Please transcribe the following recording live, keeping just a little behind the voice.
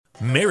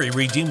Mary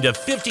redeemed a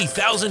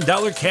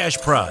 $50,000 cash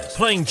prize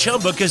playing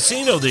Chumba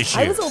Casino this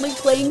year. I was only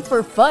playing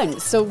for fun,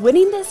 so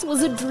winning this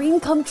was a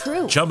dream come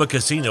true. Chumba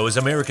Casino is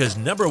America's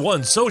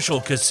 #1 social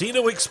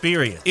casino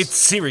experience. It's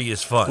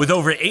serious fun. With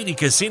over 80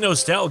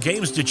 casino-style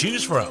games to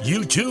choose from,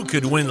 you too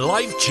could win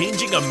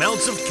life-changing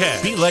amounts of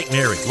cash. Be like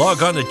Mary.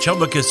 Log on to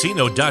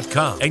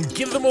ChumbaCasino.com and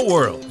give them a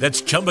whirl.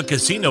 That's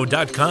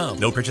ChumbaCasino.com.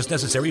 No purchase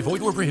necessary.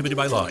 Void where prohibited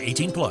by law.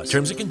 18 plus.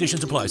 Terms and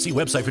conditions apply. See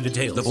website for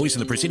details. The voice in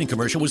the preceding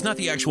commercial was not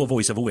the actual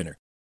voice of a winner.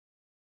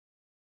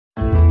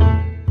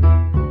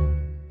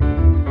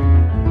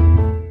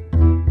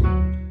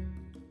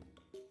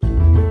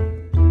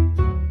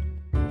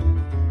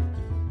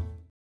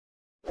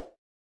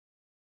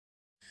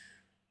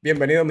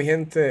 Bienvenido mi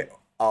gente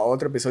a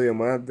otro episodio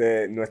más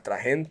de Nuestra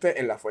Gente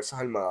en las Fuerzas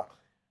Armadas.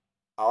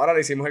 Ahora le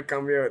hicimos el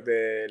cambio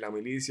de la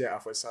milicia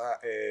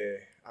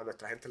a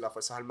Nuestra Gente en las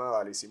Fuerzas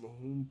Armadas. Le hicimos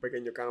un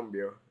pequeño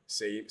cambio.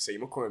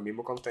 Seguimos con el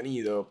mismo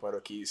contenido,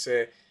 pero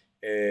quise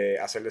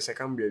hacerle ese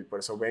cambio y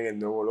por eso ven el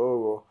nuevo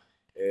logo.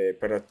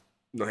 Pero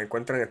nos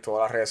encuentran en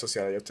todas las redes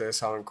sociales. Ya ustedes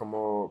saben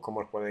cómo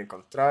los pueden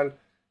encontrar.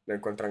 Nos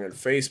encuentran en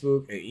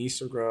Facebook, en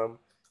Instagram,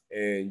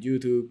 en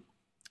YouTube,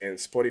 en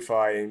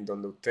Spotify, en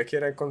donde usted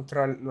quiera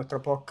encontrar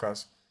nuestro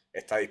podcast,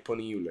 está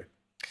disponible.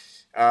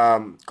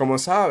 Como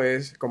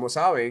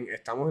saben,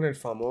 estamos en el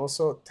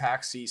famoso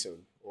tax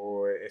season,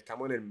 o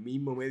estamos en el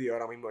mismo medio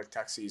ahora mismo del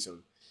tax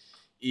season.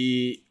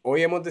 Y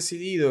hoy hemos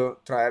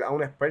decidido traer a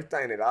una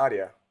experta en el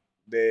área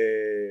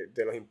de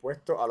los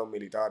impuestos a los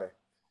militares.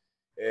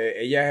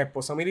 Ella es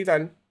esposa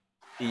militar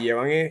y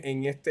llevan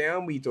en este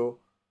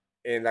ámbito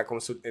en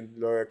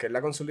lo que es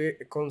la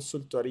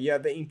consultoría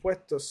de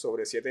impuestos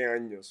sobre 7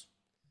 años.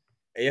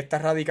 Ella está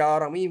radicada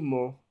ahora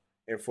mismo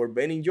en Fort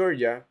Benning,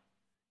 Georgia,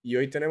 y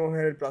hoy tenemos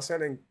el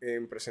placer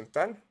en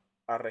presentar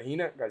a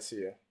Regina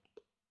Garcia.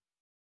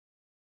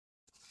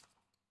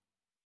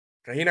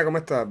 Regina, ¿cómo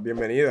estás?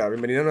 Bienvenida a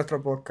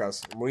nuestro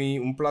podcast.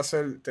 Un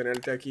placer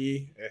tenerte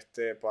aquí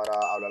para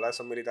hablar de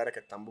esos militares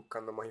que están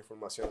buscando más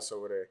información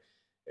sobre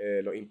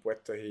los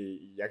impuestos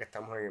y ya que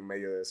estamos en el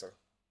medio de eso.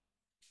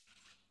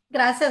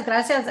 Gracias.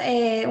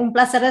 Un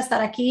placer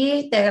estar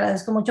aquí. Te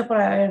agradezco mucho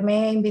por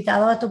haberme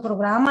invitado a tu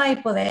programa y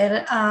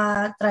poder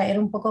traer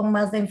un poco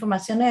más de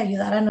información y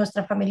ayudar a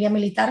nuestra familia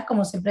militar,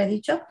 como siempre he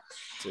dicho.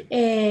 Sí.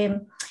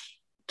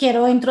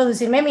 Quiero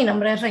introducirme. Mi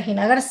nombre es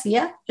Regina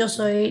Garcia. Yo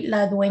soy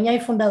la dueña y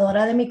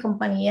fundadora de mi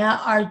compañía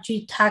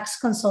RG Tax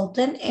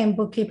Consultant and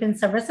Bookkeeping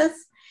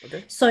Services.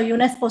 Okay. Soy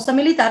una esposa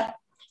militar.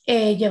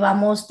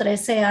 Llevamos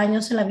 13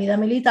 años en la vida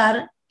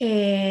militar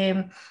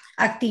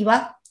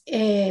activa.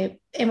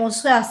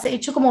 Hemos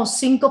hecho como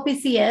 5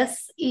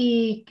 PCS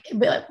y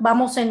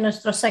vamos en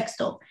nuestro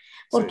 6º.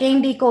 ¿Por qué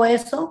indico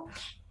eso?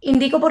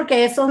 Indico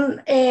porque eso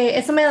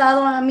me ha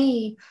dado a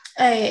mí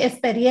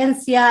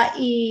experiencia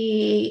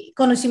y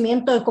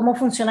conocimiento de cómo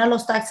funcionan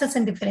los taxes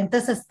en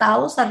diferentes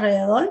estados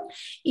alrededor,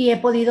 y he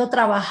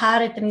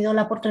tenido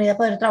la oportunidad de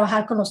poder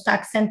trabajar con los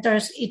tax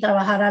centers y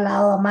trabajar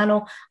a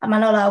mano a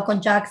lado con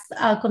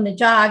the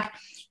JAG,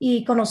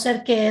 y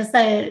conocer qué es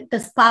the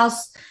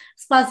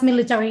Spouse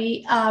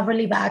Military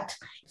Relief Act,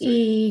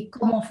 y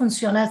cómo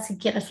funciona, si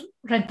quieres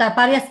rentar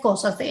varias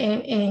cosas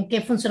en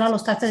qué funcionan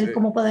los taxes y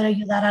cómo poder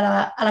ayudar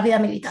a la vida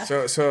militar.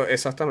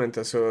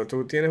 Exactamente.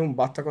 Tú tienes un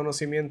vasto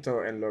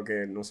conocimiento en lo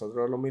que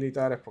nosotros los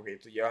militares, porque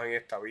tú llevas en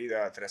esta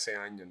vida 13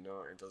 años,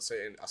 ¿no?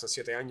 Entonces, hace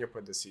 7 años,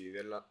 pues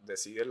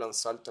decides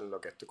lanzarte en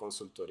lo que es tu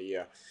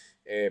consultoría,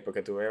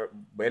 porque tú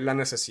ves la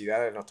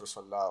necesidad de nuestros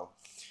soldados.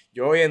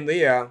 Yo hoy en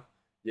día,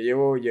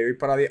 llevo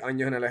para 10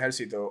 años en el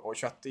ejército,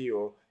 8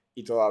 activos,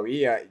 y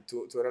todavía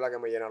tú eres la que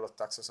me llena los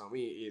taxes a mí,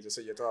 y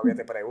entonces yo todavía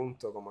te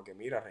pregunto como que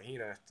mira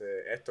Regina,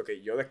 esto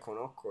que yo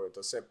desconozco,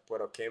 entonces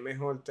pero qué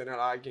mejor tener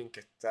a alguien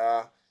que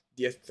está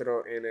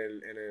diestro en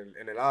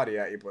el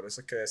área, y por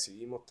eso es que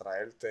decidimos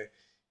traerte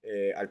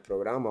al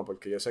programa,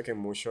 porque yo sé que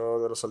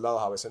muchos de los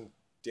soldados a veces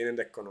tienen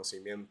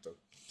desconocimiento.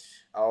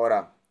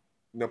 Ahora,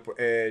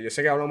 yo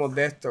sé que hablamos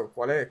de esto.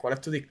 ¿Cuál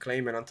es tu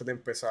disclaimer antes de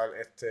empezar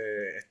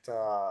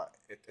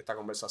esta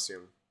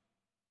conversación?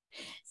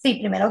 Sí,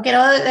 primero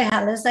quiero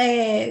dejarles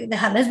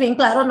bien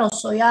claro, no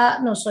soy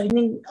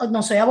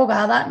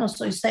abogada, no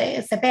soy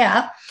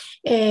CPA,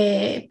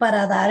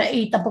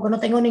 y tampoco no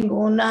tengo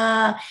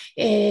ninguna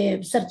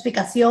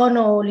certificación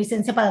o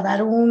licencia para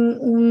dar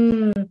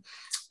un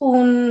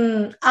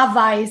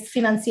advice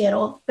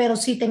financiero, pero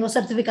sí tengo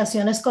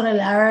certificaciones con el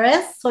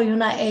IRS, soy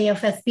una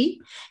AFSP,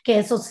 que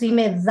eso sí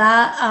me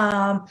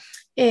da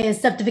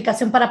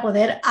certificación para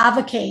poder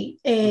advocate,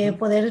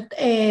 poder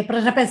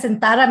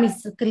representar a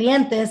mis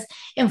clientes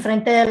en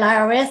frente del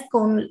IRS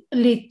con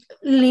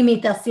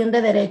limitación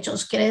de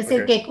derechos, quiere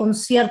decir que con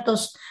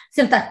ciertas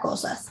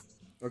cosas.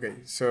 Ok,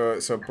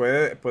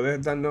 puedes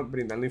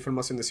brindarnos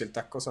información de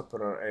ciertas cosas,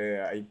 pero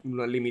hay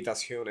unas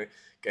limitaciones,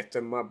 que esto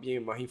es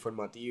más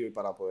informativo, y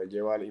para poder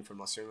llevar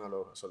información a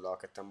los soldados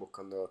que están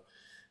buscando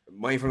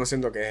más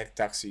información de lo que es el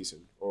tax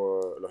season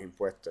o los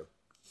impuestos.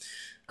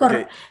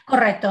 Okay.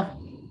 Correcto.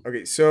 Ok,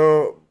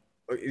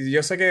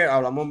 yo sé que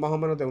hablamos más o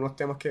menos de unos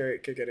temas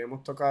que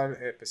queremos tocar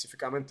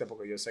específicamente,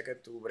 porque yo sé que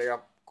tú bregas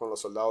con los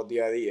soldados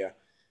día a día.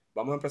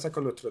 Vamos a empezar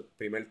con nuestro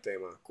primer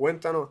tema.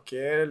 Cuéntanos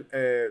qué es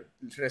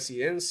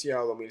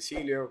residencia o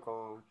domicilio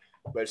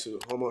versus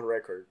home on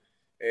record.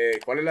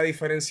 ¿Cuál es la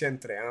diferencia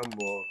entre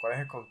ambos? ¿Cuál es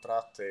el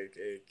contraste?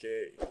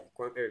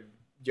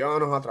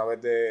 Llévanos a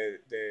través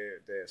de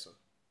eso.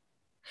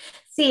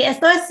 Sí,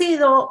 esto ha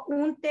sido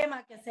un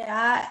tema que se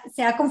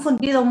ha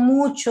confundido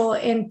mucho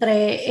en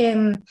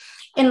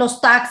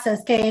los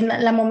taxes, que en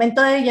el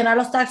momento de llenar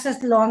los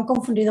taxes lo han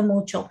confundido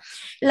mucho.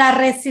 La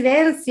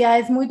residencia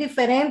es muy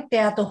diferente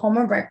a tu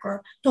home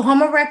record. Tu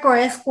home record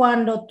es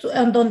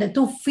en donde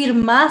tú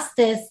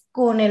firmaste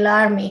con el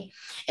Army.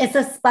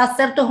 Va a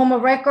ser tu home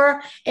record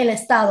el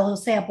estado,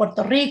 sea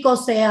Puerto Rico,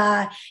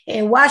 sea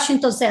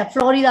Washington, sea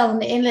Florida,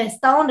 en el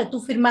estado donde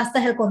tú firmaste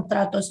el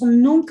contrato. Eso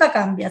nunca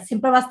cambia,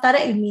 siempre va a estar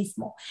el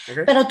mismo.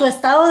 Okay. Pero tu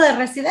estado de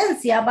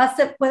residencia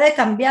puede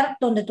cambiar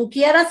donde tú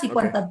quieras y Okay.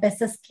 cuantas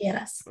veces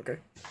quieras. Okay.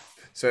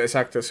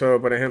 Exacto.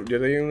 Por ejemplo,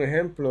 yo te doy un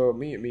ejemplo,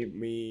 mi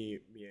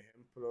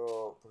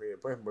ejemplo, porque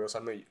pues voy a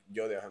usarme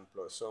yo de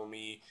ejemplo.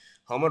 Mi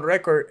home on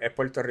record es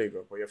Puerto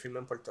Rico, pues yo firmo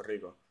en Puerto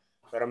Rico.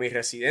 Pero mi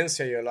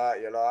residencia yo la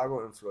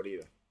hago en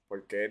Florida,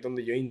 porque es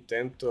donde yo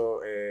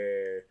intento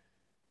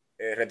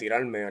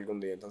retirarme algún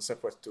día. Entonces,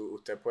 pues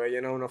usted puede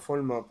llenar una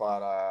forma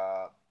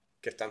para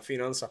que está en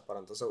finanzas, para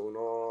entonces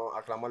uno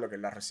aclama lo que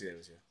es la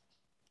residencia.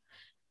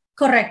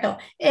 Correcto.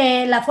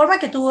 La forma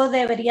que tú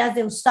deberías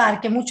de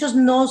usar, que muchos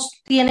no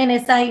tienen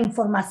esa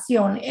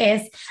información,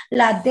 es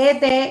la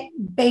DD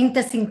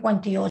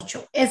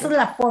 2058. Esa es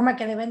la forma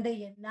que deben de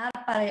llenar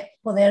para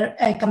poder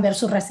cambiar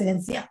su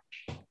residencia.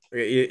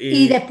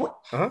 Y después,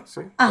 ajá,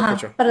 sí,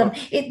 perdón. No.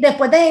 Y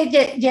después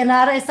de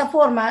llenar esa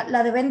forma,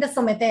 la deben de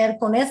someter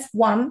con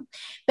S1,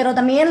 pero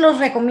también los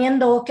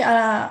recomiendo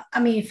a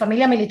mi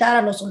familia militar,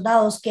 a los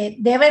soldados, que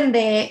deben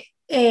de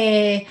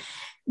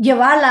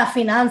llevar las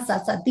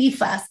finanzas a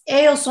DIFAS.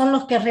 Ellos son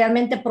los que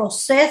realmente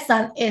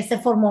procesan ese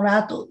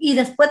formulario y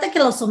después de que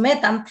lo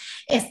sometan,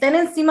 estén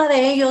encima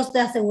de ellos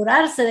de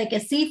asegurarse de que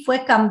sí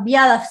fue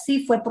cambiada,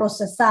 sí fue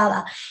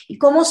procesada. ¿Y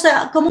cómo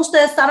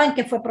ustedes saben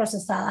que fue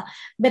procesada?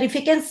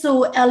 Verifiquen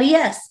su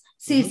LES.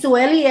 Si su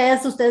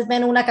LES, ustedes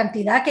ven una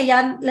cantidad que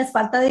ya les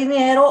falta de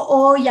dinero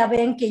o ya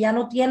ven que ya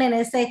no tienen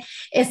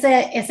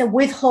ese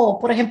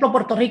withhold. Por ejemplo,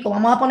 Puerto Rico.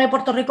 Vamos a poner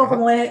Puerto Rico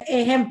como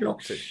ejemplo.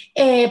 Sí.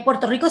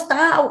 Puerto Rico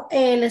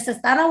les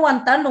están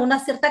aguantando una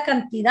cierta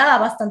cantidad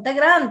bastante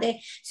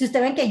grande. Si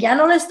ustedes ven que ya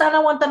no le están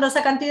aguantando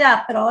esa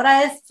cantidad, pero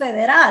ahora es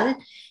federal,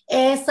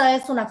 esa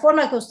es una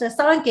forma que ustedes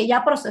saben que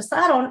ya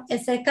procesaron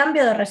ese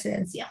cambio de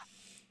residencia.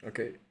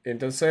 Ok,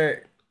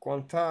 entonces,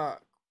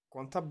 ¿cuántas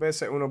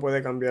veces uno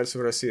puede cambiar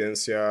su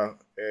residencia?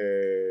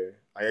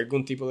 ¿Hay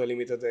algún tipo de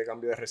límite de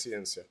cambio de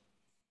residencia?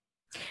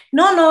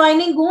 No hay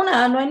ningún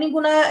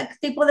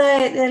tipo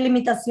de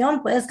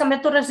limitación. Puedes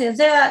cambiar tu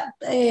residencia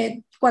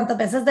cuantas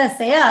veces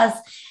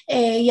deseas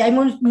y hay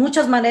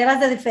muchas maneras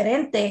de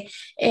diferente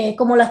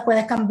cómo las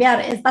puedes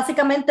cambiar. Es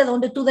básicamente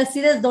donde tú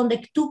decides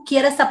dónde tú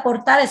quieres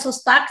aportar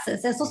esos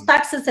taxes. Esos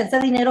taxes, ese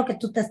dinero que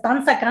tú te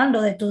están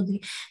sacando de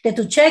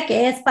tu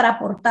cheque es para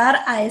aportar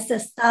a ese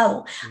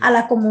estado, a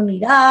la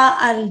comunidad,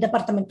 al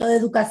departamento de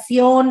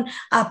educación,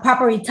 a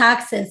property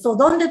taxes o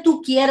donde tú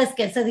quieres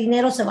que ese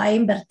dinero se vaya a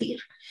invertir.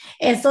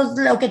 Eso es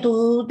lo que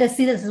tú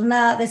decides, es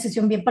una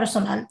decisión bien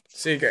personal.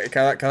 Sí, que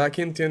cada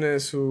quien tiene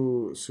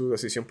su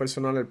decisión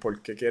personal, el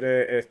por qué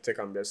quiere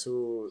cambiar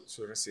su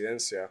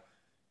residencia,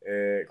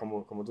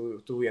 como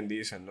tú bien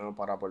dices, ¿no?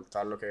 Para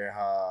aportar lo que es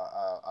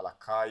a las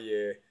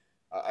calles,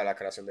 a la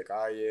creación de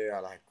calles,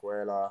 a las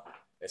escuelas,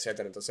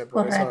 etcétera. Entonces,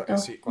 por Correcto.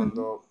 eso, sí,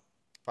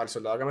 para el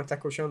soldado que me está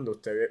escuchando,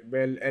 usted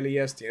ve el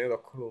LES, tiene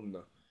dos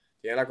columnas.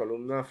 Tiene la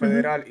columna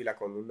federal y la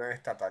columna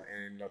estatal,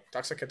 en los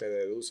taxes que te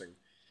deducen.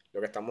 Lo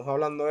que estamos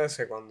hablando es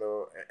que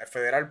cuando es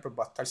federal, pues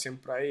va a estar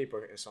siempre ahí,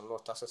 porque son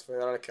los taxes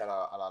federales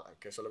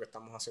que eso es lo que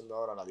estamos haciendo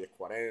ahora, la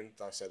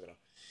 1040, etcétera.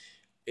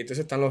 Y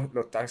entonces están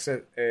los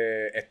taxes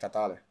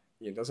estatales.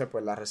 Y entonces,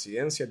 pues la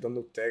residencia es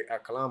donde usted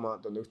aclama,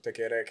 donde usted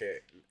quiere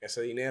que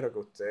ese dinero que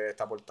usted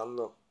está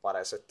aportando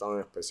para ese estado en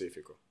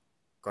específico.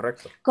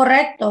 ¿Correcto?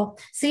 Correcto.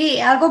 Sí,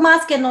 algo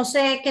más que no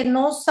sé, que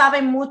no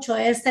saben mucho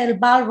es el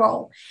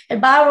background. El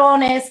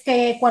background es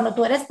que cuando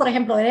tú eres, por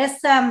ejemplo,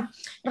 eres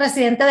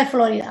residente de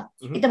Florida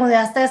y te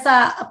mudaste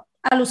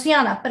a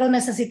Luisiana, pero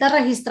necesitas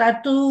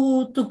registrar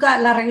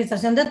la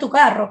registración de tu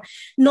carro.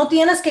 No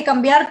tienes que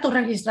cambiar tu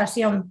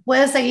registración.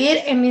 Puedes seguir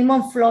en mismo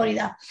en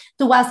Florida.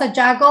 Tú vas a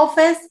Jack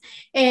Office,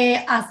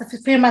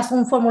 firmas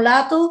un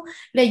formulario,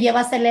 le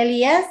llevas el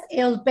LES,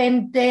 ellos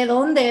ven de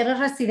dónde eres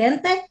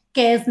residente,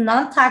 que es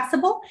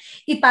non-taxable,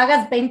 y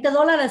pagas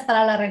 $20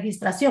 para la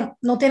registración.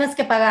 No tienes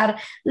que pagar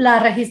la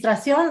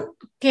registración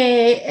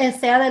que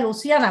sea de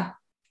Luisiana,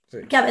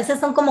 que a veces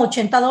son como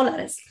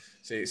 $80.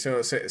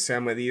 Sí, a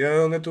medida de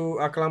donde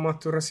tú aclamas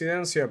tu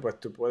residencia, pues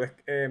tú puedes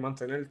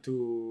mantener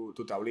tu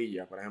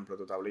tablilla, por ejemplo,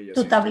 tu tablilla.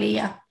 Tu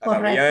tablilla, la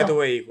correcto. tablilla de tu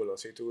vehículo.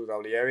 Si tu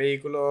tablilla de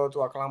vehículo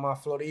tú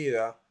aclamas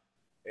Florida,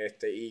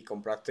 y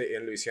compraste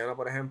en Luisiana,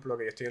 por ejemplo,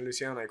 que yo estoy en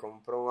Luisiana y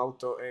compro un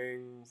auto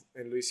en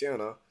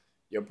Luisiana,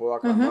 yo puedo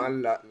aclamar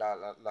Ujú.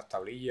 las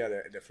tablillas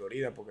de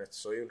Florida porque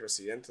soy un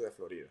residente de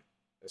Florida.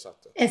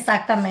 Exacto.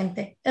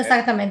 Exactamente, Eh,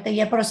 exactamente.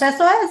 Y el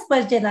proceso es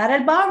pues llenar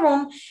el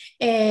ballroom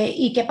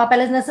y qué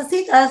papeles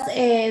necesitas.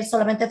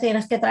 Solamente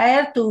tienes que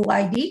traer tu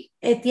ID.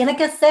 Tiene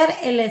que ser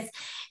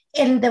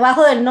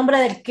debajo del nombre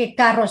del que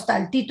carro está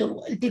el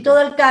título. El título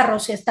ok. del carro,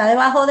 si está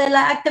debajo de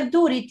la active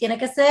duty, tiene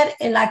que ser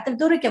el active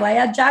duty que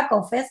vaya a Jack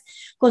Office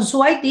con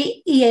su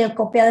ID y el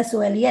copia de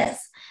su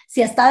LIS.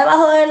 Si está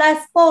debajo de la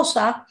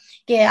esposa,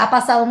 que ha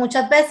pasado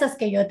muchas veces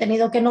que yo he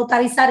tenido que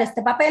notarizar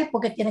este papel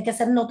porque tiene que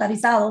ser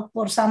notarizado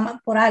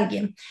por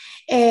alguien.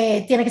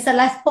 Tiene que ser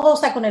la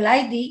esposa con el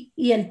ID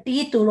y el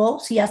título,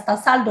 si ya está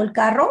saldo el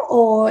carro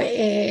o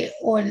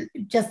el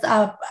just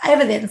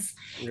evidence,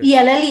 Ok. y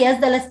el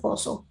LIS del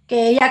esposo,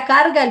 que ella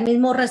carga el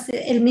mismo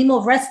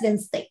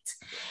resident state.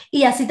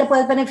 Y así te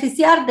puedes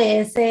beneficiar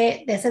de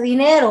ese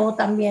dinero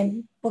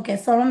también, porque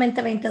es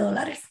solamente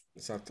 $20.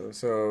 Exacto.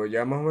 So,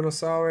 ya más o menos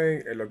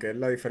saben lo que es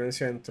la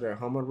diferencia entre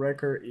Home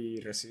Record y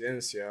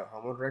residencia.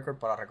 Home Record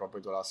para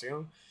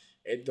recapitulación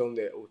es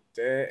donde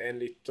usted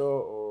enlistó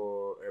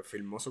o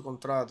firmó su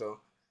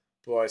contrato.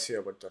 Pudo haber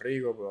sido Puerto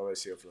Rico, pudo haber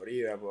sido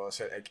Florida, pudo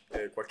ser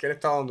cualquier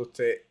estado donde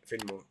usted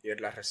firmó. Y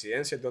en la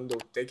residencia es donde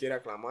usted quiera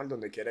aclamar,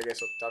 donde quiera que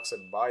esos taxes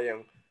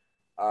vayan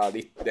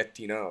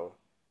destinados.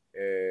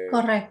 Eh,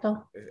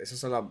 Correcto. Esa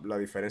es la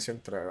diferencia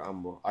entre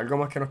ambos. ¿Algo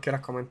más que nos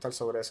quieras comentar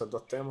sobre esos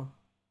dos temas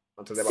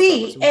antes de pasar al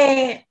Sí,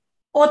 próximo?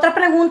 otra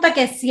pregunta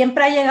que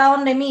siempre ha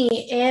llegado de mí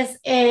es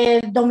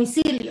el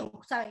domicilio.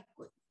 ¿Sabe?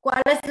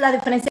 ¿Cuál es la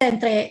diferencia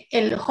entre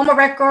el home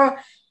record,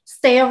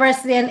 stay of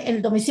resident,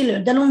 el domicilio?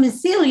 El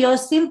domicilio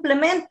es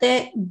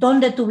simplemente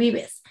donde tú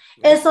vives.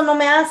 Ok. Eso no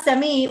me hace a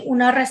mí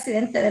una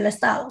residente del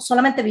estado,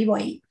 solamente vivo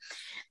ahí.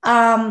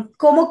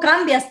 ¿Cómo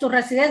cambias tu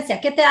residencia?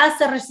 ¿Qué te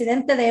hace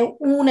residente de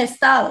un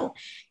estado?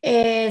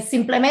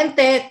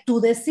 Simplemente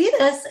tú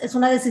decides, es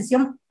una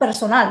decisión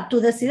personal, tú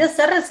decides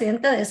ser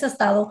residente de ese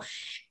estado.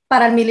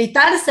 Para el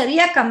militar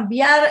sería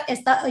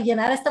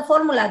llenar esta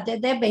fórmula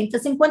desde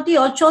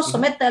 2058, Ujú.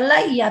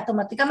 someterla y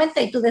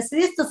automáticamente tú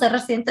decidiste ser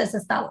residente de ese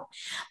estado.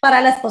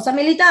 Para la esposa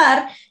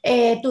militar,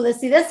 tú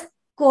decides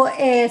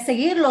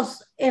seguir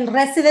el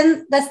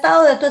resident de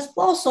estado de tu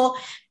esposo,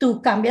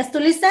 tú cambias tu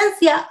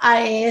licencia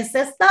a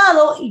ese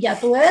estado y ya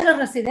tú eres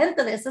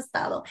residente de ese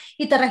estado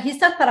y te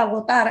registras para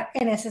votar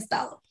en ese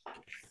estado.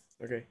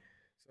 Ok.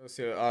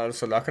 So, a los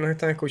soldados que nos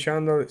están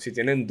escuchando, si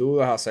tienen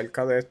dudas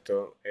acerca de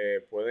esto,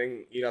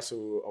 pueden ir a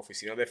su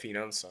oficina de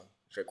finanzas.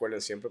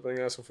 Recuerden, siempre pueden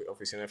ir a su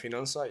oficina de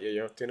finanzas y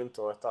ellos tienen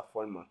todas estas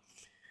formas.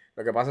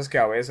 Lo que pasa es que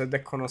a veces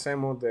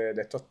desconocemos de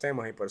estos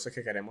temas y por eso es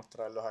que queremos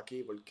traerlos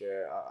aquí, porque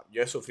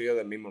yo he sufrido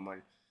del mismo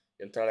mal.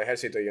 Yo entré al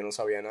ejército y yo no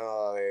sabía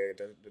nada de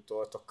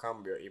todos estos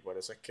cambios y por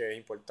eso es que es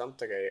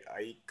importante que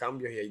hay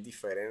cambios y hay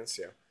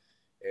diferencias.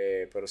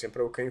 Pero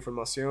siempre busquen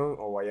información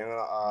o vayan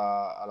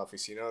a la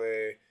oficina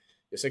de...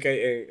 Yo sé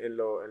que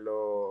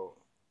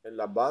en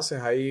las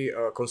bases hay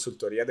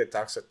consultorías de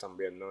taxes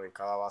también, ¿no? En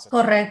cada base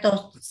también.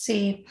 Correcto,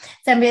 sí.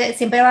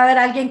 Siempre va a haber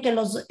alguien que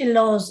los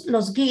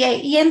guíe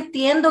y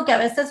entiendo que a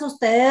veces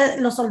ustedes,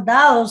 los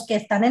soldados que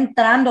están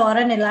entrando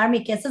ahora en el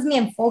Army, que ese es mi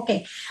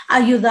enfoque,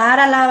 ayudar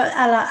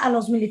a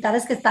los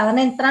militares que estaban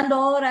entrando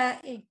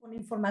ahora con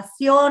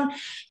información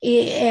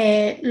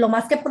y lo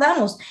más que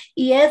podamos.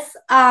 Y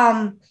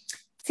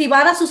si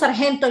van a su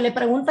sargento y le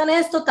preguntan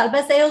esto, tal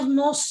vez ellos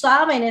no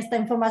saben esta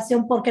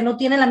información porque no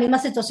tienen la misma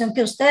situación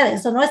que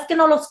ustedes. O no es que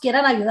no los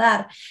quieran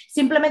ayudar,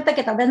 simplemente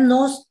que tal vez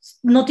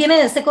no tienen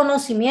ese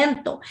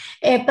conocimiento.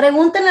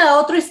 Pregúntenle a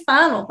otro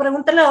hispano,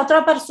 pregúntenle a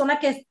otra persona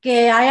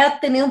que haya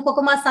tenido un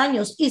poco más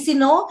años. Y si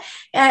no,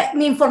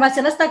 mi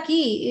información está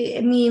aquí.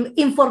 Mi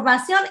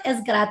información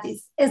es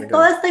gratis.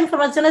 Toda Ok. esta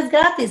información es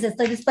gratis.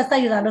 Estoy dispuesta a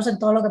ayudarlos en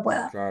todo lo que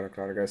pueda. Claro,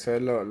 claro, que eso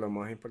es lo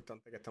más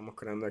importante que estamos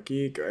creando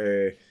aquí,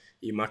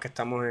 y más que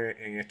estamos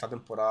en esta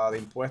temporada de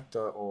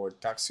impuestos o el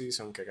tax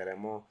season que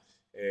queremos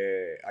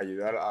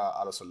ayudar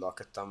a los soldados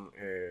que están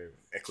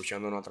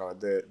escuchándonos a través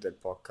del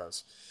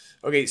podcast.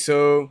 Ok,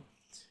 so,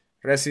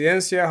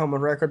 residencia, home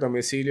record,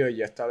 domicilio, y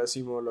ya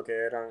establecimos lo que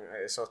eran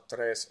esos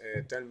tres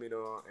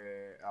términos.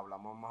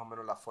 Hablamos más o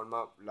menos la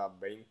forma, la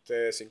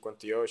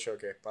 2058,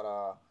 que es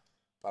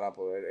para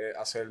poder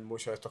hacer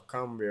muchos de estos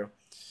cambios.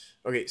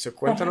 Ok, so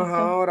Correcto.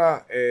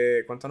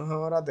 cuéntanos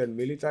ahora del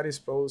Military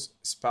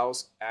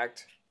Spouse Act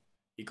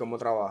y cómo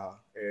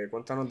trabaja.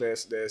 Cuéntanos de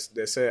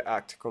ese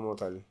act como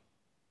tal.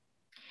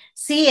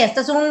 Sí, esto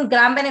es un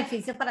gran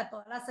beneficio para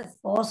todas las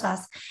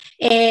esposas.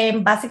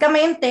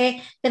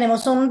 Básicamente,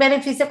 tenemos un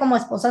beneficio como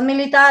esposas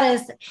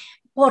militares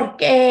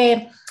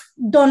porque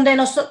donde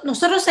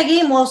nosotros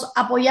seguimos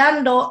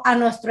apoyando a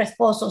nuestro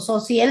esposo. O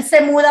si él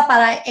se muda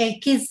para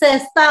X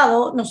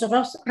estado,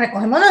 nosotros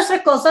recogemos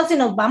nuestras cosas y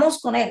nos vamos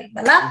con él,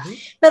 ¿verdad?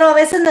 Pero a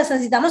veces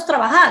necesitamos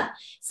trabajar.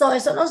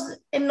 Eso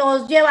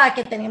nos lleva a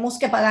que tenemos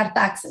que pagar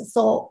taxes.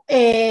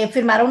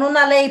 Firmaron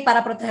una ley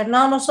para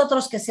protegernos a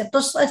nosotros, que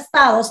ciertos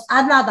estados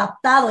han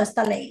adaptado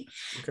esta ley.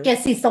 Que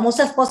si somos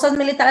esposas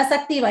militares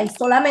activas y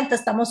solamente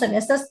estamos en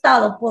este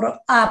estado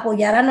por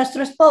apoyar a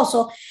nuestro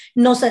esposo,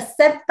 nos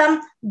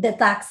aceptan de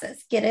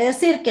taxes. Quiere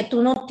decir que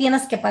tú no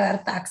tienes que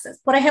pagar taxes.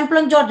 Por ejemplo,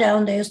 en Georgia,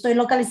 donde yo estoy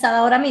localizada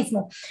ahora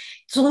mismo,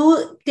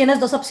 tú tienes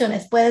dos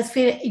opciones. Puedes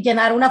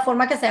llenar una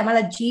forma que se llama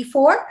la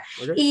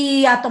G4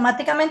 y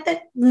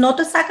automáticamente no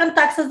te sacan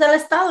taxes del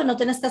estado y no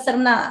tienes que hacer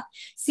nada.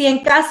 Si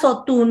en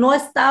caso tú no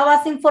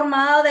estabas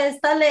informada de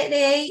esta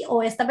ley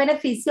o este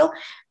beneficio,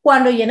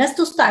 cuando llenes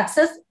tus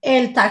taxes,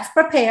 el tax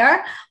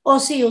preparer o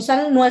si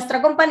usan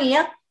nuestra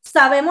compañía,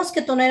 sabemos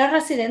que tú no eres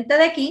residente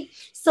de aquí,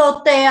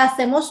 te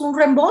hacemos un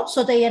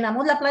reembolso, te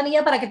llenamos la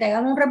planilla para que te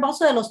hagan un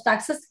reembolso de los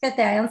taxes que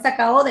te hayan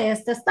sacado de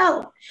este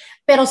estado.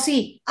 Pero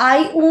sí,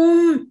 hay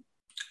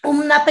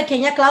una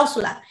pequeña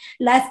cláusula.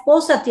 La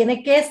esposa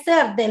tiene que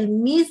ser del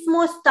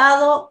mismo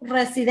estado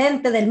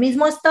residente, del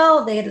mismo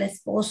estado del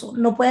esposo.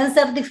 No pueden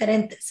ser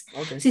diferentes.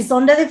 Si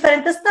son de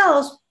diferentes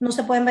estados, no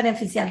se pueden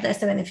beneficiar de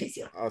este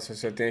beneficio. O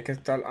sea, tienen que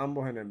estar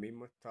ambos en el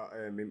mismo estado,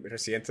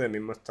 residentes del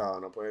mismo estado.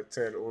 No puede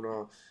ser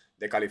uno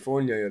de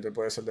California y otro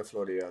puede ser de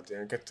Florida.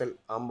 Tienen que estar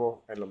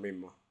ambos en lo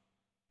mismo.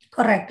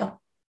 Correcto.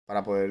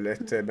 Para poder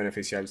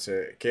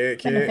beneficiarse.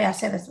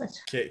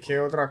 ¿Qué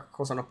otras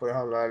cosas nos puedes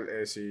hablar,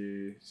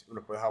 si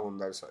nos puedes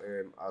abundar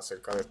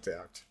acerca de este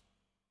acto?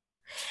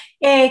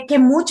 Que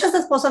muchas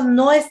esposas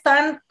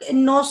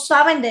no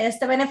saben de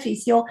este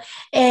beneficio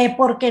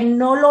porque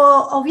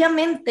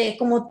obviamente,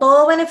 como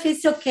todo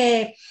beneficio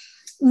que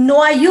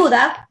no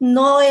ayuda,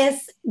 no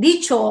es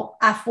dicho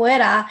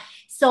afuera.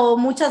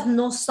 Muchas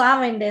no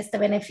saben de este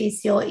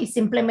beneficio y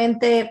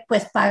simplemente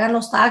pues pagan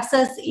los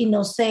taxes y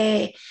no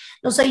se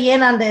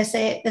llenan de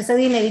ese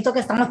dinerito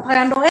que estamos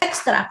pagando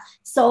extra.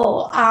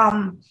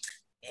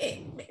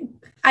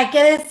 Hay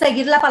que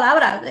seguir la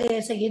palabra,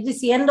 seguir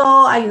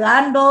diciendo,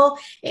 ayudando.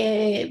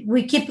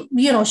 We keep,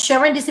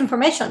 sharing this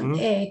information,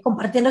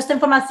 compartiendo esta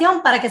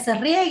información para que se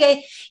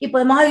riegue y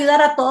podemos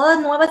ayudar a toda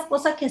nueva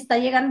esposa que está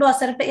llegando a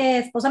ser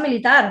esposa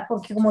militar,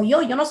 porque como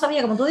yo no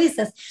sabía, como tú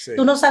dices,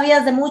 tú no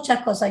sabías de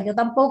muchas cosas, yo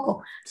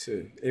tampoco.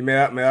 Sí, y me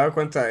he dado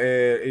cuenta,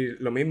 y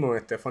lo mismo,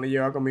 Stephanie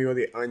lleva conmigo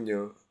 10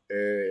 años,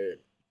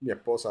 mi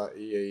esposa,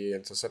 y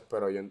entonces,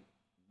 pero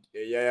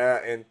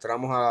ella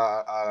entramos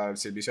al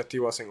servicio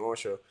activo hace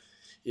 8.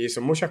 Y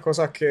son muchas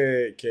cosas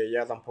que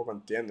ella tampoco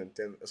entiende.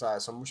 O sea,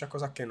 son muchas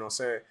cosas que no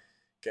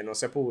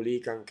se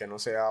publican, que no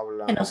se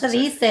hablan. Que no se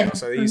dicen. Que no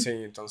se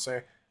dicen. Y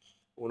entonces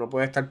uno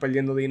puede estar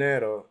perdiendo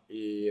dinero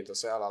y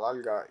entonces a la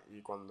larga,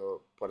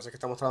 por eso es que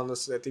estamos tratando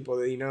ese tipo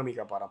de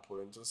dinámica para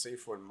poder entonces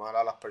informar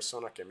a las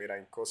personas que mira,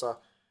 en cosas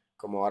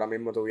como ahora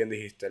mismo tú bien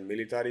dijiste, el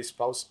Military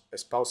Spouse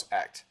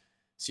Act.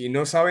 Si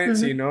no saben,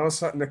 si no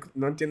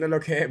entienden lo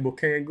que es,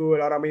 busquen en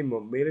Google ahora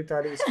mismo,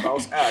 Military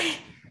Spouse Act.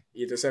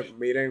 Y entonces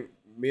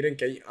miren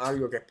que hay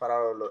algo que es para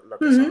lo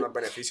que son los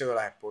beneficios de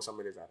las esposas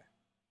militares.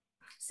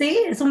 Sí,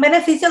 es un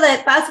beneficio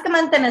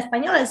básicamente en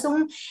español, es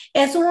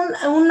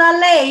una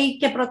ley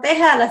que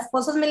protege a las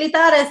esposas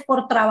militares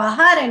por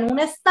trabajar en un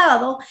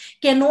estado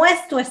que no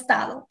es tu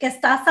estado, que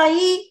estás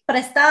ahí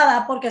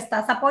prestada porque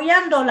estás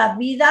apoyando la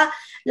vida,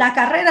 la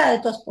carrera de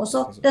tu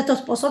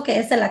esposo que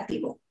es el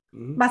activo,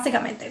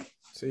 básicamente.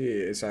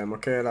 Sí, sabemos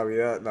que la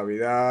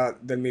vida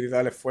del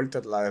militar es fuerte,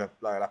 la de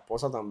la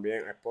esposa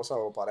también, esposa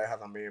o pareja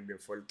también es bien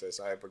fuerte,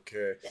 ¿sabes?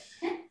 Porque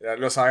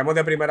lo sabemos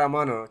de primera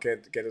mano, que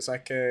tú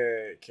sabes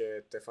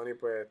que Stephanie,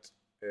 pues,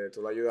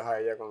 tú la ayudas a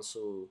ella con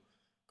sus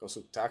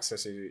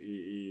taxes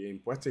y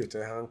impuestos y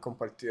ustedes han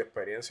compartido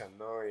experiencias,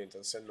 ¿no? Y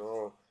entonces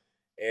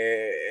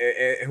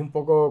es un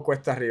poco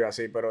cuesta arriba,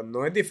 sí, pero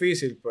no es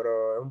difícil,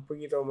 pero es un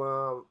poquito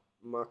más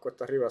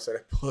cuesta arriba ser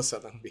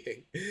esposa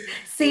también.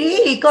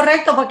 Sí,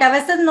 correcto, porque a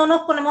veces no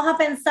nos ponemos a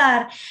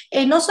pensar,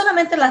 no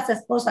solamente las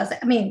esposas,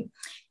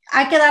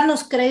 hay que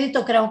darnos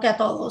crédito, creo que a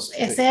todos.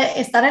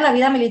 Estar en la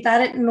vida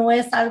militar no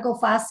es algo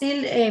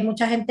fácil,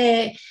 mucha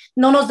gente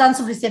no nos dan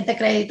suficiente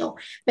crédito,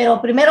 pero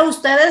primero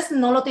ustedes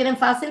no lo tienen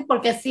fácil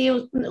porque si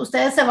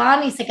ustedes se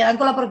van y se quedan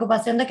con la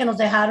preocupación de que nos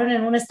dejaron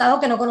en un estado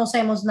que no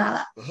conocemos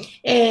nada.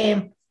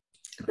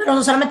 Pero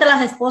no solamente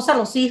las esposas,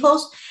 los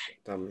hijos,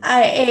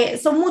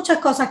 son muchas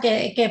cosas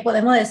que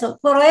podemos de eso.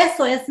 Por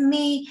eso ese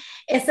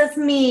es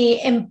mi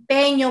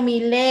empeño, mi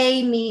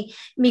ley,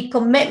 mi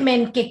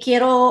commitment que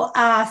quiero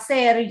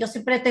hacer. Yo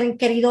siempre he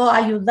querido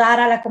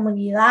ayudar a la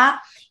comunidad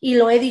y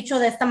lo he dicho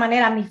de esta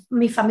manera,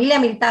 mi familia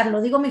militar,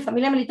 lo digo mi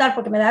familia militar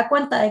porque me da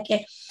cuenta de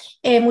que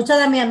muchas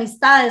de mis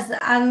amistades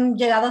han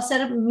llegado a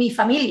ser mi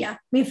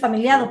familia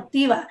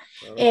adoptiva,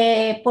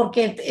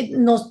 porque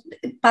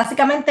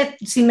básicamente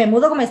si me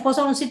mudo con mi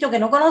esposo a un sitio que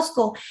no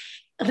conozco,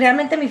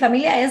 realmente mi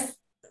familia es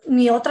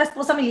mi otra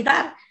esposa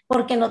militar,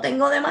 porque no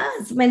tengo de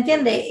más, ¿me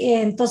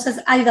entiende?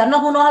 Entonces,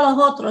 ayudarnos unos a los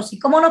otros. ¿Y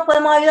cómo nos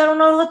podemos ayudar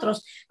unos a los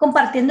otros?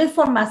 Compartiendo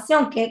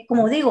información, que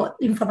como digo,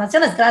 la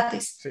información es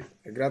gratis. Sí,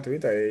 es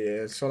gratuita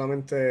y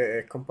solamente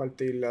es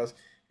compartirlas,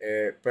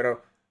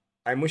 pero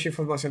hay mucha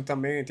información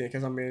también y tienes que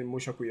tener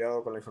mucho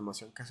cuidado con la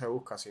información que se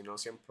busca, si no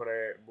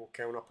siempre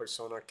busques unas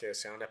personas que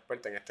sean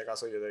expertas. En este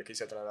caso yo te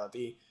quise traer a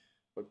ti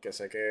porque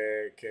sé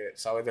que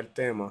sabes del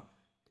tema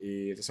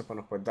y entonces pues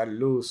nos puedes dar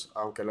luz,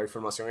 aunque la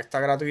información está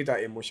gratuita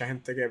y hay mucha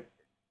gente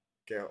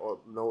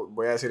no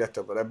voy a decir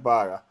esto, pero es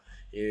vaga.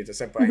 Y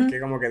entonces pues hay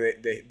que como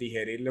que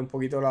digerirle un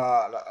poquito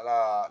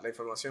la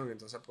información.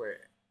 Entonces pues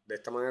de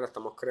esta manera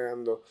estamos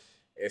creando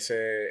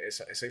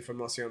esa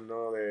información,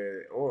 ¿no?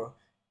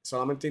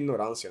 Solamente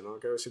ignorancia, no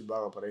quiero decir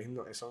vago, pero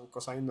son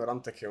cosas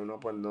ignorantes que uno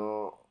pues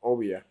no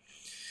obvia.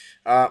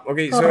 Ok,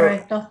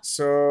 Correcto.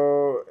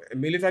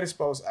 Military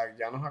Spouse Act,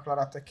 ya nos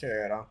aclaraste qué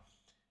era.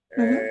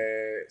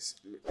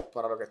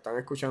 Para los que están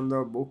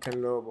escuchando,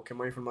 búsquenlo, busquen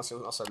más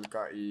información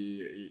acerca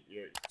y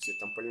si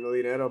están perdiendo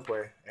dinero,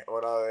 pues es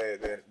hora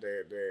de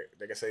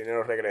que ese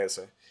dinero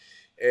regrese.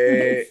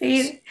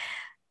 Sí.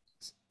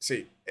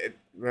 Sí,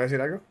 ¿me vas a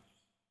decir algo?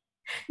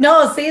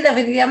 No, sí,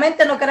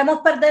 definitivamente no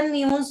queremos perder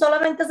ni un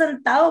solamente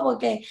centavo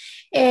porque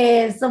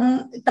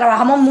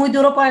trabajamos muy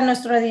duro por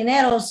nuestro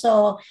dinero.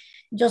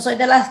 Yo soy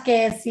de las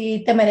que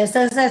si te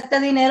mereces este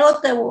dinero,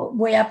 te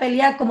voy a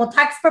pelear como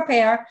tax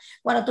preparer.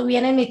 Cuando tú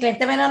vienes, mi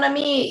cliente viene a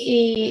mí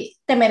y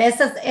te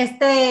mereces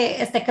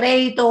este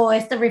crédito,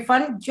 este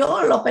refund,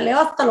 yo lo peleo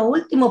hasta lo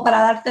último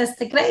para darte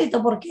este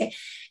crédito porque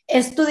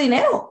es tu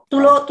dinero. Tú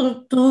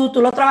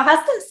lo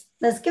trabajaste.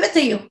 Let's give it to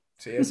you.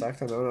 Sí,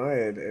 exacto, no,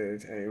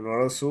 uno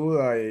lo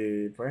suda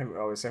y pues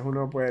a veces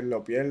uno pues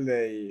lo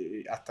pierde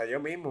y hasta yo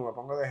mismo me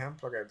pongo de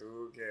ejemplo que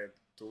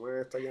tú me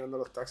estás llenando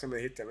los taxis y me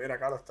dijiste, mira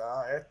Carlos,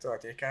 está esto,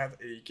 tienes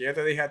y que yo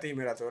te dije a ti,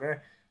 mira, tú eres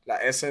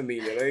la SME,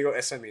 yo le digo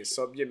SME,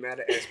 Subject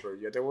Matter Expert,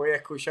 yo te voy a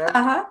escuchar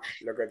Ajá.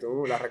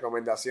 las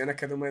recomendaciones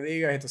que tú me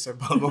digas y entonces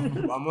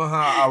vamos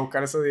a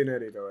buscar ese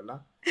dinerito,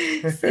 ¿verdad?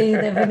 Sí,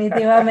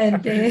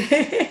 definitivamente.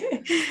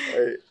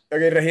 Ok,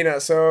 Regina,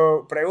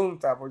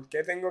 pregunta, ¿por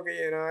qué tengo que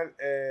llenar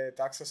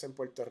taxes en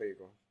Puerto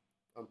Rico?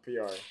 En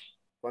PR.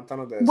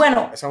 Cuéntanos de eso.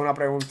 Bueno, Esa es una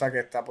pregunta que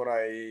está por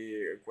ahí.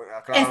 esto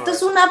Acláranos es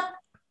eso.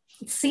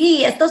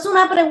 esto es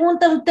una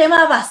pregunta, un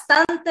tema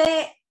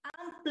bastante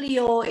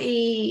amplio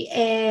y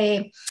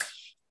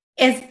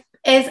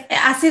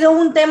ha sido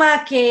un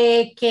tema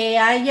que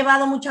ha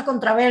llevado mucha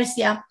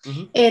controversia.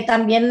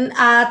 También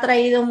ha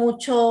traído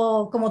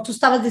mucho, como tú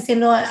estabas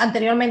diciendo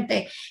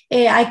anteriormente,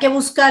 hay que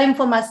buscar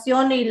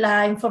información y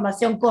la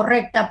información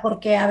correcta,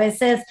 porque a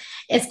veces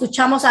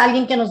escuchamos a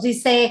alguien que nos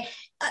dice,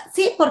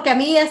 sí, porque a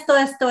mí esto,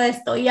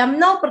 y a mí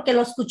no, porque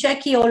lo escuché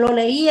aquí o lo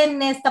leí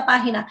en esta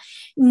página.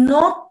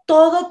 No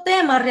todo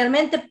tema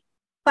realmente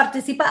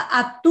participa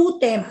a tu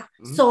tema.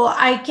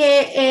 Hay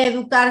que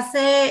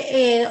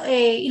educarse,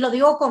 y lo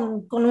digo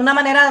con una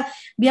manera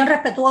bien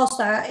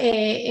respetuosa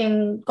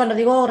cuando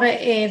digo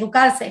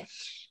educarse,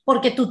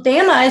 porque tu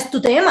tema es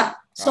tu tema.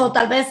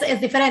 Tal vez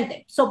es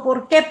diferente.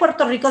 ¿Por qué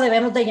Puerto Rico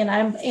debemos de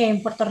llenar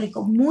en Puerto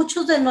Rico?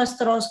 Muchos de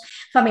nuestros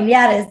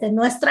familiares de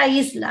nuestra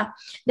isla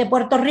de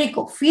Puerto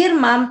Rico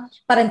firman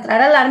para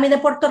entrar al Army de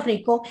Puerto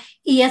Rico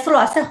y eso lo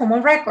hace Home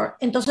on Record.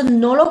 Entonces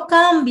no lo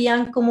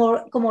cambian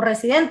como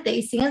residente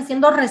y siguen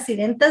siendo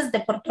residentes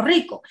de Puerto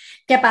Rico.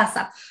 ¿Qué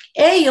pasa?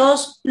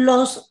 Ellos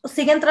los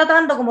siguen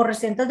tratando como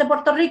residentes de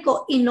Puerto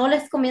Rico y no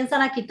les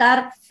comienzan a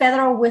quitar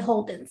federal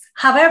withholdings.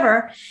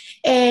 However,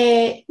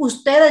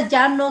 ustedes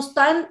ya no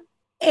están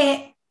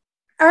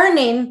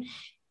earning,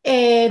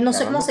 no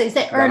sé cómo se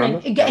dice,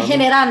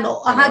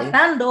 generando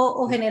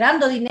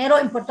dinero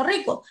en Puerto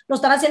Rico. Lo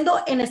están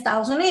haciendo en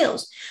Estados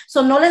Unidos.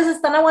 No les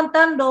están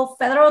aguantando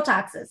federal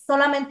taxes,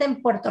 solamente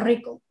en Puerto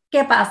Rico.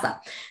 ¿Qué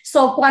pasa?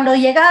 Cuando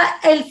llega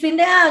el fin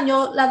de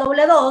año, la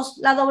doble dos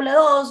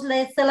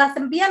se las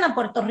envían a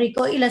Puerto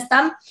Rico y le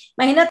están,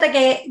 imagínate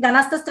que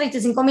ganaste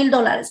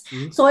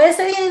 $35,000.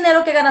 Ese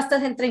dinero que ganaste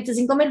en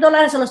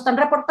 $35,000 se lo están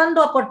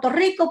reportando a Puerto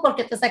Rico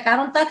porque te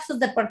sacaron taxes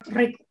de Puerto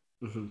Rico.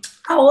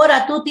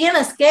 Ahora tú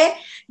tienes que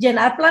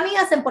llenar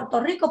planillas en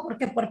Puerto Rico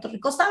porque Puerto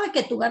Rico sabe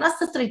que tú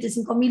ganaste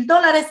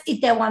 $35,000 y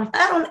te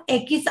aguantaron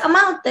X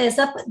amount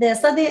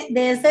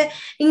de ese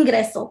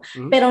ingreso,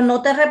 pero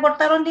no te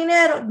reportaron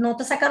dinero, no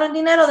te sacaron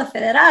dinero de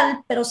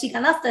federal, pero sí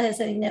ganaste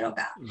ese dinero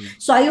acá.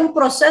 Hay un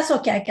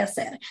proceso que hay que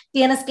hacer.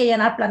 Tienes que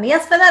llenar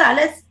planillas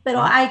federales,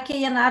 pero hay que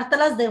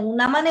llenártelas de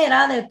una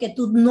manera de que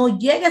tú no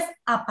llegues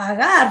a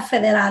pagar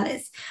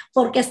federales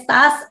porque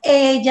estás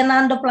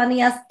llenando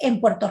planillas en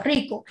Puerto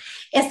Rico.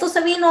 Esto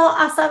se vino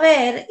a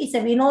saber y se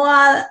vino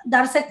a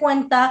darse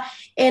cuenta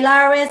el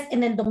IRS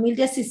en el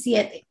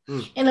 2017.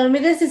 En el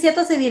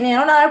 2017 se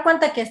vinieron a dar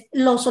cuenta que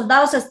los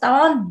soldados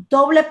estaban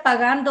doble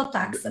pagando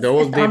taxes.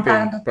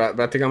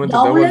 Prácticamente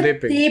double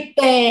dipping.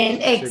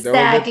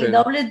 Exactly,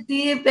 double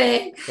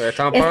dipping.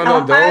 Estaban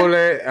pagando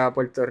doble a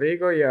Puerto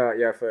Rico y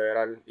a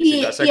federal.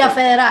 Y a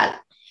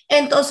federal.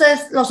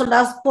 Entonces, los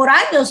soldados por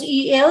años,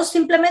 y ellos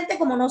simplemente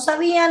como no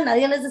sabían,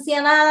 nadie les decía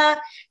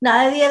nada,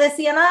 nadie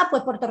decía nada,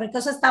 pues Puerto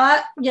Rico se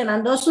estaba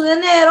llenando de su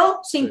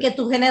dinero sin que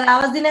tú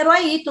generabas dinero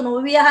ahí, tú no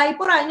vivías ahí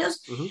por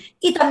años,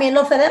 y también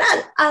lo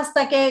federal,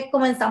 hasta que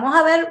comenzamos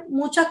a ver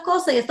muchas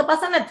cosas, y esto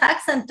pasa en el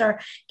tax center,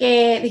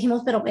 que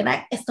dijimos, pero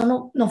mira,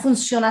 esto no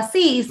funciona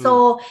así,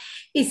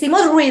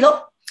 hicimos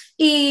ruido,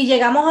 y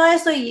llegamos a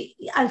eso y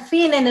al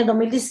fin en el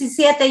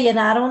 2017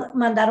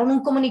 mandaron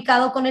un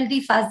comunicado con el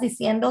DFAS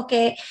diciendo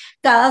que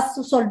cada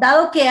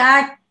soldado que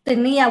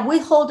tenía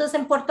withholders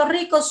en Puerto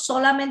Rico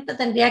solamente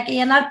tendría que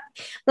llenar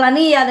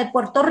planilla de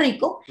Puerto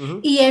Rico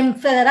y en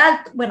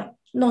federal, bueno,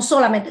 no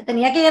solamente,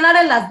 tenía que llenar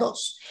en las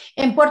dos.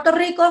 En Puerto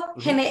Rico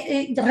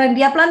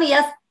rendía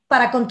planillas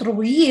para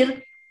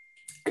contribuir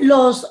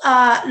los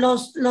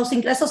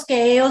ingresos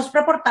que ellos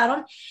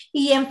reportaron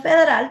y en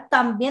federal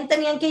también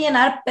tenían que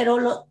llenar,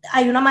 pero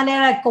hay una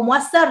manera de cómo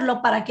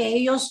hacerlo para que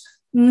ellos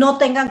no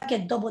tengan que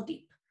double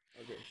dip.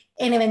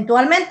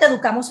 Eventualmente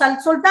educamos al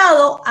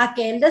soldado a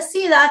que él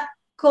decida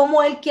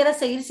cómo él quiere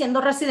seguir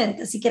siendo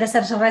residente, si quiere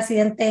ser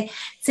residente,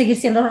 seguir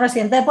siendo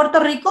residente de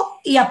Puerto Rico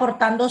y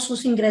aportando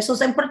sus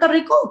ingresos en Puerto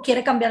Rico o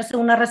quiere cambiarse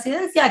una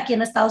residencia aquí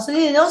en Estados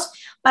Unidos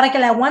para que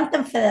le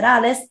aguanten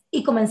federales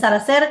y comenzar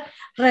a ser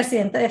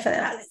residente de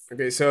federales.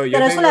 Okay, so yo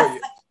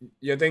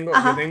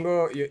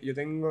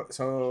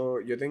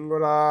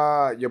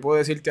puedo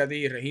decirte a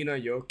ti, Regina,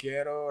 yo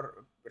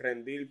quiero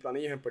rendir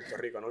planillas en Puerto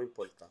Rico, no me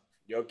importa.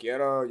 Yo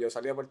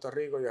salí de Puerto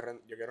Rico, yo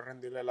quiero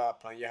rendirle las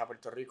planillas a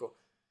Puerto Rico.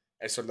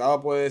 El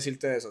soldado puede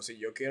decirte eso, si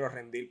yo quiero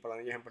rendir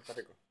planillas en Puerto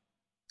Rico.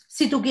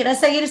 Si tú quieres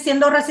seguir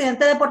siendo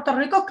residente de Puerto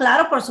Rico,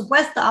 claro, por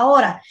supuesto.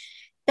 Ahora,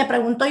 te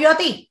pregunto yo a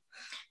ti,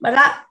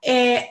 ¿verdad?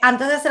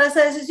 Antes de hacer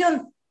esa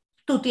decisión,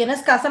 ¿tú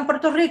tienes casa en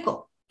Puerto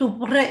Rico?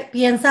 ¿Tú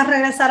piensas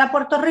regresar a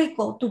Puerto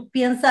Rico? ¿Tú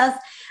piensas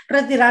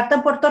retirarte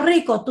en Puerto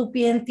Rico? ¿Tú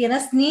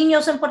tienes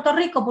niños en Puerto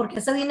Rico? Porque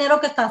ese dinero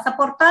que estás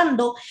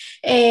aportando,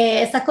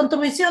 esas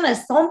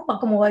contribuciones son,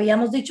 como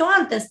habíamos dicho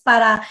antes,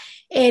 para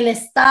el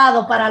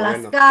Estado, para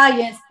las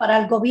calles, para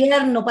el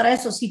gobierno, para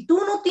eso. Si tú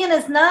no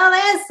tienes nada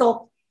de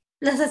eso,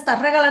 les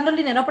estás regalando el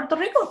dinero a Puerto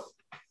Rico.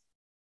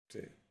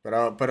 Sí,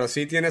 pero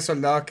sí tienes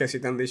soldados que sí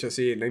te han dicho,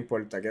 sí, no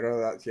importa,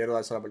 quiero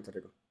dárselo a Puerto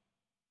Rico.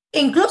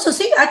 Incluso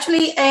sí,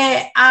 actually,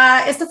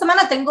 esta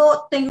semana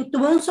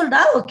tuve un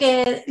soldado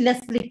que le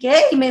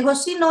expliqué y me dijo,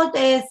 sí, no,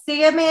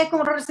 sígueme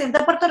como residente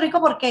de Puerto Rico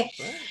porque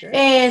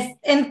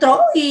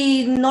entró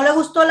y no le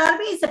gustó el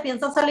Army y se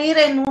piensa salir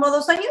en 1 o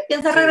 2 años,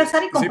 piensa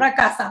regresar y comprar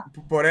casa.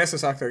 Por eso,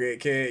 exacto,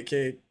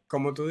 que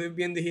como tú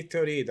bien dijiste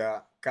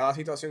ahorita, cada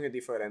situación es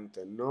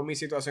diferente. No mi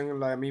situación es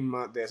la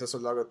misma de ese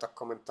soldado que estás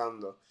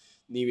comentando,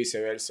 ni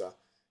viceversa.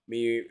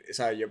 O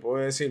sea, yo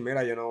puedo decir,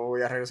 mira, yo no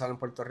voy a regresar en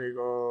Puerto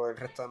Rico el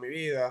resto de mi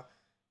vida,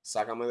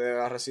 sácame de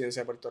la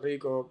residencia de Puerto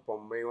Rico,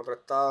 ponme en otro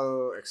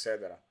estado,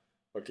 etcétera.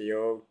 Porque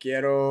yo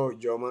quiero,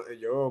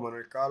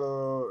 Manuel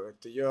Calo,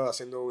 estoy yo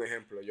haciendo un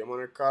ejemplo, yo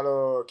Manuel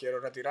Calo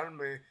quiero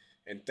retirarme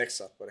en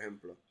Texas, por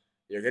ejemplo.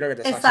 Yo quiero que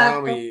te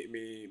saquen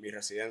mi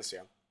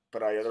residencia.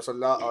 Pero hay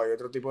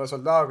otro tipo de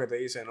soldados que te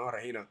dicen, no,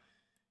 Regina,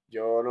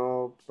 yo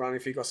no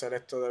planifico hacer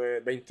esto de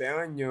 20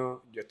 años,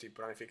 yo estoy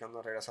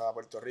planificando regresar a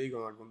Puerto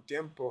Rico en algún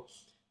tiempo,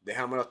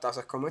 déjame los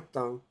tasas como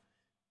están,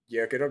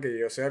 yo quiero que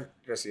yo sea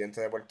residente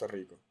de Puerto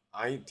Rico.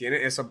 Ahí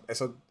tiene esas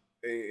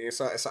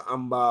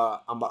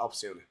ambas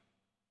opciones.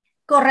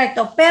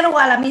 Correcto, pero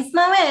a la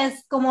misma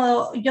vez,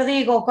 como yo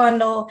digo,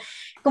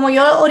 como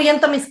yo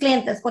oriento a mis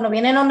clientes, cuando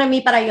vienen donde mí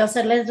para yo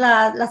hacerles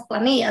las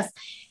planillas,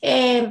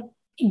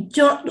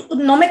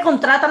 no me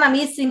contratan a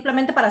mí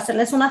simplemente para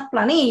hacerles unas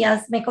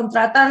planillas, me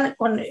contratan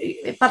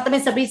parte de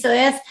mi servicio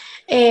es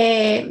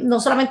no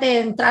solamente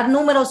entrar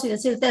números y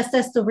decirte este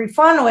es tu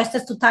refund o este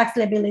es tu tax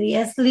liability,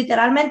 es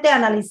literalmente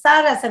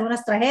analizar, hacer una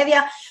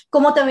estrategia,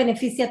 cómo te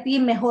beneficia a ti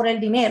mejor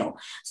el dinero.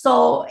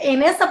 So,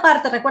 en esta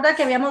parte, recuerda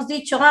que habíamos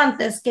dicho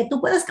antes que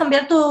tú puedes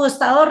cambiar tu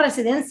estado de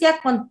residencia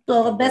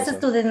cuantas veces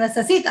tú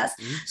necesitas.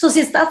 So, si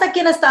estás aquí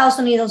en Estados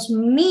Unidos,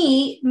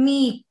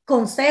 mi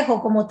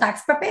consejo como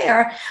tax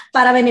preparer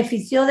para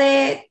beneficio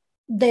de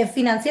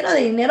financiero,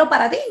 de dinero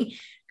para ti,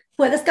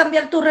 puedes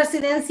cambiar tu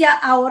residencia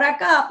ahora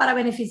acá para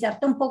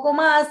beneficiarte un poco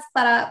más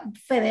para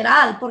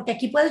federal, porque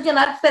aquí puedes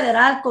llenar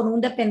federal con un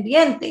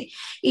dependiente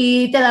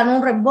y te dan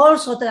un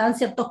reembolso, te dan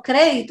ciertos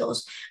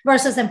créditos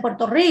versus en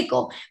Puerto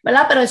Rico,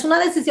 ¿verdad? Pero es una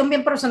decisión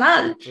bien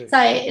personal, o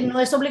sea, no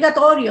es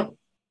obligatorio.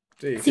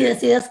 Si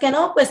decides que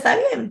no, pues está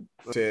bien.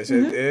 Sí,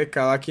 es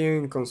cada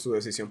quien con su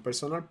decisión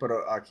personal,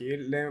 pero aquí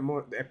le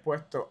hemos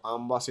expuesto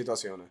ambas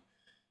situaciones.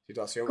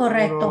 Situación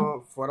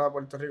 1, fuera de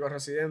Puerto Rico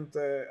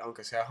residente,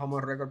 aunque sea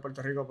home record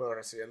Puerto Rico, pero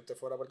residente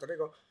fuera de Puerto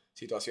Rico.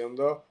 Situación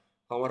 2,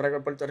 home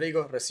record Puerto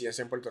Rico,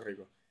 residencia en Puerto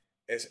Rico.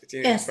 Pero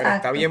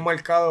está bien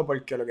marcado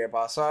porque lo que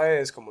pasa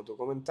es, como tú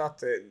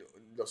comentaste,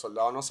 los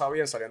soldados no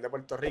sabían, salían de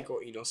Puerto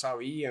Rico y no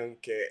sabían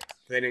que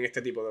tenían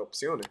este tipo de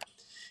opciones.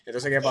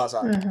 Entonces, ¿qué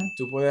pasa?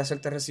 Tú puedes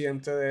hacerte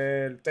residente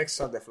de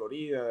Texas, de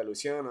Florida, de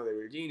Luisiana, de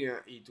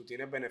Virginia, y tú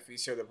tienes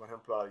beneficios de, por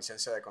ejemplo, la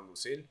licencia de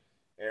conducir.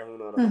 Es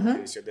uno de los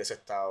beneficios de ese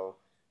estado.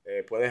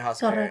 puedes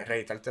Correcto.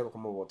 registrarte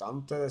como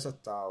votante de ese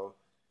estado.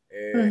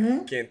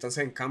 Ujú. Que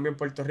entonces, en cambio, en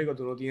Puerto Rico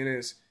tú no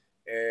tienes,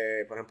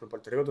 por ejemplo, en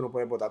Puerto Rico tú no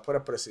puedes votar por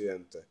el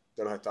presidente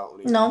de los Estados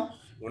Unidos. No,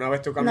 Una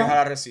vez tú cambias a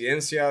la no.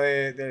 residencia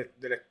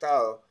del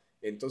estado,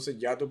 entonces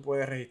ya tú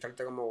puedes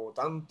registrarte como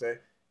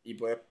votante y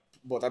puedes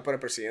votar por el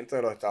presidente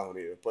de los Estados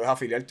Unidos. Puedes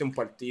afiliarte a un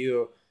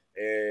partido,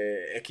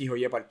 X o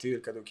Y partido,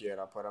 el que tú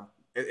quieras.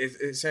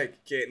 O sea,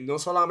 que no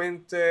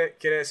solamente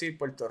quiere decir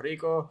Puerto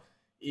Rico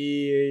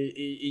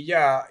y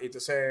ya, y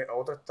entonces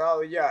otro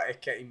estado y ya, es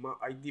que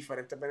hay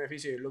diferentes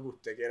beneficios y es lo que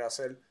usted quiera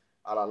hacer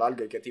a la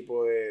larga y qué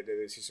tipo de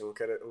decisión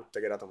usted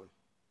quiera tomar.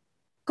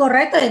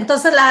 Correcto,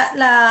 entonces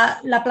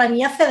la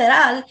planilla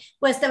federal,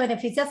 pues te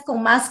beneficias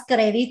con más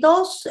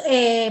créditos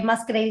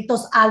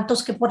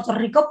altos que Puerto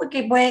Rico,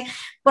 porque pues,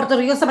 Puerto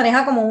Rico se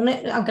maneja como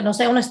aunque no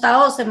sea un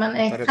estado, se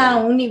maneja a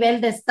Territorio. un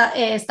nivel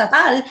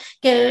estatal,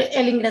 que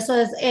el ingreso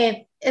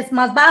es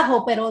más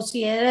bajo, pero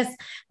si eres,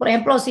 por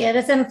ejemplo, si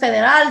eres en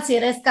federal, si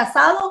eres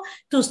casado,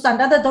 tu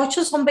estándar de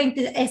deduction son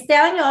este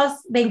año es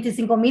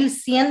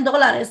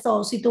 $25,100,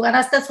 o si tú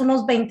ganaste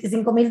unos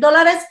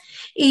 $25,000,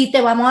 y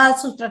te vamos a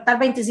sustratar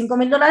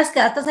 $25,000,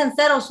 quedaste en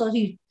cero. So,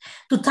 si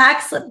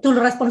tu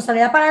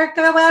responsabilidad para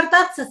que pagar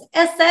taxes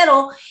es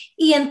cero,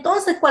 y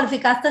entonces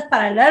cualificaste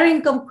para el Earned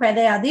Income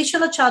Credit,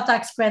 Additional Child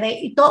Tax Credit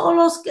y todos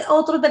los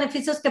otros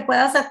beneficios que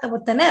puedas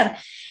obtener.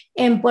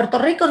 En Puerto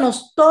Rico no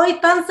estoy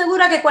tan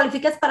segura que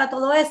cualifiques para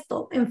todo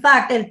esto. En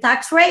fact, el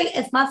tax rate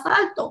es más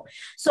alto.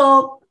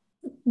 So,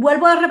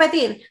 vuelvo a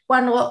repetir,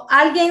 cuando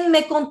alguien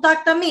me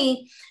contacta a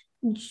mí,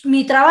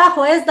 mi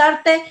trabajo es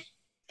darte,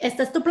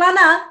 este es tu plan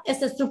A,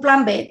 este es tu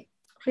plan B.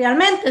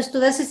 Realmente es tu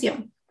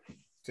decisión.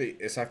 Sí,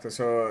 exacto.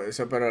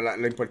 Pero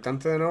lo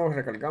importante de nuevo,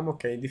 recalcamos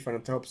que hay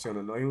diferentes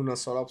opciones. No hay una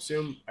sola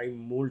opción, hay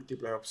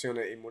múltiples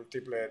opciones y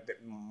múltiples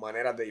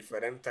maneras de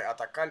diferentes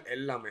atacar. Es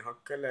la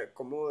mejor que le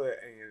acomode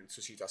en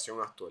su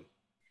situación actual.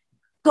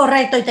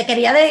 Correcto, y te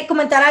quería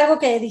comentar algo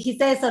que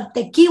dijiste eso.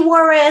 The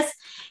keyword es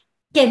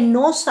que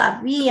no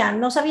sabían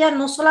no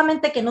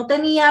solamente que no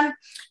tenían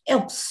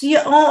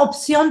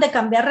opción de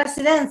cambiar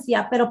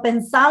residencia, pero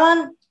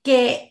pensaban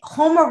que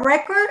home of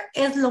record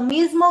es lo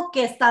mismo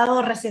que estado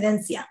de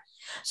residencia.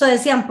 So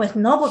decían, pues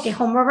no, porque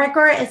home of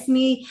record es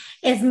mi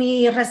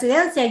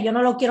residencia y yo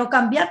no lo quiero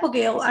cambiar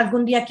porque yo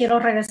algún día quiero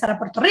regresar a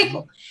Puerto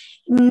Rico.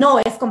 No,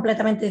 es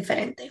completamente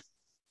diferente.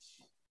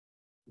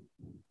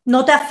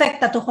 No te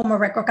afecta tu home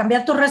of record.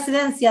 Cambiar tu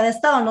residencia de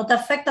estado no te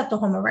afecta tu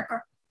home of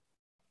record.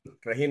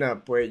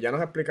 Regina, pues ya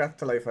nos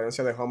explicaste la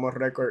diferencia de Home of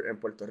Record en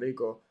Puerto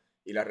Rico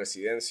y la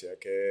residencia,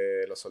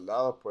 que los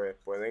soldados pues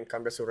pueden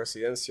cambiar su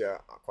residencia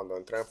cuando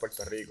entran en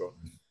Puerto Rico,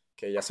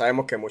 que ya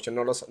sabemos que muchos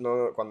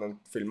cuando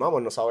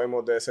filmamos no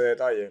sabemos de ese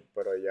detalle,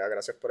 pero ya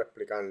gracias por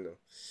explicarnos.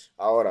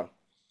 Ahora,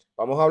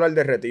 vamos a hablar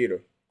de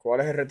retiro.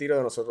 ¿Cuál es el retiro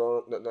de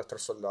nosotros, de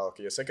nuestros soldados?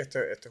 Que yo sé que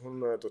este es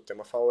uno de tus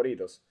temas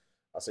favoritos,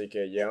 así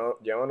que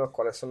llévanos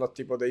cuáles son los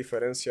tipos de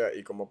diferencia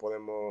y cómo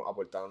podemos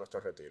aportar a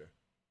nuestro retiro.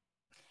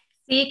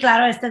 Sí,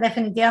 claro,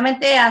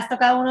 definitivamente has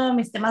tocado uno de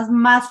mis temas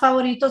más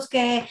favoritos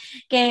que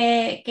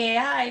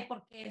hay,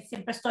 porque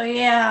siempre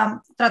estoy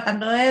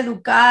tratando de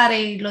educar,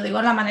 y lo digo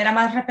de la manera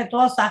más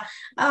respetuosa,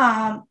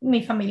 a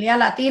mi familia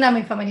latina,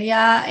 mi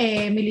familia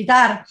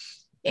militar.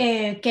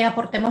 Que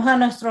aportemos a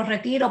nuestro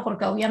retiro,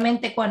 porque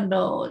obviamente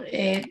cuando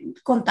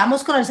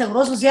contamos con el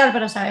seguro social,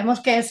 pero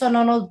sabemos que eso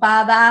no nos va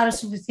a dar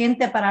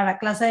suficiente para la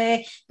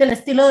clase del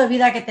estilo de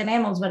vida que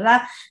tenemos,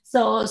 ¿verdad?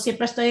 So,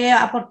 siempre estoy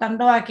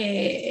aportando a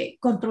que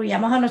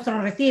construyamos a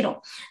nuestro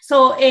retiro.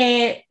 So,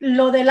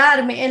 lo del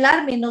Army, el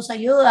Army nos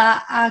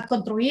ayuda a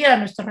construir a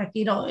nuestro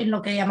retiro en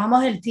lo que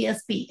llamamos el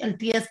TSP. El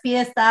TSP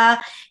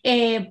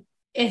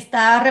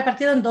está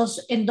repartido en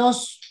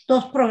dos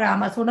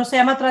programas. Uno se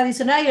llama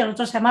tradicional y el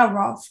otro se llama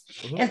Roth.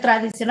 El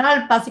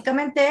tradicional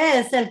básicamente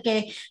es el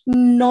que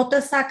no te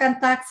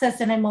sacan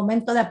taxes en el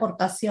momento de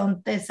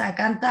aportación, te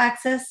sacan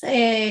taxes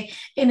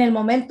en el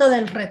momento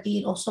del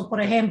retiro. So,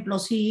 por ejemplo,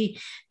 si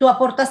tú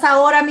aportas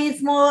ahora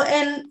mismo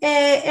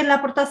en la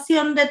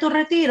aportación de tu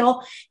retiro,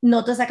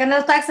 no te sacan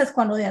los taxes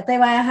cuando ya te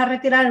vayas a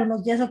retirar en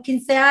unos 10 o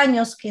 15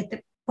 años,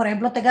 por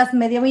ejemplo, tengas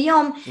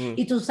 $500,000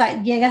 y tú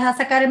llegas a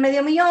sacar el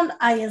 $500,000,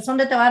 ahí es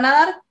donde te van a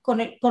dar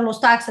con los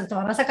taxes, te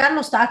van a sacar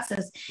los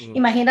taxes.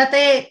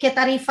 Imagínate qué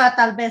tarifa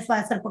tal vez va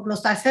a ser, porque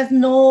los taxes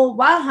no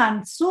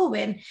bajan,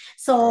 suben.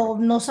 So,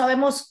 no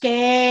sabemos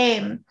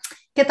qué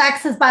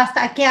taxes va a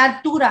estar, a qué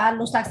altura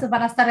los taxes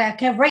van a estar, a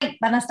qué rate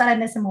van a estar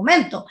en ese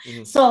momento.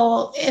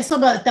 So, eso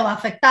no te va a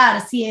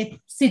afectar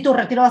si tu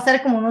retiro va a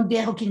ser como unos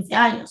 10 o 15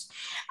 años.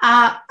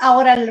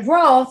 Ahora el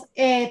Roth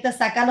te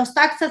saca los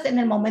taxes en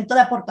el momento de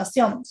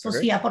aportación. So,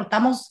 si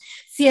aportamos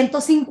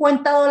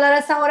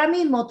 $150 ahora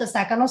mismo, te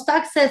sacan los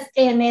taxes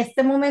en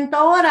este momento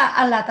ahora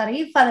a la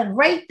tarifa del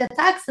rate de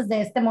taxes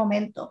de este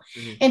momento.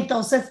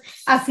 Entonces,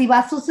 así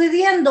va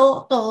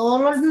sucediendo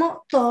todos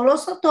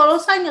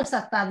los años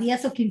hasta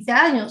 10 o 15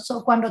 años.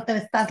 O cuando te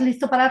estás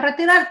listo para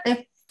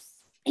retirarte,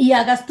 y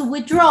hagas tu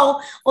withdrawal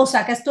o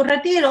saques tu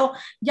retiro,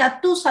 ya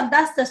tú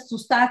saldaste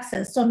tus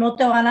taxes, so no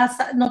te van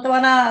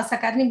a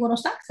sacar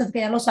ningunos taxes,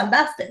 que ya los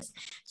saldaste.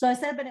 So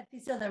ese es el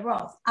beneficio de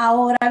Roth.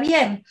 Ahora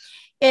bien,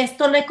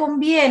 esto le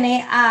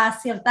conviene a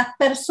ciertas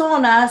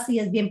personas y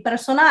es bien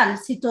personal.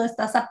 Si tú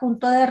estás a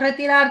punto de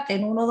retirarte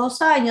en 1 o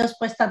 2 años,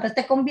 pues tal vez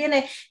te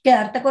conviene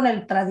quedarte con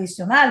el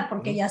tradicional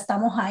porque ya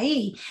estamos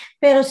ahí.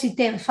 Pero si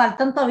te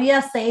faltan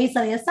todavía 6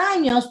 a 10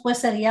 años, pues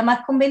sería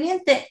más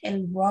conveniente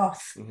el Roth.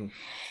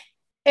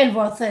 El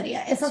Roth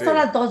sería. Esas son Sí.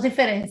 las dos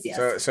diferencias.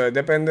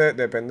 Depende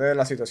de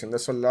la situación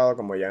del soldado,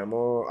 como ya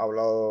hemos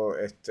hablado,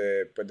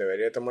 pues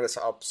debería tomar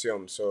esa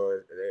opción,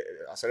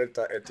 hacer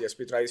el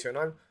TSP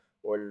tradicional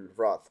o el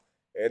Roth.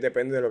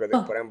 Depende de lo que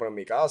por ejemplo, en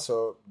mi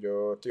caso,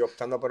 yo estoy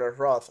optando por el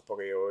Roth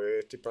porque yo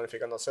estoy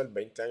planificando hacer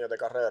 20 años de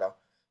carrera,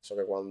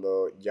 que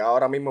cuando ya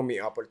ahora mismo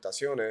mis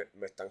aportaciones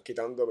me están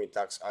quitando mi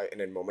tax en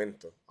el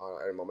momento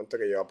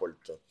que yo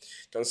aporto.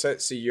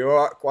 Entonces, si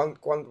yo,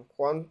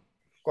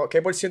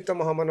 ¿qué por ciento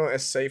más o menos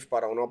es safe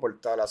para uno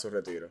aportar a su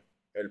retiro?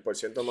 El por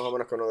ciento más o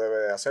menos que uno debe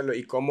de hacerlo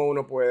y cómo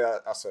uno puede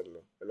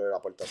hacerlo, lo de la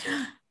aportación.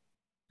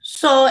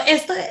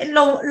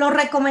 Lo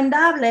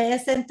recomendable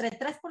es entre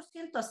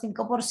 3% a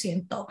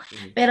 5%,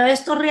 pero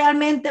esto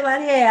realmente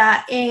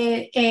varía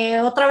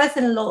otra vez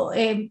en lo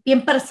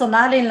bien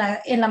personal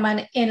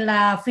en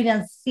la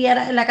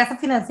financiera, en la casa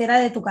financiera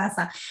de tu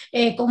casa,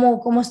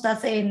 cómo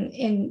estás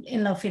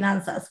en las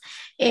finanzas.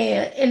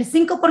 El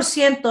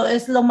 5%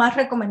 es lo más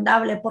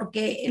recomendable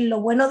porque lo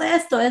bueno de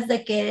esto es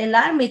de que el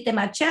Army te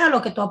machea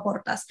lo que tú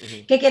aportas.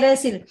 ¿Qué quiere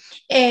decir?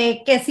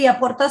 Que si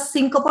aportas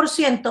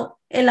 5%,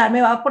 el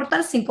ARME va a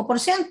aportar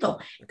 5%.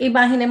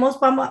 Imaginemos,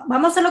 vamos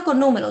a hacerlo con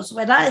números,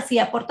 ¿verdad? Si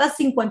aportas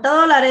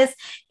 $50,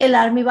 el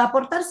ARME va a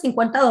aportar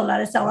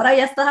 $50. Ahora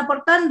ya estás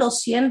aportando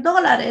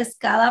 $100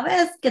 cada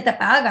vez que te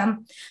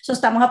pagan.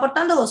 Estamos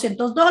aportando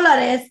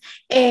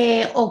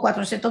 $200 o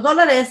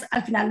 $400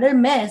 al final del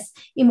mes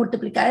y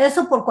multiplicar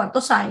eso por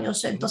cuántos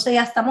años. Entonces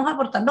ya estamos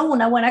aportando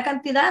una buena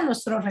cantidad a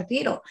nuestro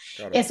retiro.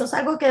 Claro. Eso es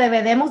algo que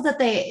debemos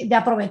de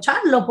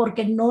aprovecharlo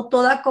porque no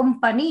toda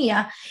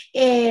compañía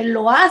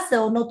lo hace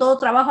o no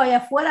todo trabajo allá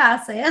afuera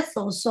hace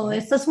eso.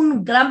 Esto es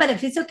un gran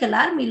beneficio que el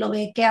Army lo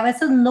ve, que a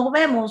veces no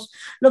vemos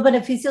los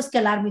beneficios que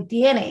el Army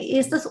tiene. Y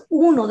este es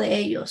uno de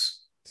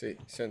ellos. Sí,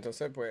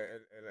 entonces pues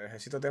el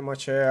ejército te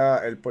machea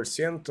el por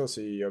ciento.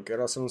 Si yo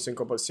quiero hacer un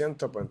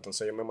 5%, pues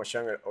entonces ellos me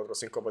machean el otro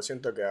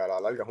 5% que a la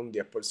larga es un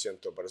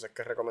 10%. Por eso es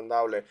que es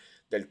recomendable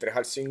del 3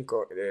 al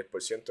 5 del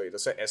por ciento. Y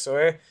entonces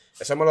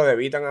eso me lo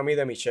debitan a mí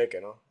de mi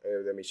cheque, ¿no?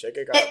 De mi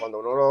cheque cuando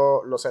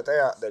uno lo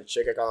setea del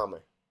cheque cada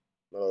mes.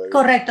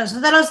 Correcto, eso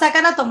te lo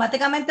sacan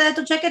automáticamente de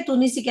tu cheque, tú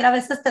ni siquiera a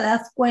veces te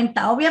das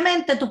cuenta.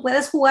 Obviamente tú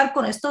puedes jugar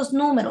con estos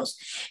números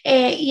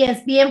y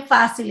es bien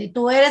fácil y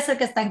tú eres el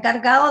que está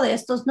encargado de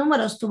estos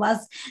números. Tú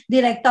vas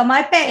directo a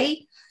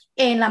MyPay,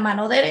 en la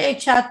mano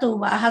derecha tú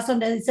bajas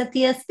donde dice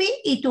TSP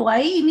y tú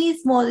ahí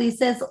mismo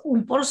dices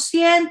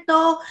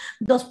 1%,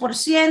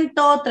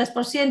 2%,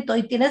 3%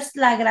 y tienes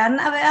la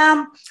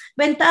gran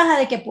ventaja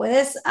de que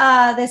puedes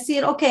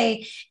decir, ok,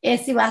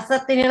 si vas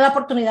a tener la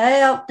oportunidad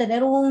de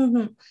obtener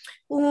un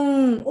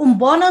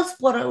bonus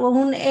por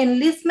un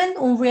enlistment,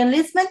 un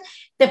reenlistment,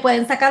 te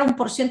pueden sacar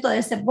 1% de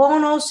ese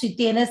bonus. Si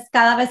tienes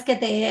cada vez que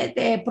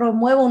te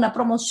promueve una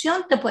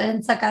promoción, te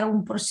pueden sacar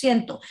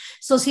 1%.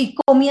 Si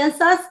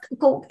comienzas,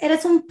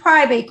 eres un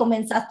private y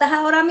comenzaste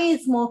ahora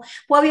mismo,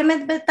 pues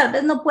obviamente tal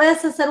vez no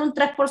puedes hacer un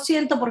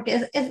 3%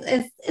 porque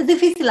es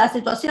difícil la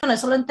situación,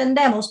 eso lo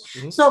entendemos.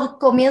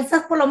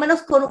 Comienzas por lo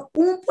menos con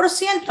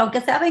 1%,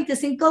 aunque sea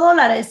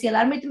 $25, si el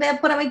Army te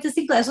pone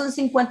 25, eso es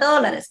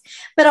 $50.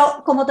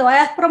 Pero como te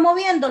vayas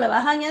promoviendo, le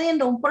vas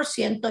añadiendo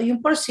 1% y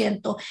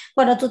 1%.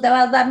 Cuando tú te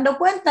vas dando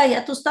cuenta,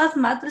 ya tú estás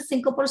más del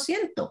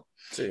 5%.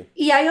 Sí.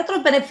 Y hay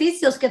otros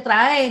beneficios que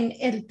traen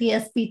el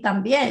TSP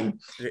también.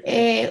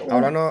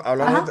 Hablando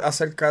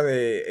acerca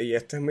de, y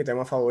este es mi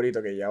tema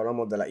favorito, que ya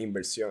hablamos de las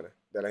inversiones.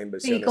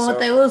 Sí, como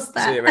te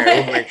gusta. Sí,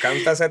 me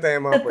encanta ese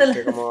tema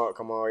porque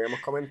como habíamos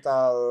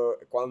comentado,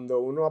 cuando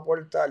uno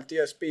aporta al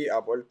TSP,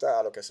 aporta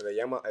a lo que se le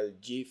llama el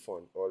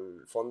G-Fund o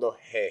el fondo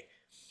G.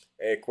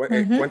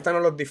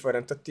 Cuéntanos los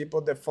diferentes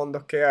tipos de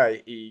fondos que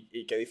hay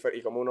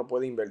y cómo uno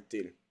puede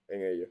invertir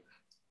en ellos.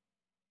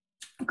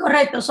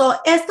 Correcto,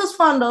 estos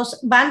fondos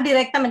van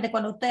directamente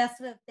cuando usted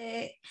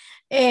hace,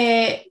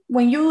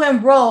 when you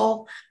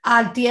enroll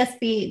al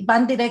TSP,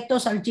 van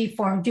directos al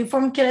G-Form.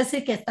 G-Form quiere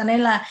decir que están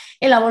en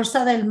la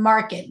bolsa del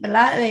market,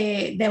 ¿verdad?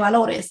 De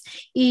valores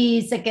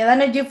y se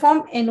quedan en el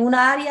G-Form en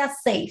una área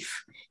safe,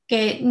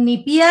 que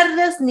ni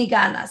pierdes ni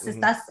ganas,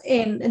 estás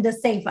en the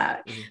safe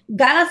area.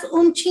 Ganas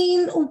un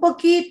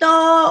poquito,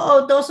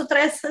 o 2 o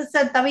 3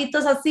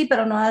 centavitos así,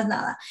 pero no das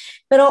nada.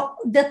 Pero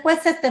después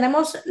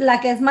tenemos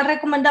la que es más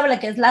recomendable,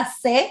 que es la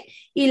C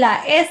y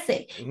la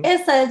S.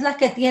 Esa es la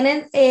que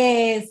tienen,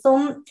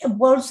 son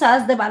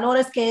bolsas de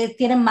valores que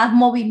tienen más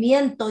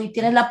movimiento y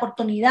tienen la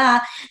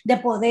oportunidad de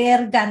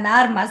poder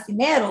ganar más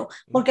dinero,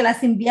 porque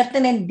las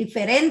invierten en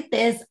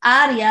diferentes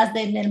áreas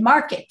en el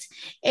market.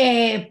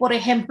 Por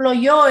ejemplo,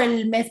 yo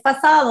el mes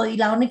pasado, y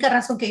la única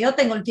razón que yo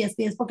tengo el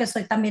TSP es porque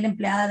soy también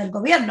empleada del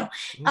gobierno.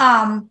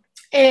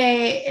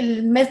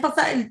 El mes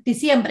pasado, el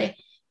diciembre,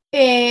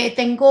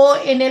 tengo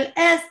en el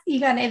S y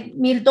gané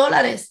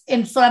 $1,000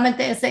 en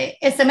solamente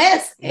ese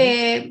mes.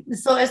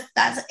 Eso es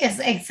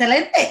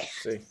excelente.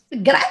 Sí.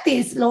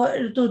 Gratis,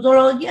 tú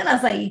lo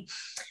llenas ahí.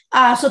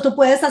 So tú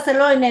puedes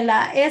hacerlo en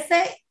la S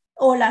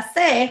o la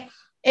C,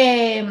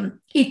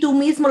 y tú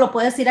mismo lo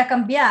puedes ir a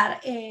cambiar.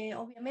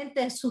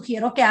 Obviamente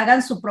sugiero que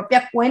hagan su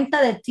propia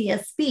cuenta de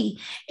TSP.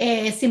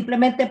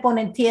 Simplemente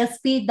ponen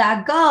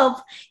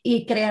tsp.gov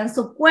y crean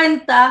su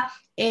cuenta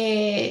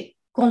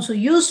con su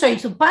user y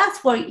su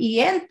password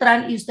y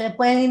entran, y ustedes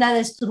pueden ir a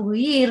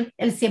distribuir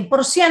el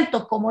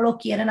 100% como lo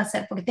quieren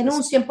hacer, porque tienen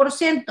un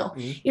 100%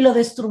 y lo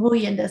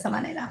distribuyen de esa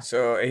manera.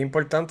 So, es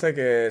importante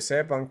que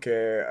sepan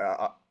que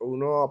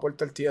uno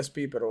aporta el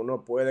TSP, pero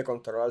uno puede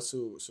controlar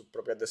sus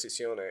propias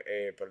decisiones,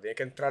 pero tiene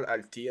que entrar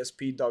al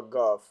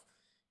tsp.gov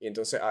y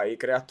entonces ahí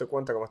creas tu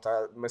cuenta, como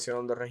está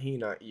mencionando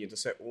Regina, y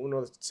entonces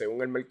uno,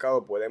 según el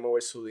mercado, puede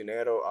mover su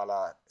dinero a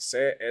la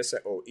C, S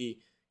o I,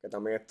 que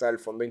también está el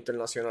Fondo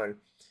Internacional.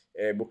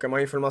 Busque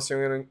más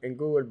información en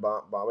Google,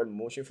 va a haber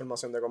mucha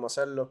información de cómo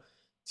hacerlo.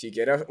 Si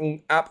quieres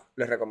un app,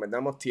 les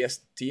recomendamos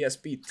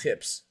TSP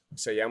Tips.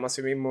 Se llama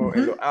así mismo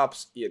en los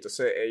apps, y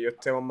entonces ellos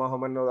te van más o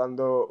menos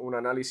dando un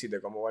análisis de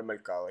cómo va el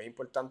mercado. Es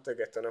importante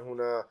que esto no es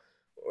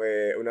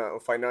un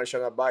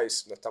financial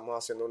advice, no estamos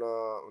haciendo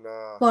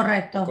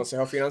un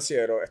consejo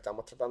financiero,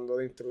 estamos tratando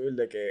de instruir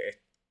de que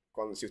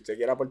si usted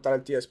quiere aportar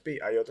el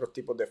TSP, hay otros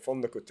tipos de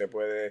fondos que usted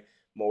puede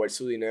mover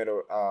su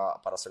dinero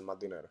para hacer más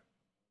dinero.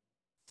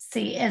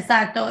 Sí,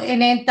 exacto.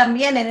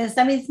 También en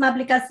esta misma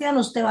aplicación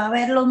usted va a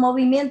ver los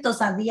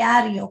movimientos a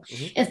diario,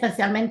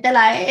 especialmente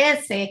la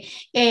S,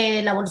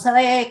 la bolsa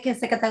que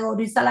se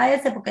categoriza la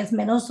S porque es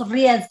menos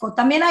riesgo.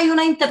 También hay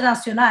una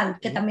internacional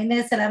que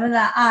también se llama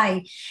la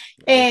I.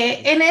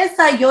 En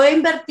esa yo he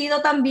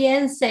invertido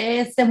también,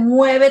 se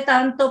mueve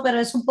tanto, pero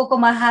es un poco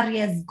más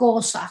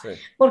arriesgosa,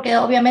 porque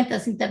obviamente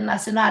es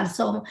internacional.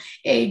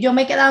 Yo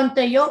me he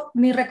quedado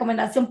mi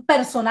recomendación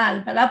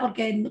personal, ¿verdad?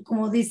 Porque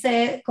como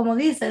dices,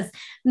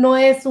 no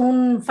es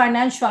un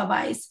financial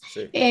advice,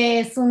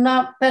 es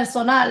una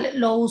personal.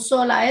 Lo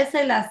uso la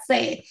S y la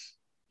C.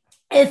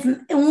 Es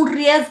un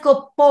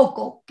riesgo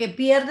poco, que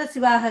pierdes y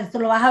bajas. Esto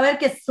lo vas a ver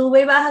que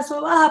sube y baja,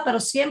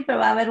 pero siempre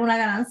va a haber una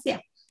ganancia.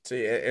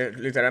 Sí,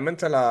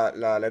 literalmente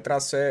la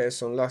letra C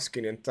son las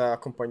 500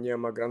 compañías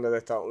más grandes de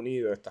Estados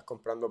Unidos. Estás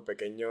comprando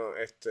pequeños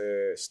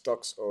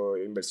stocks o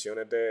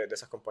inversiones de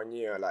esas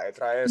compañías. La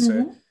letra S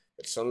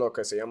son lo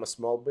que se llama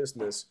small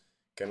business,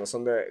 que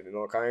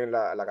no caen en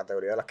la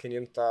categoría de las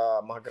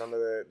 500 más grandes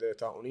de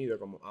Estados Unidos,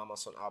 como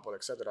Amazon, Apple,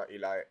 etc. Y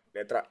la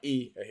letra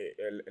I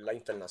es la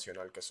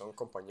internacional, que son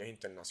compañías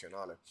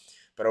internacionales.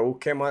 Pero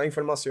busque más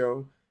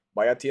información,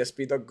 vaya a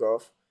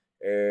tsp.gov,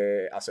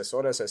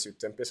 asesórese. Si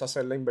usted empieza a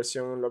hacer la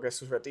inversión en lo que es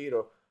su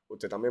retiro,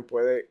 usted también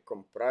puede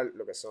comprar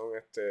lo que son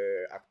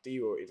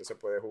activos, y entonces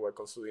puede jugar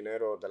con su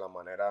dinero de la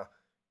manera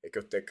que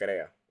usted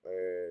crea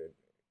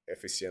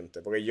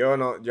eficiente. Porque yo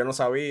no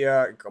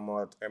sabía,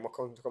 como hemos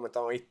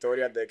comentado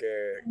historias de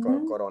que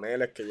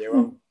coroneles que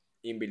llevan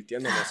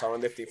invirtiendo no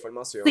saben de esta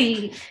información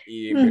y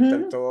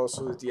invierten todo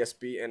su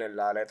TSP en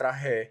la letra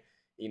G,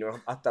 y no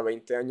es hasta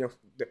 20 años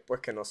después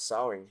que no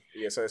saben.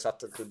 Y eso es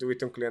exacto. Tú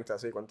tuviste un cliente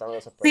así, cuéntame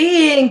esa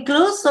experiencia. Sí,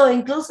 incluso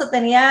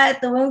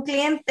tuve un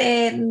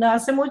cliente no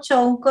hace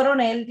mucho, un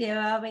coronel,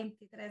 lleva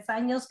 23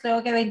 años,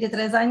 creo que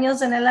 23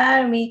 años en el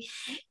Army,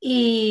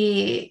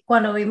 y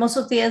cuando vimos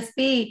su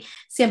TSP,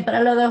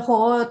 siempre lo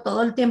dejó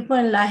todo el tiempo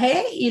en la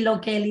G, y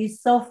lo que él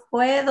hizo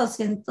fue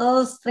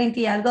 $230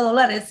 y algo. Wow.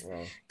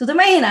 ¿Tú te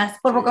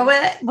imaginas? Por poco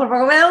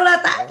me da un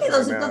ataque,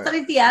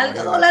 $230 y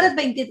algo,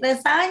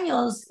 23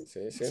 años.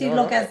 Sí,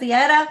 lo que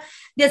hacía era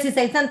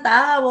 16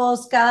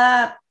 centavos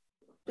cada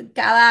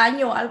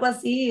año, algo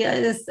así.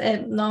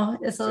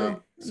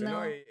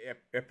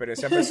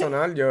 Experiencia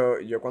personal,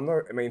 yo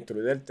cuando me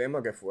instruí del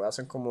tema, que fue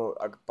hace como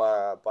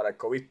para el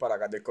COVID para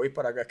acá, del COVID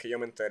para acá, es que yo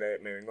me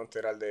vengo a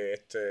enterar de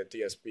este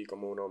TSP,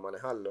 cómo uno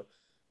manejarlo.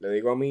 Le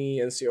digo a mi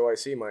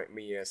NCOIC,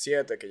 mi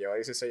 7, que lleva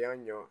 16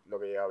 años,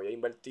 lo que había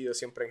invertido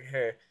siempre en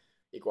G,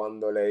 y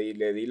cuando le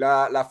di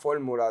la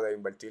fórmula de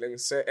invertir en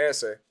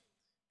CS,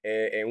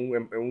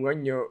 en un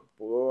año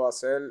pudo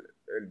hacer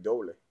el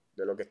doble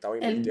de lo que estaba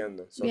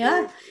invirtiendo.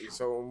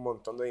 Hizo un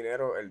montón de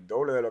dinero, el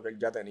doble de lo que él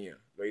ya tenía.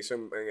 Lo hizo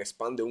en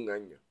span de un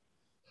año.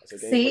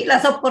 Sí,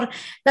 las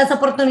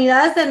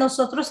oportunidades de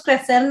nosotros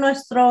crecer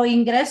nuestro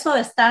ingreso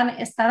están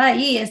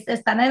ahí,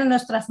 están en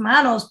nuestras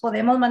manos.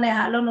 Podemos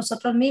manejarlo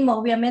nosotros mismos,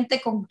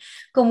 obviamente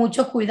con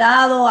mucho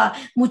cuidado,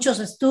 muchos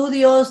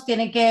estudios,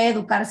 tienen que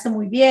educarse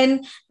muy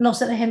bien, no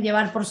se dejen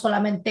llevar por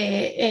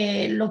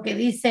solamente lo que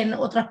dicen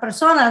otras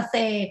personas,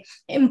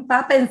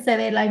 empápense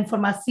de la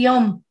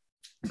información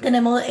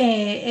Tenemos,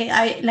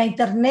 la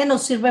internet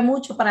nos sirve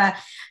mucho para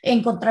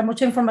encontrar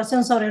mucha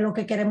información sobre lo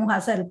que queremos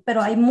hacer,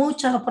 pero hay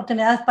muchas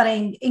oportunidades para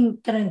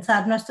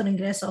incrementar nuestro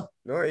ingreso.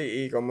 ¿No?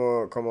 Y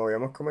como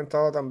habíamos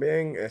comentado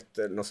también,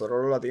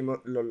 nosotros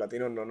los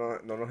latinos no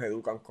nos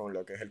educan con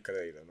lo que es el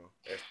crédito, ¿no?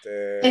 Es,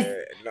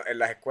 En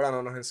las escuelas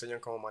no nos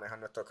enseñan cómo manejar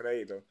nuestro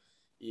crédito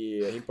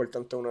y es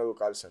importante uno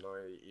educarse, ¿no?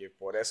 Y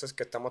por eso es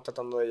que estamos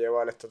tratando de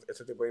llevar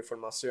este tipo de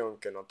información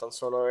que no tan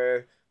solo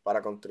es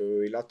para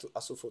contribuir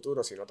a su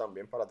futuro, sino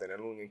también para tener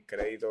un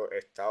crédito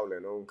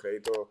estable, ¿no? Un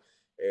crédito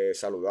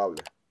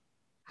saludable.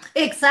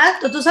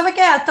 Exacto, tú sabes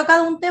que has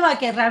tocado un tema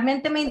que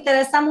realmente me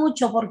interesa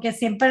mucho porque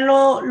siempre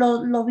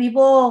lo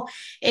vivo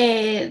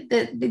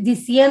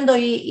diciendo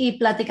y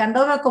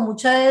platicando con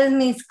muchos de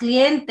mis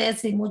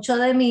clientes y muchos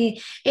de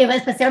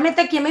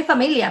especialmente aquí en mi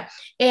familia,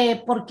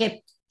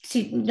 porque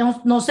si,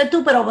 no sé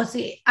tú, pero pues,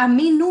 sí, a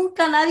mí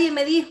nunca nadie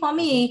me dijo a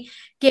Ujú, mí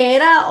que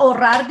era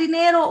ahorrar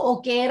dinero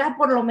o que era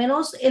por lo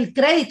menos el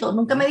crédito.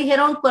 Nunca me ujú,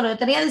 dijeron cuando yo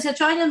tenía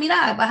 18 años,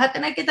 mira, vas a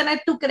tener que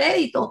tener tu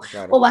crédito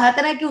o claro. vas a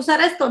tener que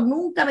usar esto.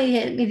 Nunca me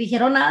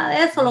dijeron nada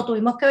de eso, Ujú, lo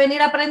tuvimos que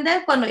venir a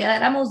aprender cuando ya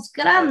éramos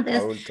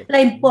grandes, adulto.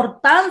 la Ujú,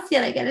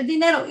 importancia de que el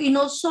dinero y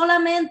no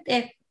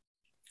solamente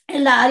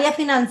en la área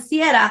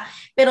financiera,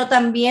 pero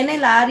también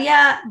en la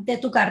área de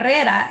tu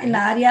carrera, en ujú,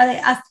 la área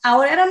de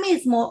ahora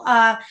mismo,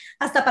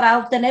 hasta para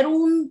obtener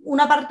un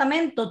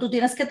apartamento, tú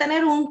tienes que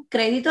tener un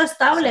crédito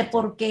estable exacto.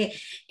 porque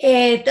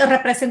te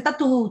representa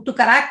tu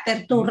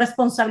carácter, tu Ujú,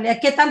 responsabilidad,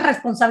 qué tan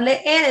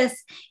responsable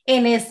eres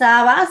en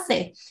esa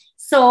base.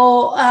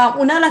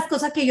 Una de las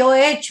cosas que yo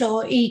he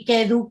hecho y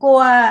que educo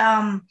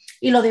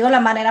y lo digo de la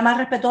manera más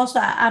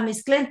respetuosa a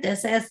mis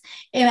clientes es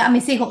a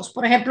mis hijos.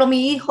 Por ejemplo,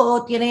 mi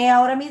hijo tiene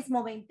ahora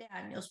mismo 20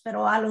 años,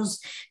 pero a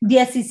los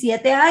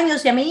 17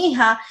 años y a mi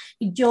hija,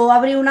 yo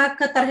abrí una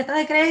tarjeta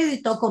de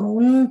crédito con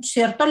un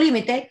cierto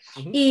límite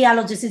ujú, y a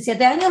los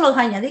 17 años los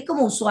añadí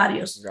como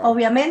usuarios. claro.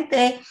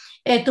 Obviamente,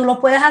 tú lo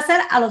puedes hacer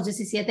a los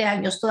 17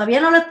 años. Todavía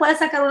no les puedes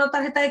sacar una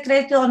tarjeta de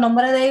crédito a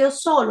nombre de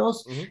ellos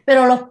solos, Ujú,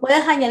 pero los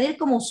puedes añadir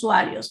como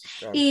usuarios.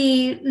 claro.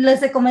 Y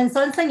les comenzó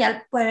a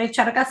enseñar, pueden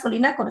echar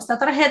gasolina con esta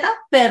tarjeta,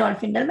 pero al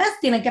fin del mes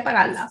tienen que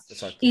pagarla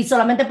Exacto. y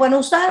solamente pueden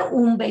usar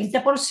un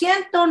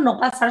 20%, no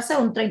pasarse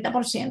un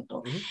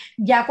 30%. Ujú,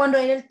 Ya cuando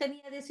él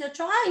tenía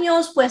 18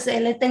 años, pues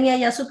él tenía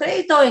ya su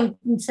crédito en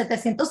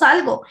 700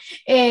 algo.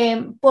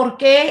 ¿Por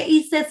qué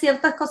hice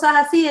ciertas cosas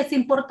así? Es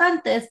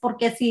importante, es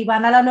porque si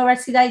van a la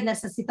universidad y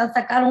necesitan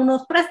sacar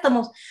unos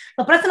préstamos,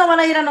 los préstamos van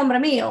a ir a nombre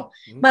mío,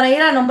 ujú, van a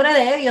ir a nombre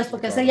de ellos,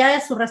 porque esa claro, ya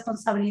es su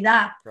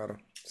responsabilidad. claro.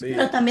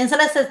 Pero Sí, también se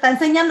les está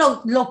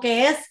enseñando lo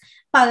que es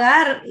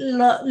pagar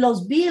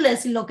los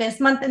biles y lo que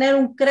es mantener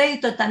un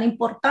crédito tan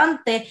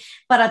importante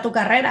para tu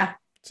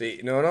carrera. sí,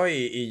 no,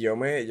 y yo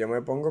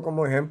me pongo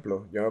como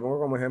ejemplo, yo me pongo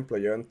como ejemplo,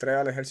 yo entré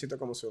al ejército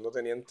como segundo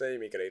teniente y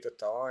mi crédito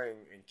estaba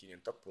en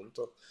 500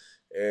 puntos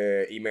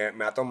y me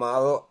ha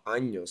tomado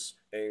años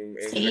en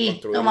Sí,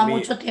 toma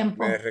mucho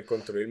tiempo.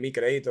 reconstruir mi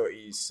crédito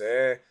y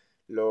sé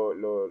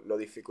lo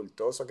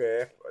dificultoso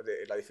que es,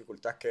 la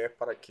dificultad que es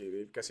para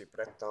adquirir que si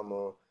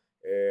préstamos,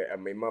 las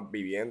mismas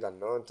viviendas,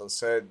 ¿no?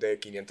 Entonces de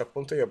 500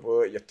 puntos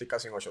yo estoy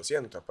casi en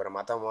 800 pero me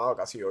ha tomado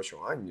casi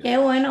 8 años. Qué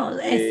bueno,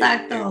 Y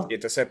exacto.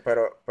 entonces,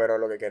 pero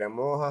lo que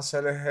queremos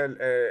hacer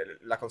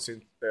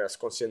es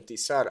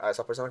concientizar a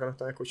esas personas que nos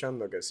están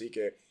escuchando que sí,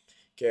 que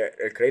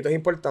el crédito es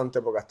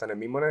importante porque hasta en el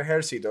mismo en el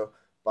ejército,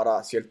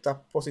 para ciertas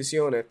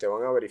posiciones te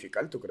van a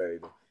verificar tu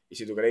crédito. Y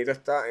si tu crédito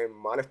está en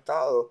mal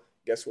estado,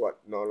 guess what?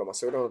 No, lo más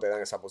seguro no te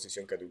dan esa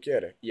posición que tú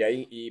quieres.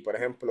 Y por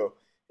ejemplo,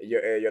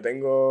 yo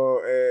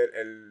tengo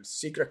el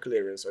Secret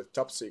Clearance, o el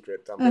Top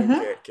Secret también,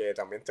 Ujú, que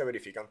también te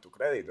verifican tu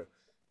crédito,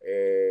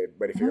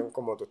 verifican ujú,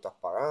 cómo tú estás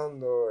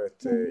pagando,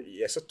 ujú.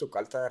 y eso es tu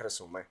carta de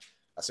resumen.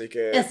 Así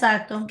que,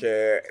 Exacto.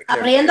 es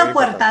Abriendo importante.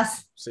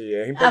 puertas, Sí,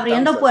 es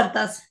abriendo importante.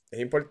 puertas. Es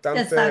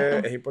Exacto.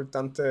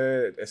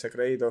 importante ese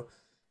crédito,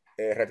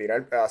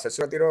 hacer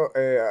su retiro,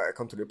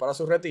 construir para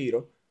su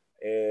retiro,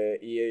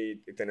 y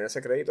tener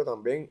ese crédito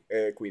también,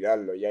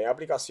 cuidarlo. Y hay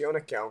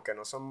aplicaciones que aunque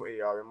no son, y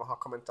habíamos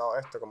comentado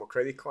esto, como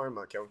Credit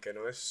Karma, que aunque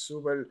no es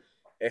súper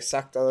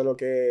exacta de lo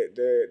que,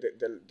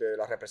 de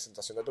la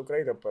representación de tu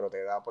crédito, pero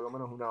te da por lo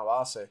menos una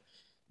base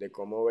de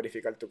cómo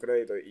verificar tu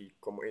crédito y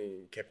cómo,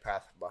 en qué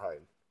path vas a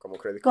ir, como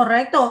Credit Karma.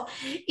 Correcto.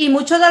 Y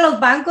muchos de los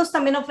bancos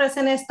también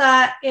ofrecen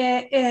esta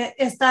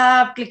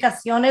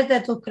aplicaciones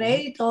de tus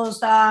Ujú,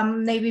 créditos.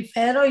 Navy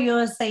Federal,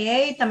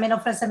 USAA también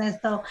ofrecen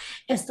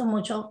esto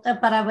mucho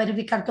para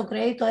verificar tu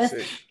crédito. sí,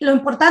 Lo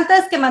importante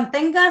es que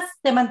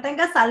te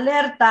mantengas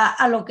alerta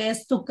a lo que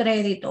es tu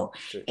crédito.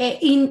 sí.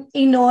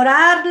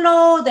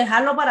 Ignorarlo,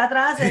 dejarlo para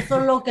atrás, eso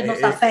es lo que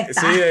nos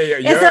afecta. Sí,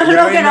 Eso es yo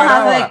lo lo que nos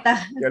ignoraba.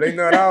 afecta. Yo lo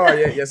ignoraba.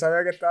 Yo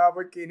sabía que estaba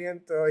por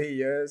 500 y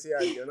yo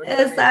decía, yo no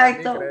quiero ni mirar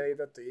mi Exacto.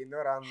 crédito, estoy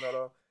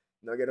ignorándolo.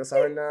 No quiero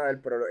saber nada de él,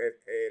 pero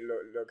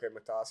lo que me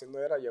estaba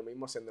haciendo era yo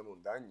mismo haciéndome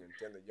un daño,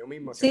 ¿entiendes? Yo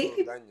mismo haciéndome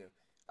un Sí, daño.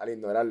 al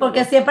ignorarlo,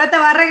 porque ¿no? siempre te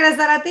va a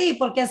regresar a ti,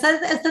 porque ese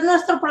es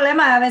nuestro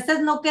problema. A veces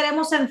no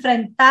queremos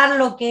enfrentar No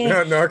lo que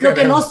no,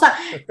 queremos.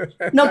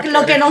 No lo que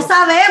no queremos.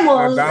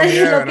 sabemos, Nos da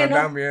miedo, lo que nos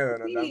da no, miedo,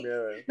 nos da sí,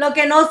 miedo. lo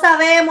que no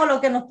sabemos,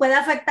 lo que nos puede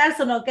afectar,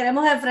 si no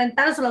queremos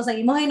enfrentarse, lo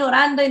seguimos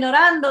ignorando,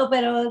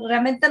 pero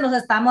realmente nos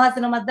estamos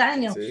haciendo más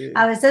daño. A Sí.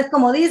 veces,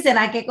 como dicen,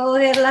 hay que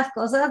coger las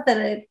cosas Los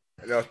de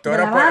toros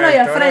la por, mano y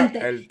al frente.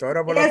 el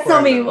toro por los Eso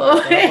cuernos, mismo. el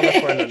toro por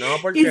los cuernos, no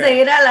Y porque,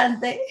 seguir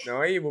adelante.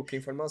 no, y busque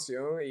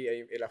información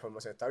y la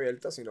información está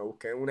abierta, sino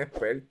busquen un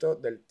experto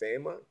del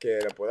tema que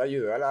le pueda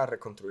ayudar a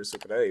reconstruir su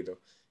crédito.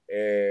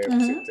 Si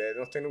Ujú. usted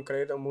no tiene un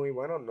crédito muy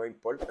bueno, no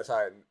importa, o sea,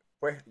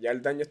 pues ya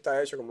el daño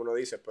está hecho, como uno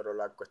dice, pero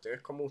la cuestión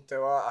es cómo usted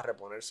va a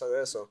reponerse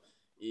de eso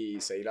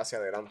y seguir hacia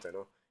adelante,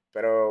 ¿no?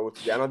 Pero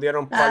ya nos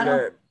dieron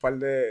Claro.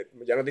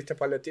 ya nos diste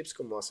par de tips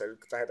como hacer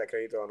tarjeta de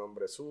crédito a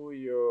nombre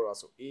suyo, a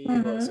sus hijos,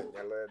 Ujú.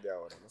 enseñarle desde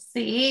ahora, ¿no?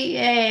 Sí,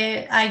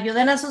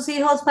 ayuden a sus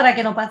hijos para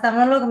que no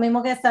pasemos lo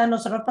mismo que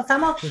nosotros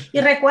pasamos.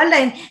 Y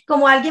recuerden,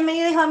 como alguien me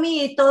dijo a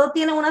mí, todo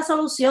tiene una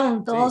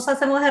solución, todos Sí,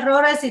 hacemos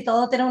errores y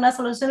todo tiene una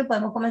solución y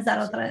podemos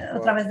comenzar sí.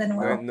 otra vez de No,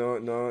 nuevo.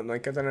 no hay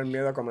que tener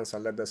miedo a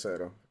comenzar desde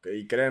cero.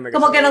 Y créeme que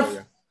se Como lo que digo nos,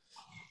 yo.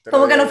 Te lo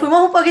como que digo nos yo.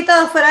 fuimos un poquito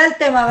fuera del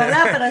tema,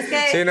 ¿verdad? Pero es que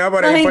Sí, no,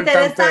 pero nos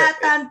interesa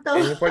tanto.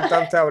 es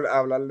importante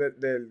hablar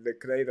de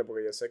crédito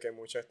porque yo sé que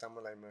muchos estamos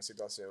en la misma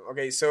situación. Ok,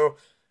 so,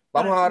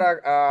 vamos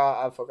Correcto.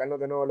 ahora a enfocarnos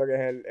de nuevo en lo que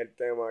es el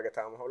tema que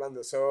estábamos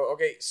hablando.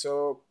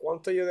 So,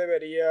 ¿cuánto yo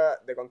debería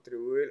de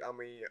contribuir a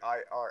mi IRA,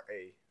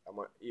 a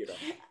mi IRA?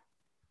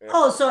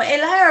 Oh, so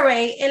el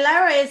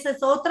IRS es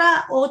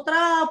otra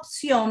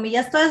opción, y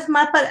esto es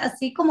más,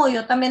 así como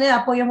yo también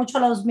apoyo mucho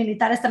a los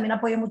militares, también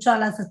apoyo mucho a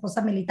las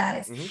esposas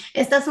militares. Ujú,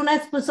 Esta es una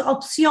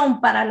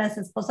opción para las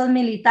esposas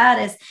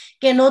militares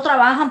que no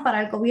trabajan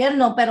para el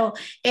gobierno, pero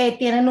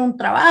tienen un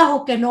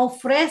trabajo que no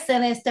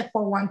ofrecen este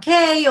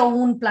 401k o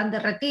un plan de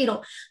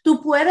retiro.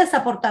 Tú puedes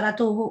aportar a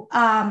tu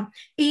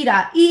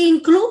IRA, e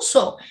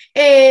incluso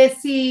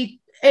si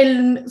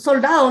el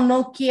soldado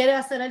no quiere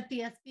hacer el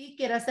TSP,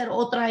 quiere hacer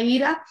otra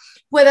IRA,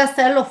 puede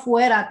hacerlo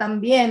fuera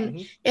también.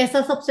 ujú.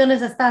 Esas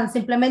opciones están.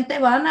 Simplemente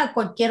van a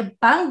cualquier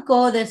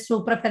banco de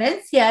su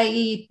preferencia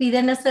y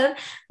piden hacer,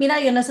 mira,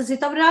 yo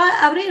necesito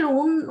abrir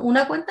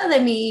una cuenta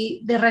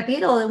de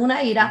retiro de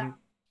una IRA Ujú.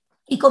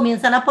 y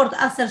comienzan a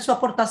hacer su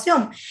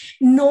aportación.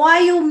 No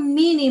hay un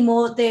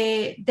mínimo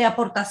de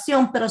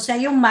aportación, pero sí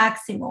hay un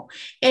máximo.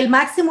 El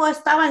máximo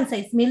estaba en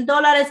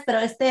 $6,000, pero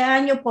este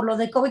año, por lo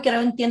de COVID, creo,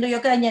 entiendo yo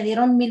que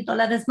añadieron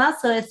 $1,000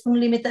 más, o es un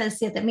límite de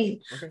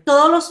 7,000. Ok.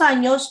 Todos los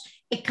años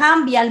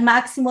cambia el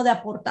máximo de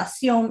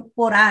aportación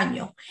por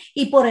año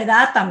y por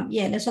edad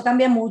también. Eso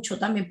cambia mucho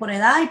también por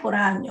edad y por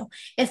año.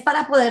 Es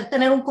para poder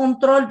tener un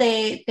control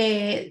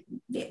de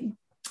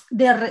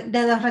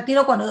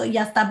retiro cuando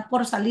ya está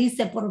por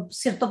salirse por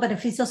ciertos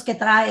beneficios que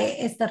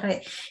trae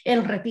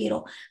el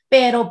retiro.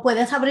 Pero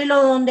puedes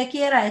abrirlo donde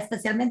quiera,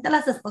 especialmente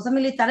las esposas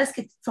militares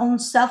que son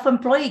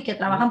self-employed, que Ujú.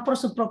 trabajan por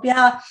su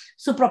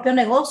propio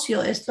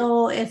negocio. Sí.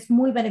 Esto es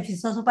muy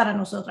beneficioso para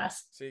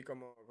nosotras. Sí,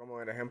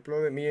 como el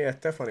ejemplo de mí es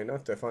Stephanie, ¿no?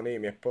 Stephanie,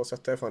 mi esposa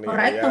Stephanie,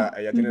 Correcto.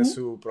 ella tiene Ujú.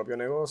 su propio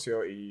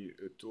negocio y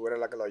tú eres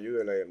la que lo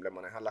ayuda y le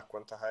manejas las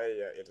cuentas a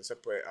ella. Y entonces,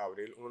 pues,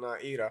 abrir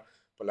una IRA,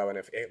 pues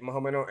es más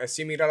o menos, es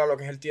similar a lo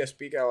que es el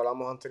TSP que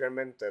hablamos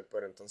anteriormente,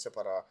 pero entonces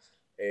para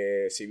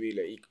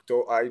civiles. Y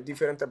hay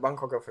diferentes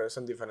bancos que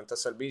ofrecen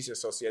diferentes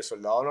servicios. O si el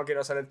soldado no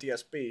quiere hacer el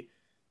TSP,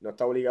 no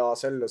está obligado a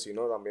hacerlo,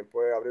 sino también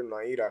puede abrir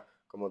una IRA,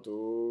 como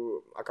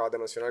tú acabas de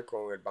mencionar,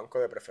 con el banco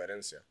de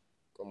preferencia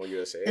como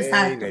USA,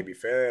 Exacto. Navy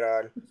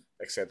Federal,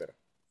 etcétera.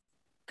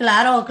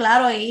 Claro,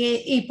 claro,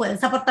 y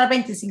puedes aportar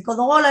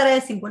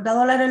 $25,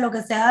 $50, lo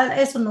que sea,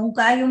 eso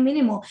nunca hay un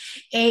mínimo.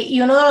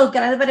 Y uno de los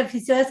grandes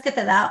beneficios es que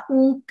te da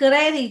un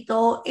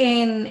crédito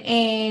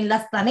en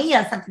las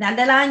planillas. Al final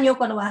del año,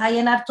 cuando vas a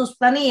llenar tus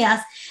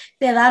planillas,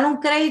 te dan un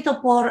crédito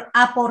por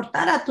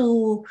aportar a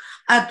tu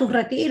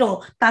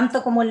retiro,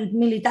 tanto como el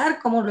militar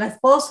como la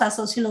esposa.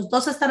 O si los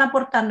dos están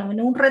aportando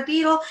en un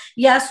retiro,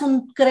 ya es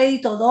un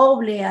crédito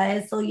doble a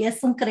eso y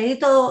es un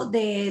crédito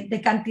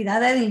de cantidad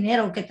de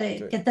dinero que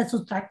Sí, te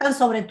sustractan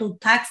sobre tu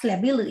tax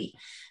liability,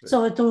 sí.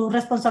 sobre tu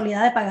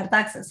responsabilidad de pagar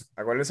taxes.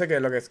 Acuérdense que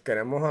lo que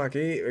queremos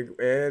aquí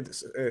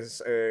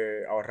es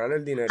ahorrar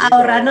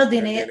Ahorrarnos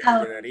dinero,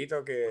 el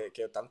dinerito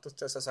que tanto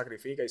usted se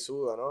sacrifica y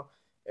suda, ¿no?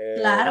 Porque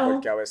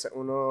claro. a veces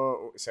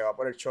uno se va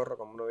por el chorro,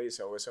 como uno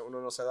dice, a veces uno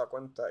no se da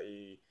cuenta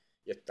y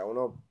está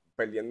uno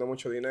perdiendo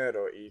mucho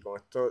dinero y con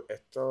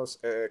estos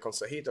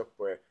consejitos,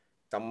 pues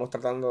estamos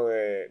tratando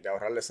de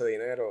ahorrarle ese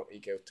dinero y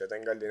que usted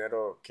tenga el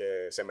dinero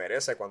que se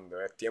merece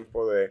cuando es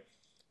tiempo de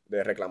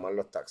reclamar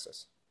los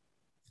taxes.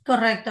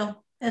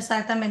 Correcto,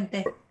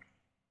 exactamente.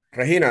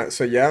 Regina,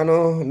 ya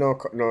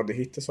nos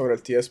dijiste sobre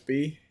el TSP,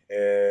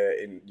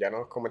 y ya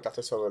nos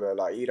comentaste sobre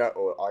la IRA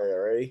o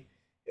IRA.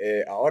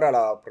 Ahora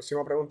la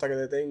próxima pregunta que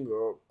te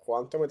tengo,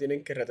 ¿cuánto me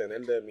tienen que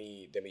retener de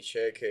mi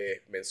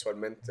cheque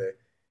mensualmente?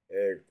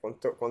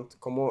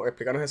 ¿Cómo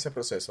explícanos ese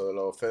proceso de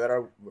los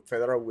Federal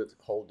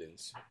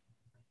Withholdings?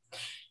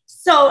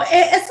 So,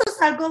 eso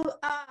es algo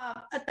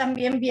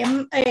también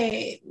bien,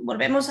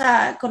 volvemos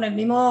con el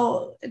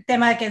mismo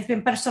tema de que es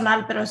bien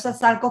personal, pero eso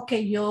es algo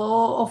que yo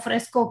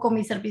ofrezco con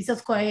mis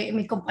servicios, con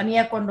mi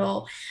compañía,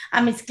 cuando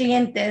a mis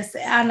clientes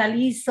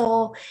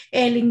analizo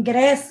el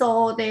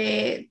ingreso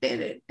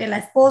de la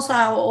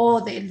esposa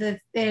o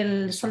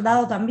del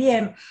soldado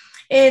también.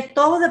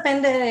 Todo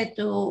depende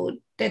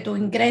de tu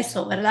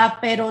ingreso, ¿verdad?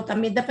 Pero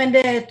también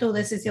depende de tu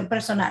decisión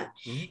personal.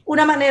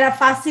 Una manera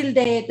fácil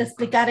de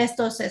explicar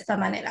esto es esta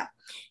manera.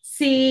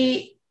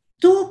 Si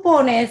tú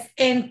pones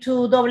en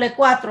tu doble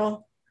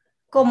 4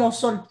 como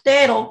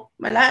soltero,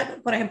 ¿verdad?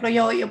 Por ejemplo,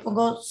 yo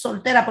pongo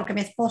soltera porque mi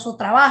esposo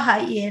trabaja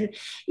él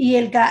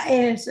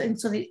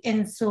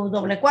en su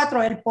doble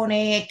 4, él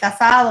pone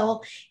casado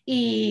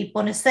y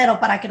pone 0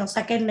 para que nos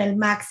saquen el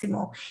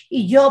máximo.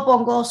 Y yo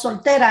pongo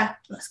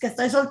soltera, no es que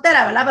estoy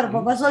soltera, ¿verdad? Pero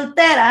pongo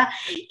soltera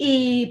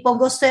y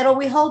pongo 0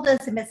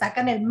 withholdings y me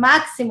sacan el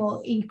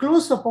máximo.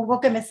 Incluso pongo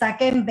que me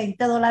saquen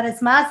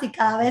 $20 más y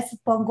cada vez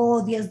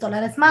pongo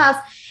 $10 más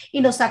y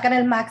nos sacan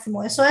el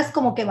máximo. Eso es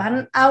como que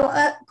van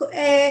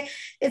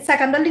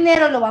sacando el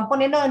dinero, lo van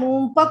poniendo en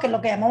un bucket,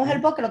 lo que llamamos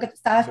el bucket, lo que te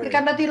estaba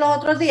explicando a ti los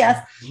otros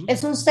días,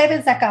 es un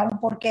savings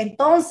account, porque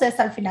entonces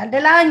al final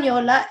del año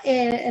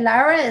el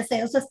IRS,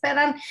 ellos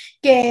esperan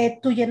que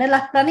tú llenes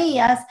las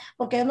planillas,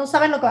 porque ellos no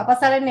saben lo que va a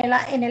pasar en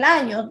el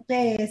año,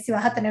 si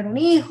vas a tener un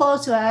hijo,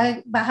 si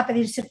vas a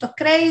pedir ciertos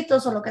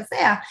créditos o lo que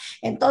sea.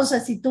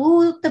 Entonces, si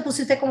tú te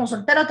pusiste como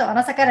soltero, te van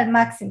a sacar el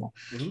máximo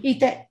y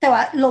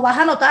lo vas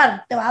a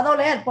notar, te va a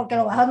doler, porque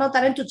lo vas a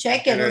notar en tu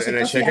cheque. En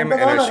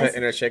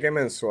el cheque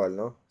mensual,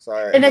 ¿no? O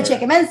sea, en el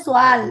cheque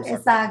mensual,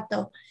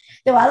 exacto.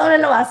 Te va a doler,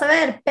 lo vas a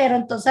ver, pero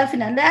entonces al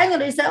final de año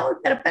le dice, oh,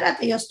 pero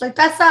espérate, yo estoy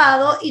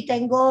casado y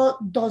tengo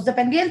 2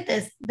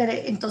 dependientes.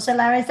 Entonces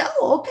la dice,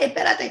 oh, ok,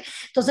 espérate.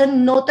 Entonces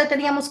no te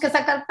teníamos que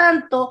sacar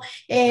tanto.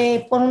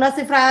 Por una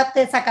cifra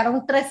te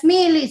sacaron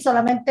 3,000 y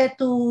solamente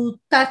tu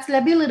tax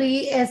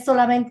liability es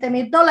solamente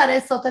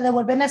 $1,000, o te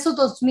devuelven esos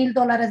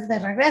 $2,000 de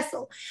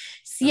regreso.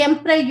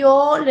 Siempre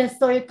yo les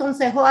doy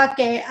consejo a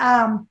que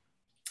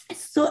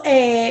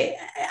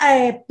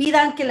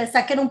pidan que le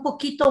saquen un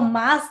poquito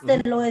más de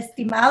lo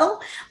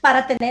estimado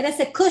para tener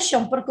ese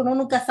cushion, porque uno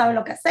nunca sabe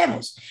lo que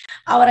hacemos.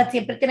 Ahora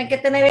siempre tienen que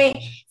tener,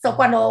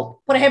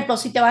 cuando, por ejemplo,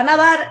 si te van a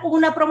dar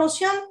una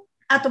promoción,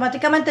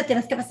 automáticamente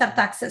tienes que pasar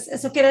taxes.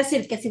 Eso quiere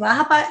decir que si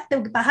vas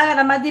a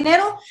ganar más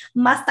dinero,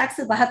 más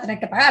taxes vas a tener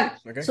que pagar.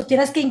 Okay.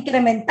 Tienes que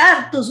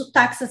incrementar tus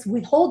taxes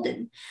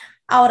withholding.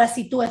 Ahora,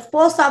 si tu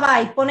esposa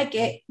va y pone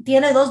que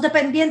tiene 2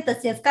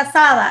 dependientes y es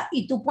casada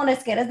y tú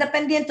pones que eres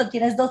dependiente o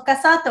tienes 2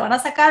 casadas, te van a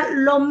sacar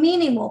lo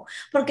mínimo,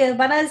 porque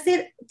van a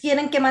decir,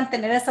 tienen que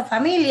mantener esa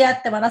familia,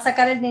 te van a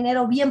sacar el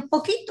dinero bien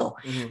poquito,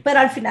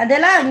 pero al final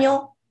del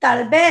año,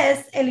 tal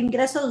vez el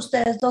ingreso de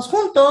ustedes 2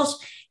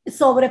 juntos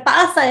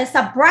sobrepasa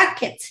esa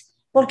bracket,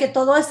 porque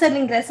todo es el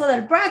ingreso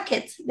del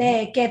bracket,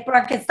 de qué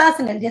bracket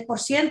estás, en el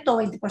 10%,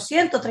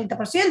 20%,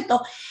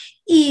 30%,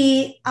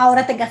 y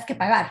ahora tengas que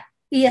pagar.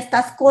 Y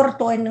estás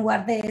corto en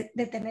lugar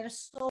de tener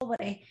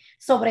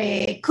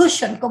sobre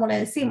cushion, como le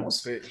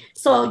decimos. Sí.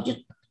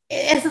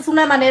 Esa es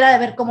una manera de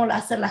ver cómo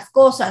hacer las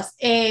cosas.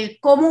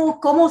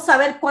 Cómo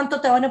saber cuánto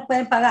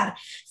pueden pagar.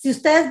 Si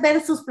ustedes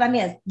ven sus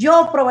planillas,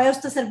 yo proveo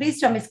este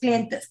servicio a mis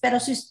clientes, pero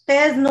si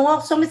ustedes no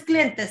son mis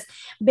clientes,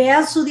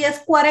 vean su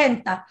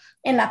 1040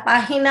 en la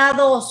página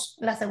 2,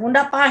 la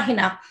segunda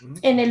página,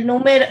 en el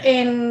número,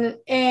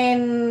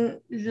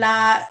 en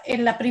la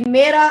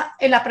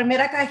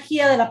primera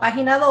cajilla de la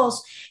página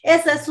 2,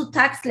 esa es su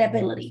tax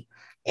liability.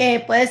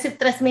 Puede ser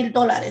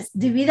 $3,000.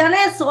 Dividan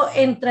eso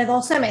entre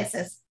 12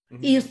 meses.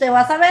 Y usted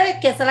va a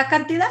saber que esa es la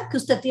cantidad que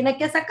usted tiene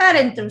que sacar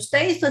entre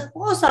usted y su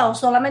esposa o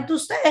solamente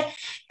usted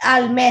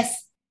al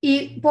mes.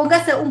 Y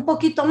póngase un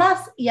poquito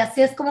más y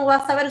así es como va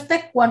a saber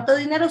usted cuánto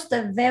dinero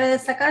usted debe de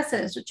sacarse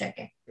de su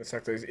cheque.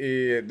 Exacto.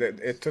 Y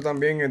esto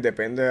también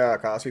depende de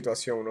cada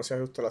situación. Uno se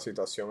ajusta a la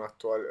situación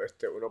actual.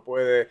 Uno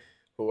puede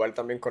jugar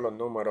también con los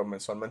números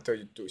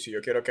mensualmente. Si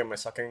yo quiero que me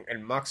saquen el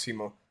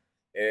máximo,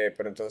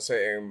 pero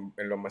entonces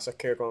en los meses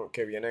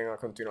que vienen a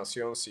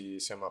continuación, si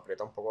se me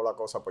aprieta un poco la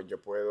cosa, pues yo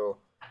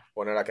puedo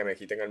poner a que me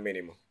quiten el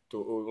mínimo.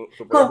 ¿Tú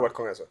puedes jugar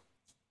con eso?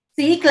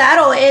 Sí,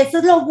 claro, eso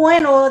es lo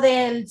bueno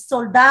del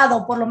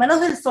soldado, por lo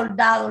menos del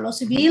soldado. Los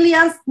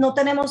civilians no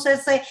tienen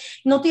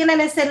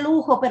ese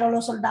lujo, pero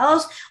los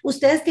soldados,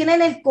 ustedes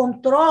tienen el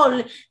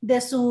control de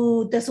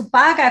su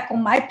paga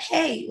con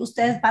MyPay.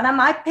 Ustedes van a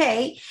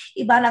MyPay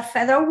y van a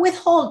Federal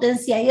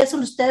Withholdings y ahí es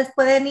donde ustedes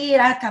pueden ir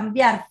a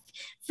cambiar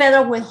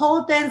Federal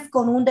Withholdings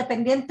con un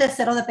dependiente,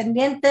 0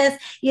 dependientes,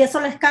 y eso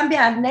les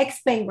cambia a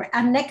next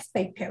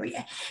pay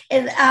period.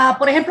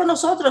 Por ejemplo,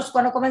 nosotros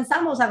cuando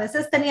comenzamos a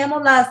veces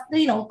teníamos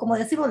como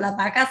decimos, las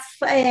vacas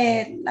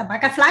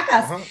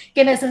flacas,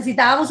 que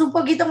necesitábamos un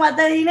poquito más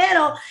de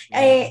dinero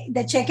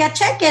de cheque a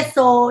cheque,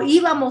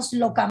 íbamos,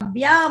 lo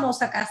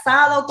cambiábamos a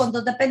casado con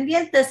 2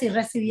 dependientes y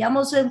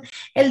recibíamos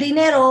el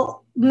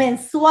dinero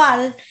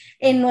mensual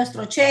en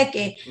nuestro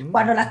cheque.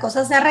 Cuando las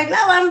cosas se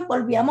arreglaban,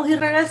 volvíamos y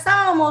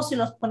regresábamos y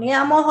los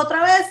poníamos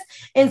otra vez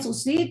en su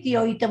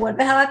sitio y te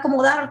vuelves a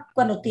acomodar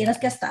cuando tienes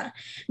que estar.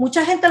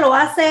 Mucha gente lo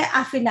hace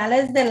a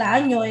finales del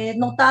año. He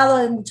notado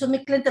de muchos de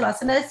mis clientes lo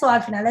hacen eso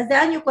a finales de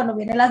año cuando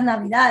vienen las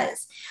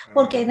navidades,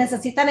 porque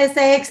necesitan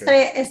ese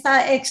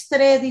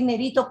extra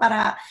dinerito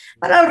para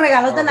los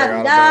regalos de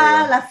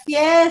Navidad, las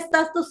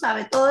fiestas, tú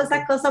sabes, todas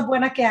esas cosas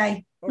buenas que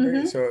hay. Ok,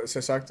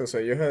 exacto,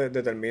 ellos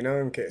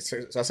determinan que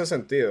se hace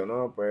sentido,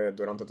 ¿no? Pues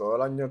durante todo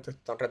el año te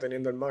están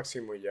reteniendo el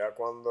máximo y ya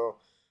cuando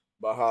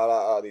vas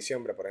a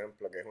diciembre, por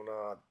ejemplo, que es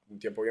un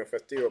tiempo bien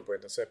festivo, pues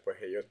entonces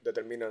pues ellos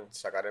determinan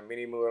sacar el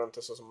mínimo durante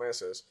esos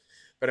meses.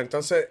 Pero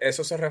entonces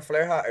eso se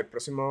refleja el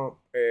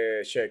próximo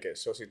cheque.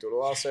 Si tú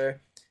lo haces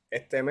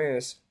este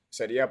mes,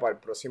 sería para el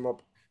próximo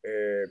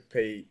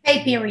pay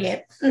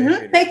period.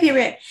 period. Pay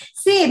period.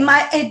 Sí,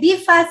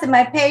 DFAS y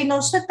MyPay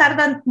no se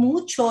tardan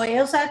mucho.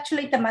 Ellos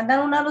actually te mandan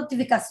una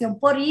notificación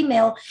por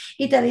email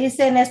y te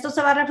dicen esto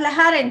se va a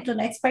reflejar en tu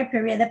next pay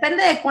period.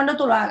 Depende de cuándo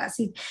tú lo hagas.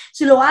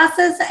 Si lo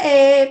haces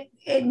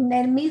en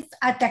el mes,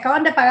 te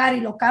acaban de pagar y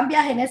lo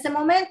cambias en ese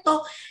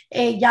momento,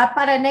 ya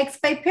para el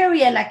next pay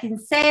period, la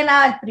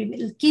quincena,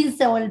 el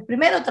 15 o el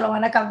primero te lo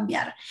van a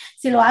cambiar.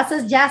 Si lo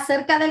haces ya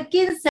cerca del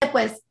 15,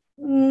 pues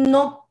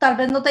no, tal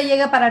vez no te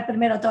llegue para el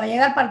primero, te va a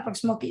llegar para el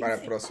próximo 15. Para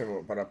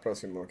el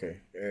próximo, ok.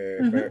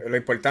 Pero lo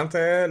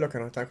importante es los que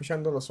nos están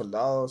escuchando, los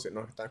soldados,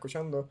 nos están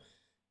escuchando.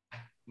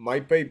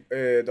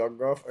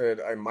 MyPay.gov,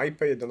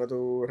 MyPay es donde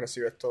tú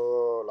recibes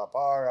toda la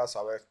paga,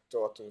 sabes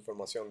toda tu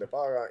información de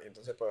paga, y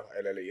entonces pues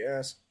el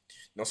LIS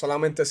no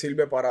solamente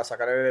sirve para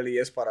sacar el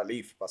LIS para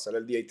Leave, para hacer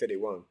el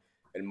DA31.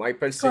 El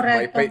MyPay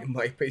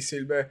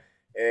sirve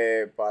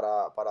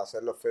para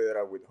hacer los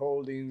Federal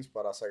Withholdings,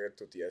 para hacer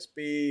tu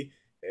TSP.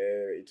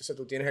 Entonces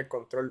tú tienes el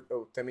control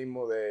usted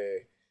mismo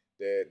de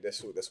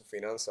su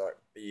finanza,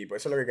 y por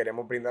eso es lo que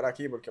queremos brindar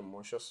aquí, porque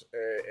muchos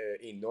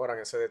ignoran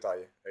ese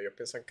detalle. Ellos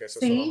piensan que eso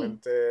es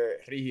solamente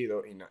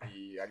rígido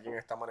y alguien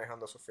está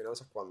manejando sus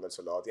finanzas cuando el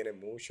soldado tiene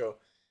mucho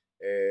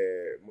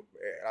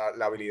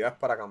la habilidad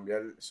para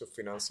cambiar sus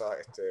finanzas,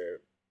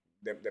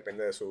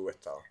 depende de su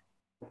estado.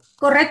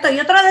 Correcto, y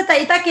otra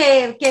detallita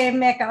que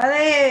me acaba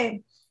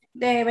de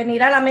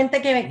venir a la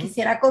mente que me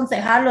quisiera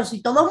aconsejarlos,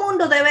 y todo el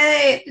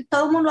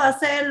mundo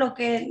hace lo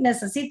que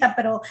necesita,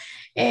 pero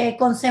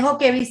consejo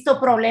que he visto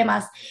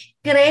problemas.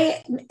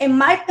 En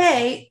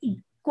MyPay,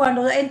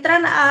 cuando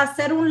entran a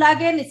hacer un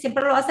login, y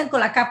siempre lo hacen con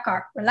la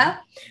CapCard,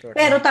 ¿verdad? Correcto.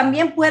 Pero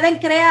también pueden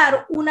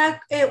crear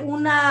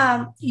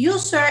una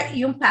user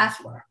y un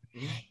password.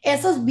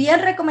 Eso es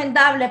bien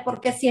recomendable,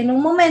 porque si en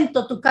un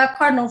momento tu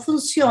CapCard no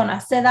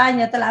funciona, se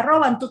daña, te la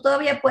roban, tú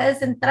todavía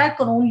puedes entrar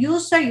con un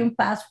user y un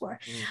password.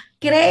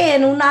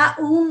 Creen un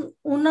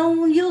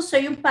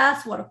user y un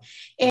password.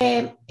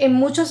 En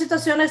muchas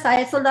situaciones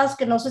hay soldados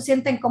que no se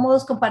sienten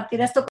cómodos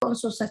compartir esto con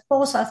sus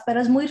esposas, pero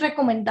es muy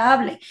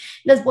recomendable.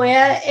 Les voy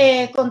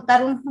a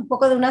contar un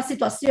poco de una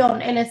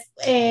situación.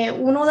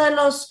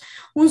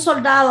 Un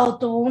soldado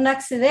tuvo un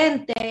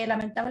accidente,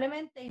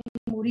 lamentablemente,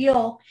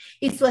 murió,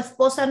 y su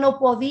esposa no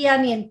podía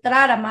ni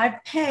entrar a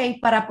MyPay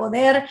para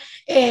poder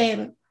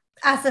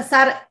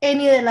accesar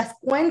any de las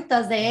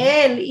cuentas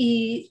de él,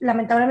 y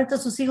lamentablemente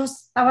sus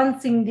hijos estaban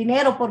sin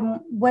dinero por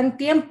un buen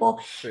tiempo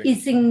y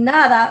sin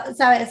nada.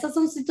 ¿Sabe? Esas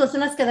son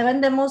situaciones que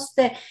debemos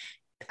de...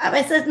 A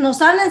veces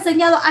nos han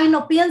enseñado,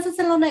 no pienses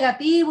en lo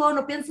negativo,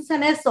 no pienses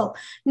en eso.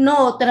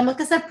 No, tenemos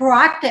que ser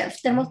proactive,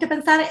 tenemos que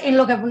pensar en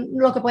lo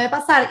que puede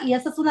pasar, y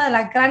esa es una de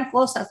las gran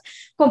cosas.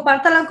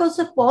 Compártala con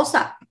su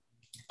esposa.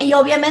 Y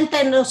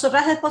obviamente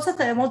nosotras esposas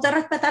debemos de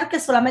respetar que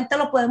solamente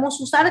lo podemos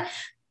usar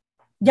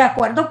de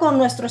acuerdo con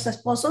nuestros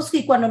esposos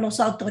y cuando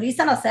nos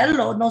autorizan a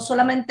hacerlo, no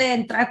solamente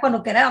entrar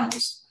cuando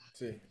queramos.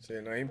 Sí,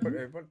 no,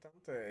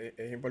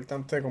 es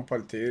importante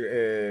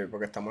compartir,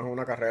 porque estamos en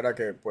una carrera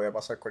que puede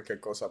pasar cualquier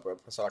cosa, puede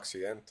pasar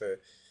accidentes,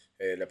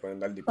 le pueden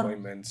dar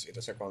deployments,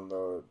 entonces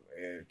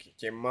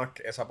 ¿quién más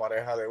que esa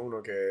pareja de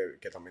uno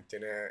que también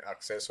tiene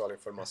acceso a la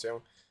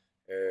información?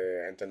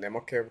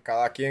 Entendemos que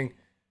cada quien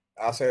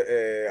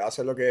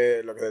hace lo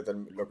que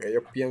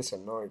ellos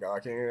piensan, ¿no? Y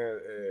cada quien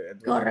es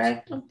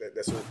dueño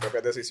de sus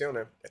propias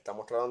decisiones.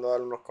 Estamos tratando de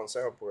dar unos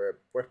consejos,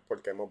 pues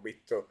porque hemos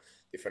visto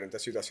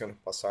diferentes situaciones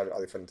pasar a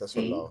diferentes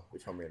soldados y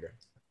familias.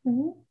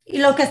 Y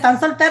los que están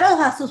solteros,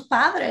 a sus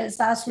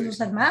padres, a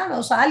sus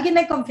hermanos, a alguien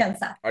de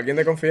confianza. Alguien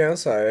de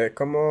confianza, es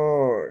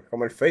como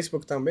el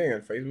Facebook también.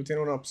 El Facebook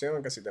tiene una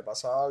opción que si te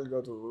pasa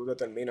algo, tú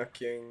determinas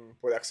quién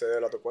puede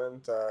acceder a tu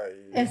cuenta,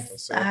 y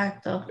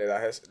exacto.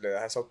 Entonces le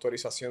das esa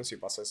autorización si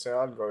pasase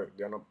algo.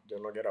 Yo no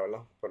quiero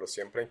hablar, pero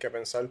siempre hay que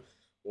pensar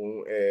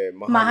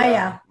más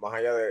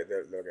allá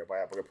de lo que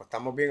vaya, porque pues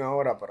estamos bien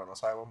ahora, pero no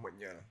sabemos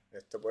mañana.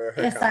 Esto puede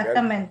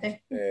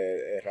cambiar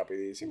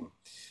rapidísimo.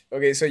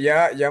 Ok,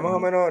 ya más o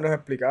menos nos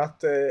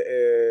explicaste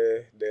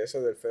de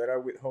eso del Federal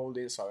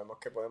Withholding. Sabemos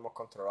que podemos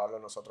controlarlo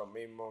nosotros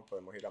mismos,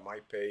 podemos ir a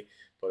MyPay,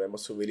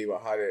 podemos subir y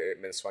bajar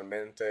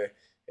mensualmente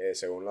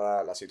según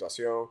la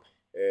situación.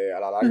 A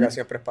la larga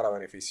siempre es para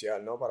beneficiar,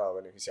 ¿no? Para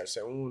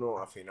beneficiarse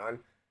uno. Al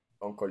final,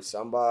 Uncle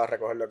Sam va a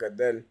recoger lo que es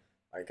de él.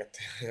 hay que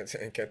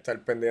estar, hay que estar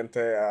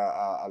pendiente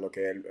a lo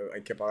que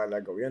hay que pagarle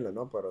al gobierno,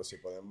 ¿no? Pero si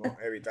podemos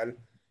evitar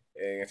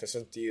en este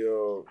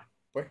sentido,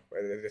 pues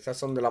estas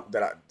son,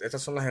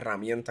 estas son las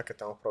herramientas que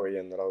estamos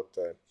proveyendo a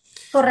ustedes.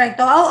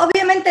 Correcto.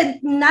 Obviamente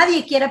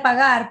nadie quiere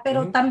pagar,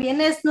 pero Ujú,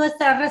 también es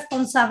nuestra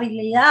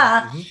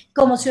responsabilidad ujú,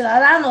 como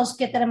ciudadanos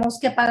que tenemos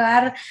que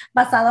pagar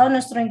basado en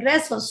nuestros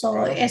ingresos.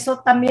 claro.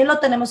 Eso también lo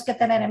tenemos que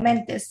tener en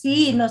mente.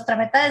 Sí, nuestra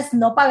meta es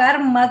no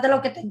pagar más de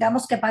lo que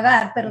tengamos que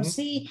pagar, pero Ujú.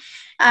 sí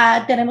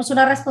tenemos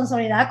una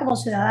responsabilidad como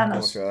Como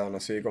ciudadanos. ciudadano,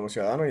 sí, como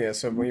ciudadano, y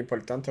eso es muy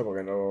importante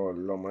porque no,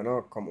 lo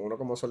menos, como uno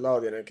como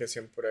soldado tiene que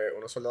siempre,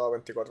 uno soldado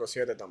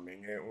 24/7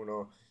 también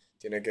uno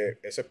tiene que,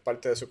 eso es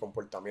parte de su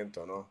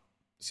comportamiento, ¿no?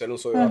 Ser un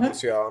Ujú.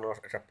 ciudadano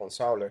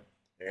responsable,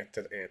 en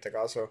este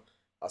caso,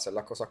 hacer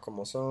las cosas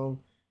como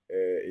son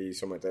y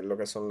someter lo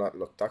que son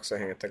los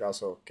taxes, en este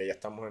caso, que ya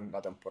estamos en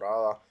la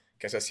temporada,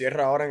 que se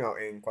cierra ahora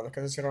 ¿cuándo es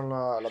que se cierra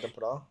la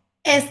temporada?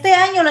 Este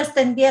año lo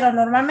extendieron,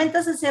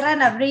 normalmente se cierra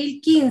en abril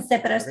 15,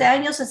 pero este ¿Ok?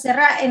 año se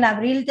cierra en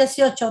abril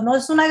 18. No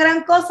es una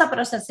gran cosa,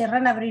 pero se cierra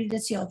en abril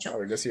 18.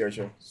 Abril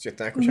 18. Si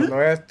están Ujú.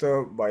 escuchando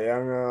esto,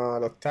 vayan a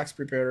los tax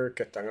preparers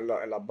que están en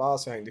las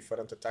bases, hay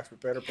diferentes tax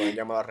preparers, pueden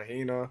llamar a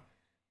Regina.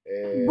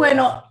 eh,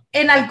 Bueno,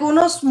 en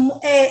algunos,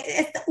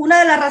 una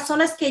de las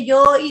razones que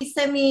yo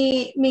hice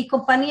mi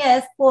compañía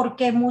es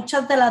porque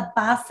muchas de las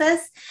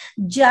bases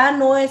ya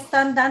no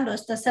están dando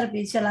este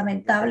servicio, ok,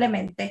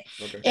 lamentablemente.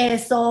 ok.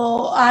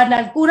 Eso, en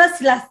algunas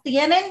si las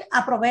tienen,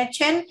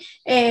 aprovechen,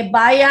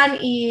 vayan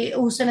y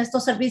usen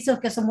estos servicios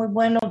que son muy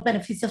buenos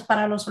beneficios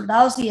para los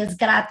soldados y es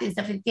gratis,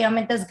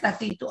 definitivamente es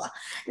gratuito.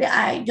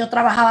 Yo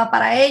trabajaba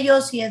para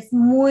ellos y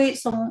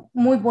son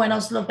muy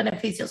buenos los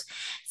beneficios.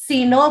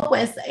 Si no,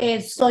 pues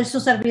soy su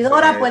Sí,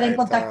 servidora, pueden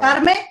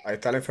contactarme. ahí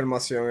está la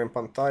información en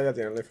pantalla,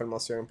 tienen la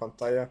información en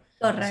pantalla.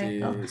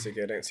 Correcto. Si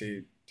quieren,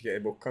 si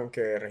buscan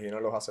que Regina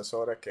los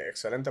asesores, que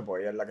excelente,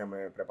 pues ella es la que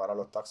me prepara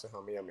los taxes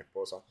a mí y a mi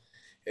esposa.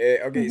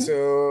 Ok, Ujú.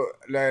 so,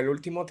 el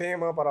último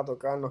tema para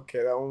tocar, nos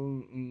queda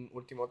un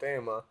último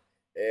tema.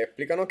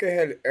 Explícanos qué es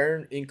el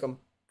Earned Income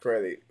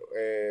Credit.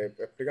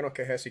 Explícanos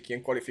qué es eso y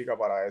quién cualifica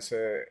para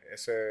ese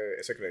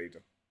crédito.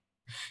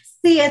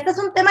 Sí, este es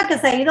un tema que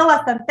se ha ido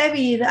bastante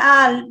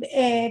viral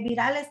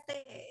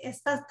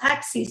esta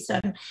tax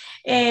season.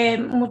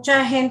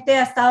 Mucha gente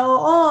ha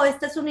estado,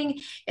 este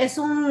es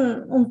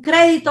un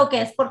crédito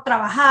que es por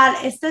trabajar.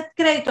 Este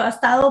crédito ha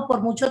estado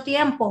por mucho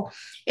tiempo.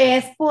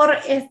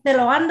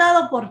 Lo han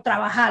dado por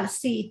trabajar.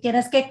 Sí,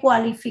 tienes que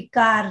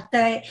cualificar.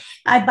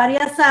 Hay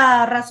varias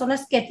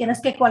razones que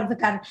tienes que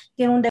cualificar.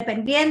 Tiene un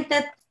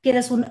dependiente,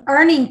 tienes un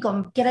earning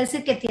income, quiere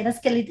decir que tienes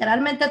que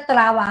literalmente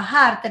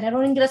trabajar, tener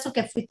un ingreso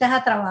que fuiste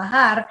a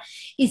trabajar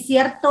y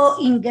cierto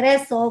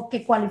ingreso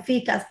que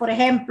cualificas. Por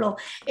ejemplo,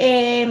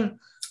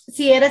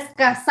 si eres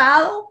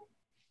casado,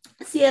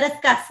 si eres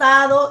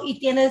casado y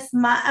tienes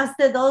más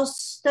de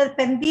dos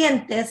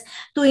dependientes,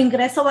 tu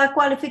ingreso va a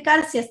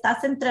cualificar si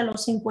estás entre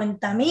los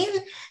 50,000,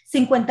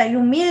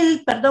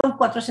 51,000, perdón,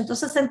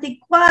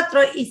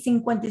 464 y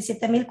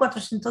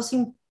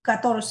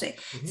 57,414.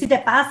 Ujú, Si te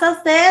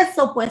pasas de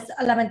eso, pues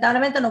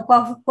lamentablemente no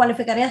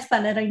cualificarías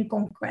para el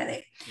Income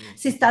Credit. mm,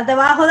 Si estás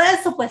debajo de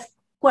eso, pues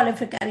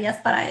cualificarías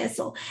para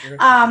eso.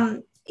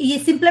 ok, Y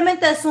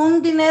simplemente es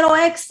un dinero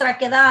extra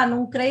que dan,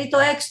 un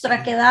crédito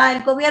extra que da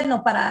el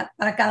gobierno para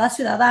cada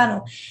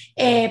ciudadano,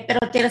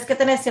 pero tienes que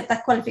tener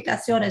ciertas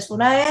cualificaciones.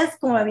 Una es,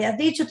 como habías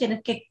dicho,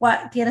 tienes que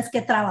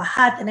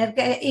trabajar, tener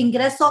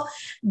ingreso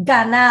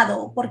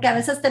ganado, porque a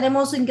veces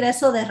tenemos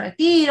ingreso de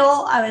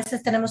retiro, a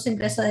veces tenemos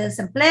ingreso de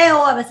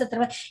desempleo,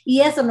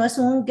 y eso no es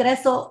un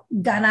ingreso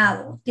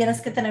ganado,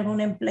 tienes que tener un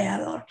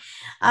empleador.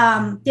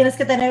 Tienes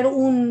que tener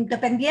un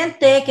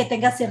dependiente que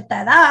tenga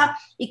cierta edad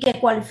y que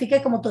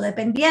cualifique como tu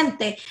dependiente.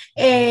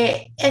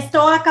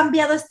 Esto ha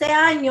cambiado este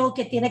año,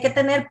 que tiene que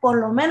tener por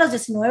lo menos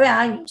 19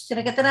 años,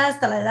 tiene que tener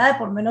hasta la edad de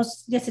por lo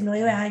menos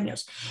 19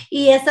 años.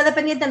 Y este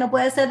dependiente no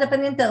puede ser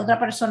dependiente de otra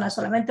persona,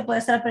 solamente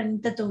puede ser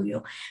dependiente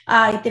tuyo.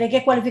 Y tiene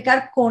que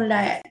cualificar con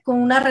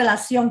una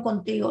relación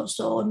contigo.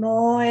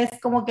 No es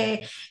como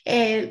que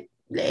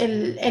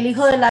el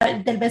hijo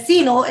del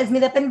vecino es mi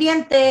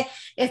dependiente,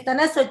 está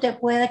en eso y te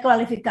puede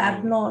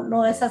cualificar. No,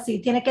 no es no,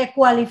 así. Tiene que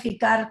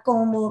cualificar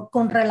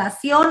con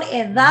relación,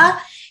 edad ujú,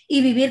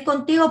 y vivir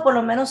contigo por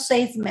lo menos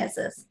 6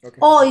 meses. ok.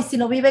 Y si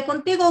no vive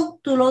contigo,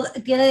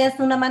 tienes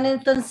una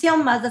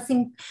manutención más de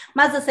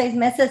 6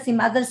 meses y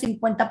más del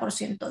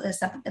 50% de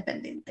esa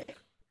dependiente.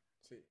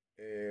 Sí,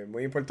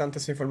 muy importante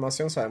esa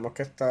información. Sabemos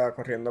que está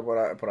corriendo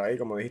por ahí,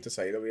 como dijiste,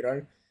 se ha ido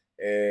viral.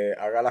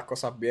 Haga las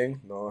cosas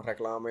bien, no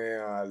reclame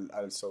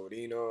al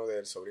sobrino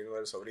del sobrino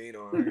del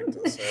sobrino.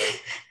 Entonces,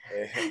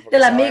 porque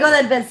Del amigo sabemos,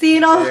 del sí,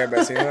 vecino. el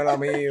vecino del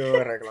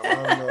amigo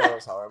reclamando,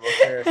 sabemos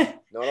que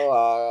no lo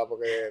haga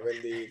porque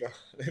bendito.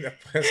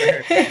 Después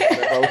se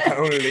puede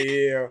buscar un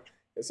lío.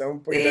 Eso es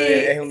un poquito, Sí,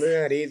 es un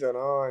dinerito,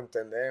 ¿no?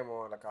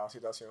 Entendemos cada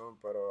situación,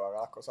 pero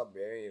haga las cosas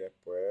bien y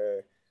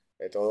después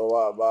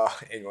todo va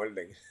en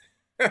orden.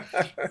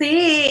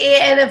 sí,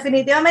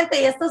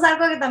 definitivamente, y esto es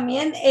algo que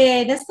también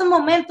en estos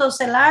momentos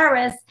el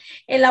IRS,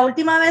 la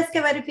última vez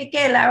que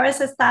verifiqué, el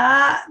IRS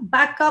está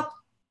backup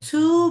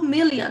 2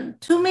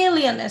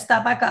 million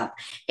está backup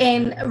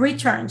en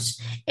returns.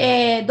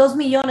 2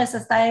 millones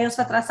están ellos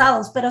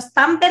atrasados, pero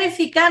están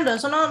verificando,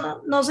 eso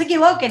no se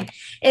equivoquen.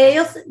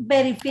 Ellos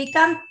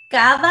verifican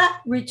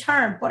cada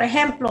return. Por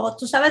ejemplo,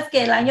 tú sabes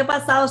que el año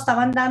pasado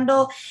estaban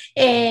dando,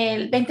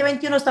 el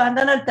 2021 estaban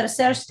dando el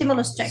tercer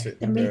stimulus check Sí,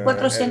 de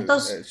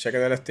 1,400. el cheque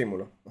del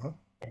estímulo. Ajá.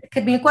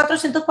 Que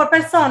 1,400 por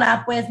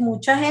persona, pues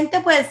mucha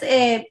gente, pues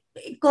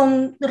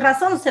con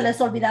razón se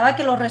les olvidaba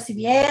que lo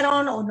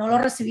recibieron o no lo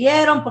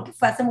recibieron porque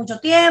fue hace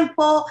mucho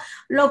tiempo,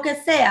 lo que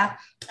sea.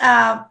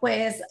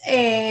 Pues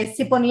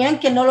si ponían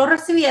que no lo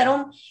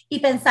recibieron y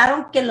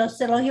pensaron que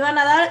se los iban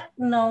a dar,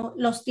 no,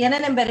 los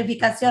tienen en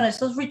verificación.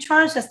 Esos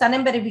returns están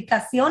en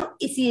verificación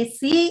y si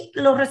sí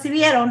los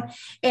recibieron,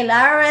 el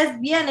IRS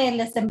viene,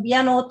 les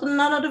envían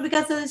una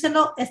notificación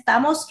diciendo,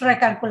 estamos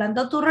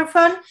recalculando tu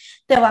refund,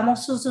 te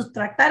vamos a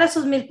sustractar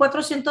esos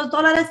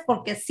 $1,400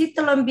 porque sí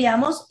te lo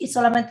enviamos y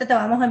solamente te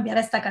vamos a enviar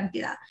esta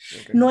cantidad.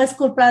 Okay. No es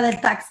culpa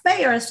del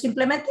taxpayer, es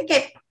simplemente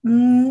que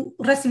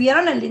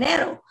recibieron el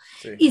dinero.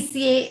 Sí. Y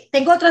si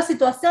tengo otra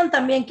situación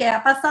también que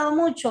ha pasado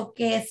mucho,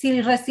 que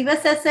si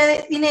recibes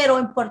ese dinero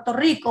en Puerto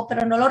Rico,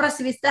 pero no lo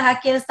recibiste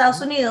aquí en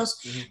Estados Unidos,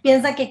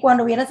 piensa que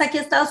cuando vienes aquí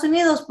a Estados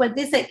Unidos, pues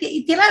dice,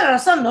 y tiene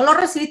razón, no lo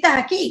recibiste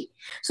aquí.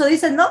 So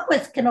dices, no,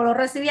 pues que no lo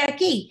recibí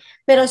aquí,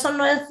 pero eso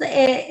no es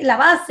la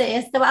base,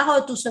 es debajo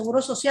de tu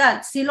seguro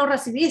social. Si lo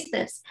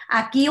recibiste,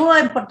 aquí o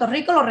en Puerto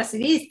Rico lo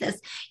recibiste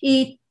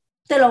y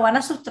te lo van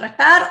a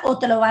sustratar o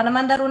te lo van a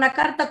mandar una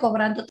carta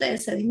cobrándote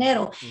ese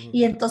dinero.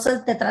 Y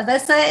entonces detrás de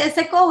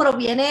ese cobro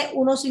viene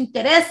unos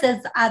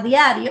intereses a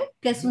diario,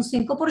 que es un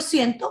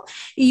 5%,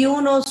 y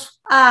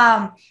unos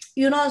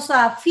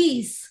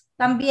fees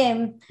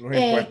también,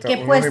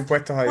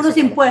 unos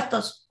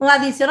impuestos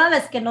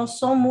adicionales que no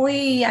son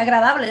muy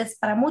agradables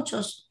para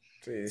muchos.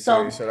 Sí,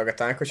 lo que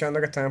están escuchando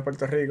que están en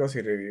Puerto Rico, si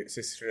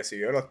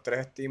recibió los 3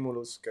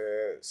 estímulos,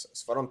 que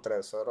fueron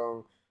 3,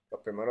 fueron los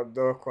primeros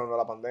 2 cuando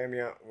la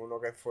pandemia, uno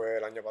que fue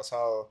el año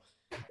pasado,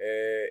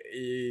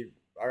 y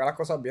haga las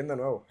cosas bien de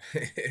nuevo,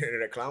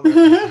 reclame.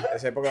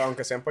 Porque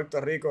aunque sea en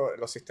Puerto Rico,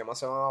 los sistemas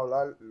se van a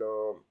hablar,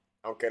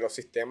 aunque los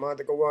sistemas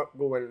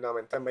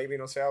gubernamentales maybe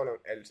no se hablan,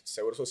 el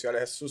seguro social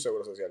es su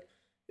seguro social.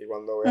 Y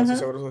cuando vean su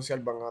seguro social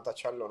van a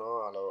tacharlo,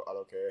 ¿no? a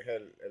lo que es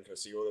el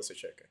recibo de ese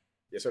cheque.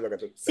 Y eso es lo que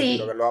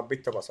lo que lo has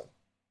visto pasar.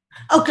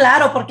 Oh,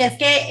 claro, porque es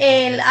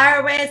que el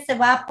IRS se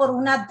va por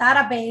una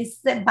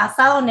database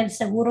basado en el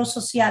seguro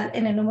social,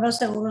 en el número de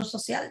seguro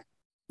social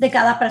de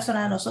cada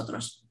persona de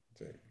nosotros.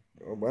 Sí.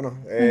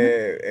 Bueno,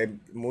 es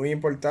muy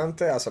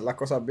importante hacer las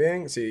cosas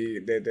bien. Si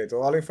de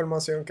toda la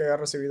información que has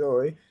recibido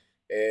hoy,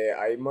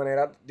 hay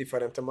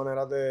diferentes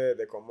maneras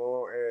de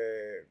cómo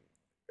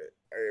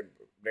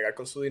bregar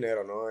con su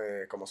dinero, ¿no?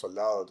 Como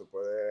soldado, tú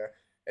puedes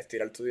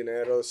estirar tu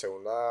dinero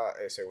según la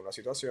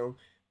situación,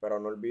 pero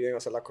no olviden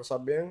hacer las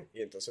cosas bien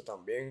y entonces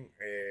también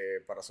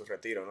para su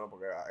retiro, ¿no?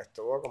 Porque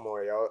esto,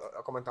 como ya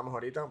comentamos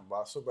ahorita,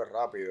 va súper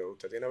rápido.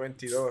 Usted tiene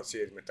 22, si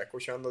me está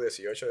escuchando,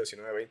 18,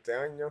 19, 20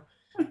 años,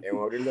 en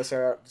un abrir de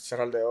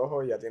cerrar de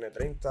ojos ya tiene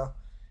 30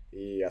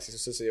 y así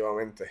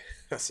sucesivamente.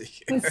 Así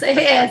que... Sí,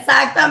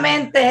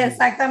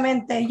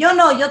 exactamente. Yo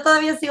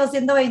todavía sigo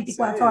siendo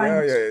 24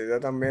 años. Yo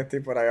también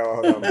estoy por ahí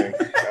abajo también.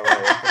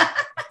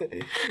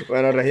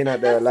 Bueno, Regina,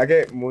 de verdad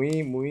que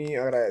muy, muy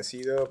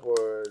agradecido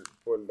por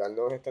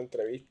darnos esta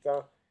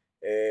entrevista.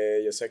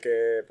 Yo sé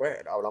que pues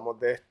hablamos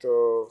de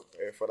esto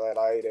fuera del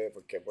aire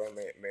porque pues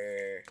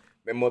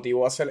me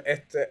motivó a hacer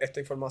esta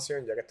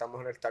información ya que estamos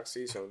en el tax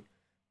season,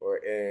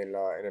 pues, en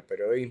el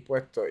periodo de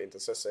impuestos, y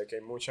entonces sé que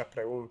hay muchas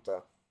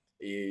preguntas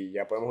y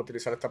ya podemos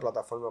utilizar esta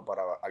plataforma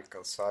para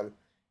alcanzar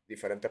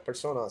diferentes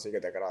personas, así que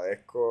te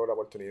agradezco la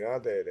oportunidad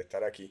de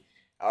estar aquí.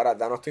 Ahora,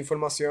 danos tu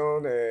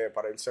información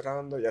para ir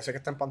cerrando. Ya sé que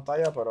está en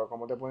pantalla, pero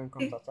 ¿cómo te pueden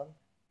contactar?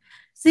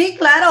 Sí,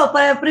 claro.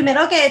 Pues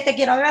primero que te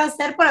quiero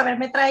agradecer por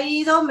haberme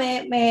traído.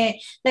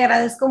 Te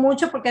agradezco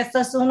mucho porque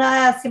esto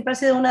siempre ha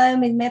sido una de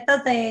mis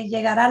metas de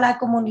llegar a la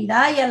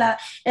comunidad y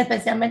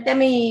especialmente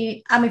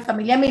a mi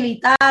familia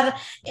militar,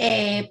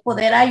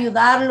 poder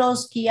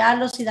ayudarlos,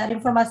 guiarlos y dar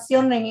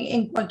información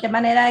en cualquier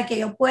manera que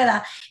yo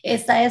pueda.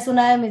 Esta es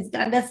una de mis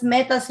grandes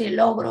metas y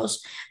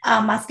logros.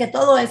 Más que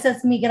todo, ese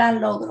es mi gran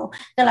logro.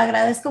 Te lo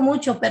agradezco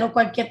mucho, pero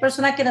cualquier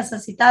persona que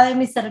necesita de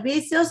mis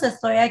servicios,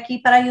 estoy aquí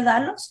para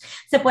ayudarlos.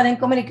 Se pueden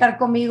comunicar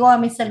conmigo a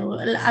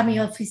mi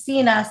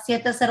oficina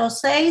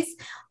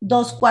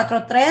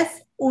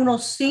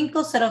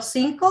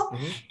 706-243-1505.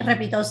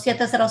 Repito,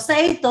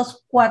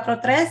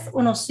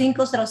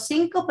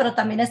 706-243-1505, pero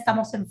también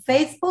estamos en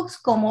Facebook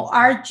como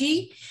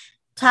RG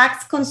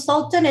Tax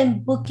Consultant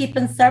and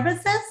Bookkeeping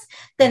Services.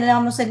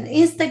 Tenemos en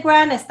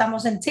Instagram,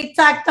 estamos en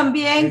TikTok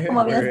también,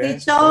 como habías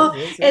dicho.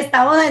 Sí.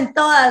 Estamos en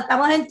todas.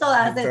 Estamos en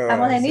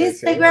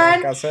Instagram. Sí,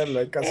 hay que hacerlo.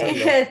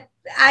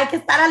 hay que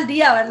estar al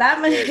día,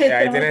 ¿verdad? Ahí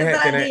Tenemos que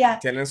estar al día.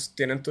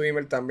 tienen tu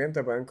email también,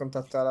 te pueden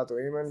contactar a tu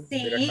email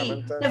Sí,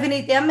 directamente.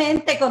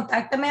 definitivamente,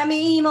 contáctame a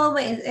mi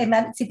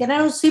email. Si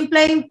tienen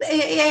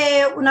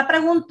una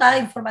pregunta,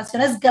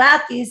 información es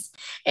gratis.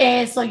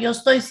 Yo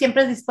estoy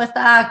siempre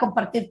dispuesta a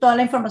compartir toda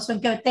la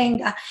información que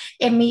tenga.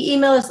 Mi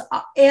email es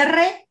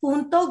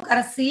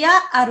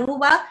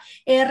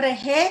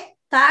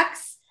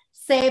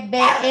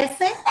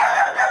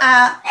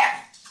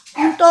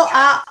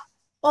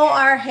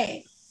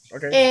r.garcia@rgtaxcbs.org.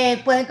 Okay.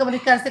 Pueden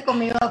comunicarse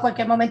conmigo a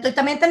cualquier momento. Y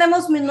también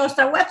tenemos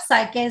nuestra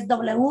website que es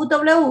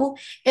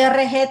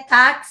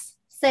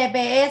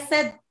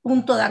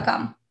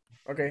www.rgtaxcbs.com.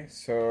 Ok,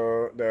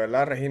 de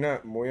verdad,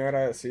 Regina, muy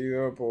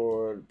agradecido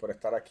por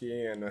estar aquí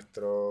en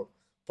nuestro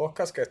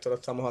podcast, que esto lo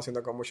estamos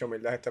haciendo con mucha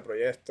humildad, este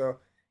proyecto.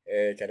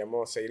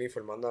 Queremos seguir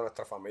informando a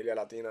nuestra familia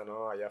latina,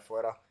 ¿no? Allá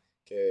afuera,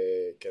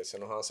 que se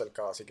nos han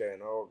acercado. Así que de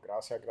nuevo,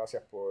 gracias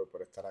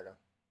por estar acá.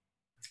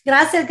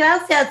 Gracias.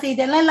 Y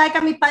denle like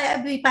a mi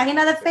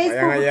página de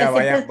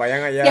Facebook.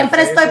 Vayan allá. Siempre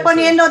Facebook, estoy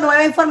poniendo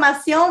nueva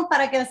información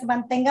para que se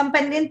mantengan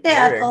pendientes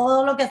a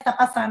todo lo que está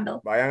pasando.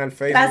 Vayan al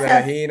Facebook de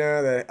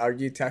Regina, de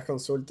RG Tax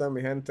Consultant,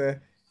 mi gente.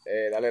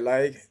 Dale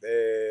like.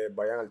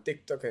 Vayan al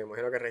TikTok, que me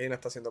imagino que Regina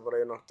está haciendo por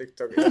ahí unos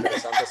TikTok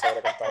interesantes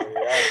sobre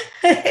contabilidad.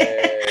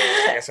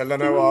 Eso es lo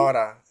nuevo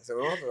ahora.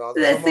 Nosotros somos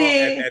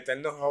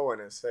eternos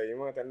jóvenes.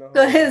 Seguimos eternos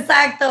jóvenes.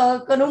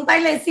 Exacto, con un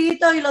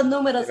bailecito y los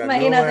números,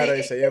 imagínate.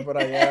 Y seguir por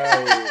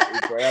allá y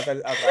puede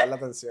atraer la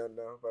atención,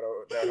 ¿no?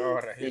 Pero de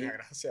nuevo, Regina,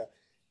 gracias.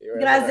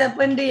 Gracias,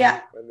 buen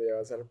día. Buen día,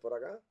 va a ser por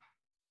acá.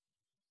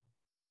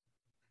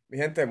 Mi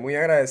gente, muy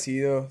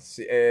agradecido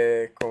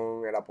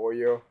con el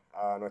apoyo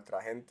a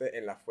nuestra gente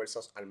en las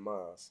Fuerzas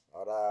Armadas.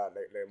 Ahora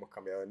le hemos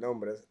cambiado el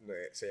nombre.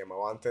 Se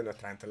llamaba antes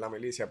Nuestra Gente en la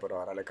Milicia, pero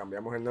ahora le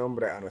cambiamos el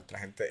nombre a Nuestra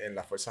Gente en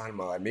las Fuerzas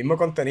Armadas. El mismo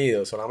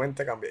contenido,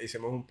 solamente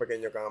hicimos un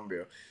pequeño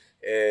cambio.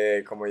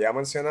 Como ya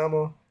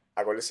mencionamos,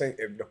 acuérdense,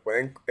 los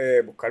pueden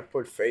buscar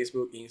por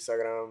Facebook,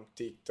 Instagram,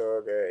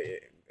 TikTok,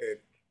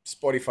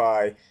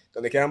 Spotify.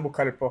 Donde quieran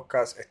buscar el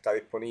podcast está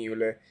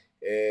disponible.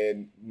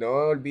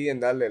 No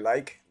olviden darle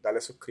like, darle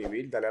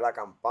suscribir, darle a la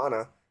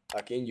campana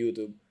aquí en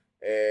YouTube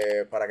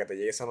para que te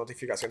llegue esa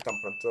notificación tan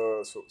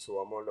pronto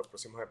subamos los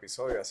próximos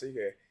episodios. Así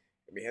que,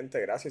 mi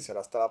gente, gracias y será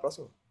hasta la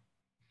próxima.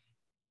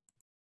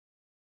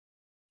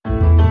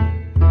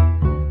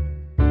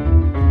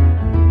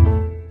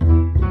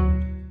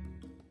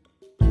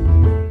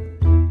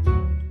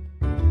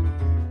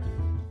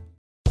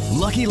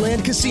 Lucky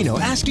Land Casino,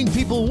 asking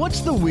people, what's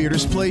the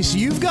weirdest place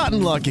you've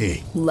gotten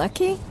lucky?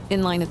 Lucky?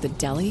 In line at the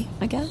deli,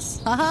 I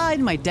guess? Aha,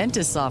 in my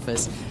dentist's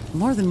office.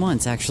 More than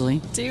once,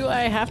 actually. Do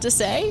I have to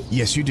say?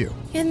 Yes, you do.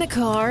 In the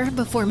car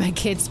before my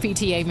kids'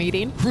 PTA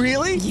meeting.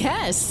 Really?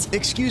 Yes.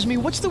 Excuse me,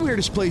 what's the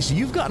weirdest place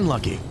you've gotten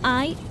lucky?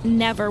 I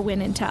never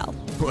win and tell.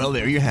 Well,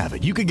 there you have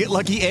it. You can get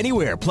lucky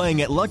anywhere,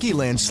 playing at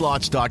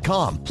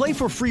LuckyLandSlots.com. Play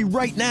for free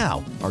right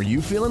now. Are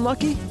you feeling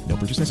lucky? No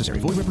purchase necessary.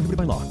 Void where prohibited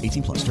by law.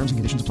 18+. Terms and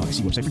conditions apply.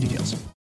 See website for details.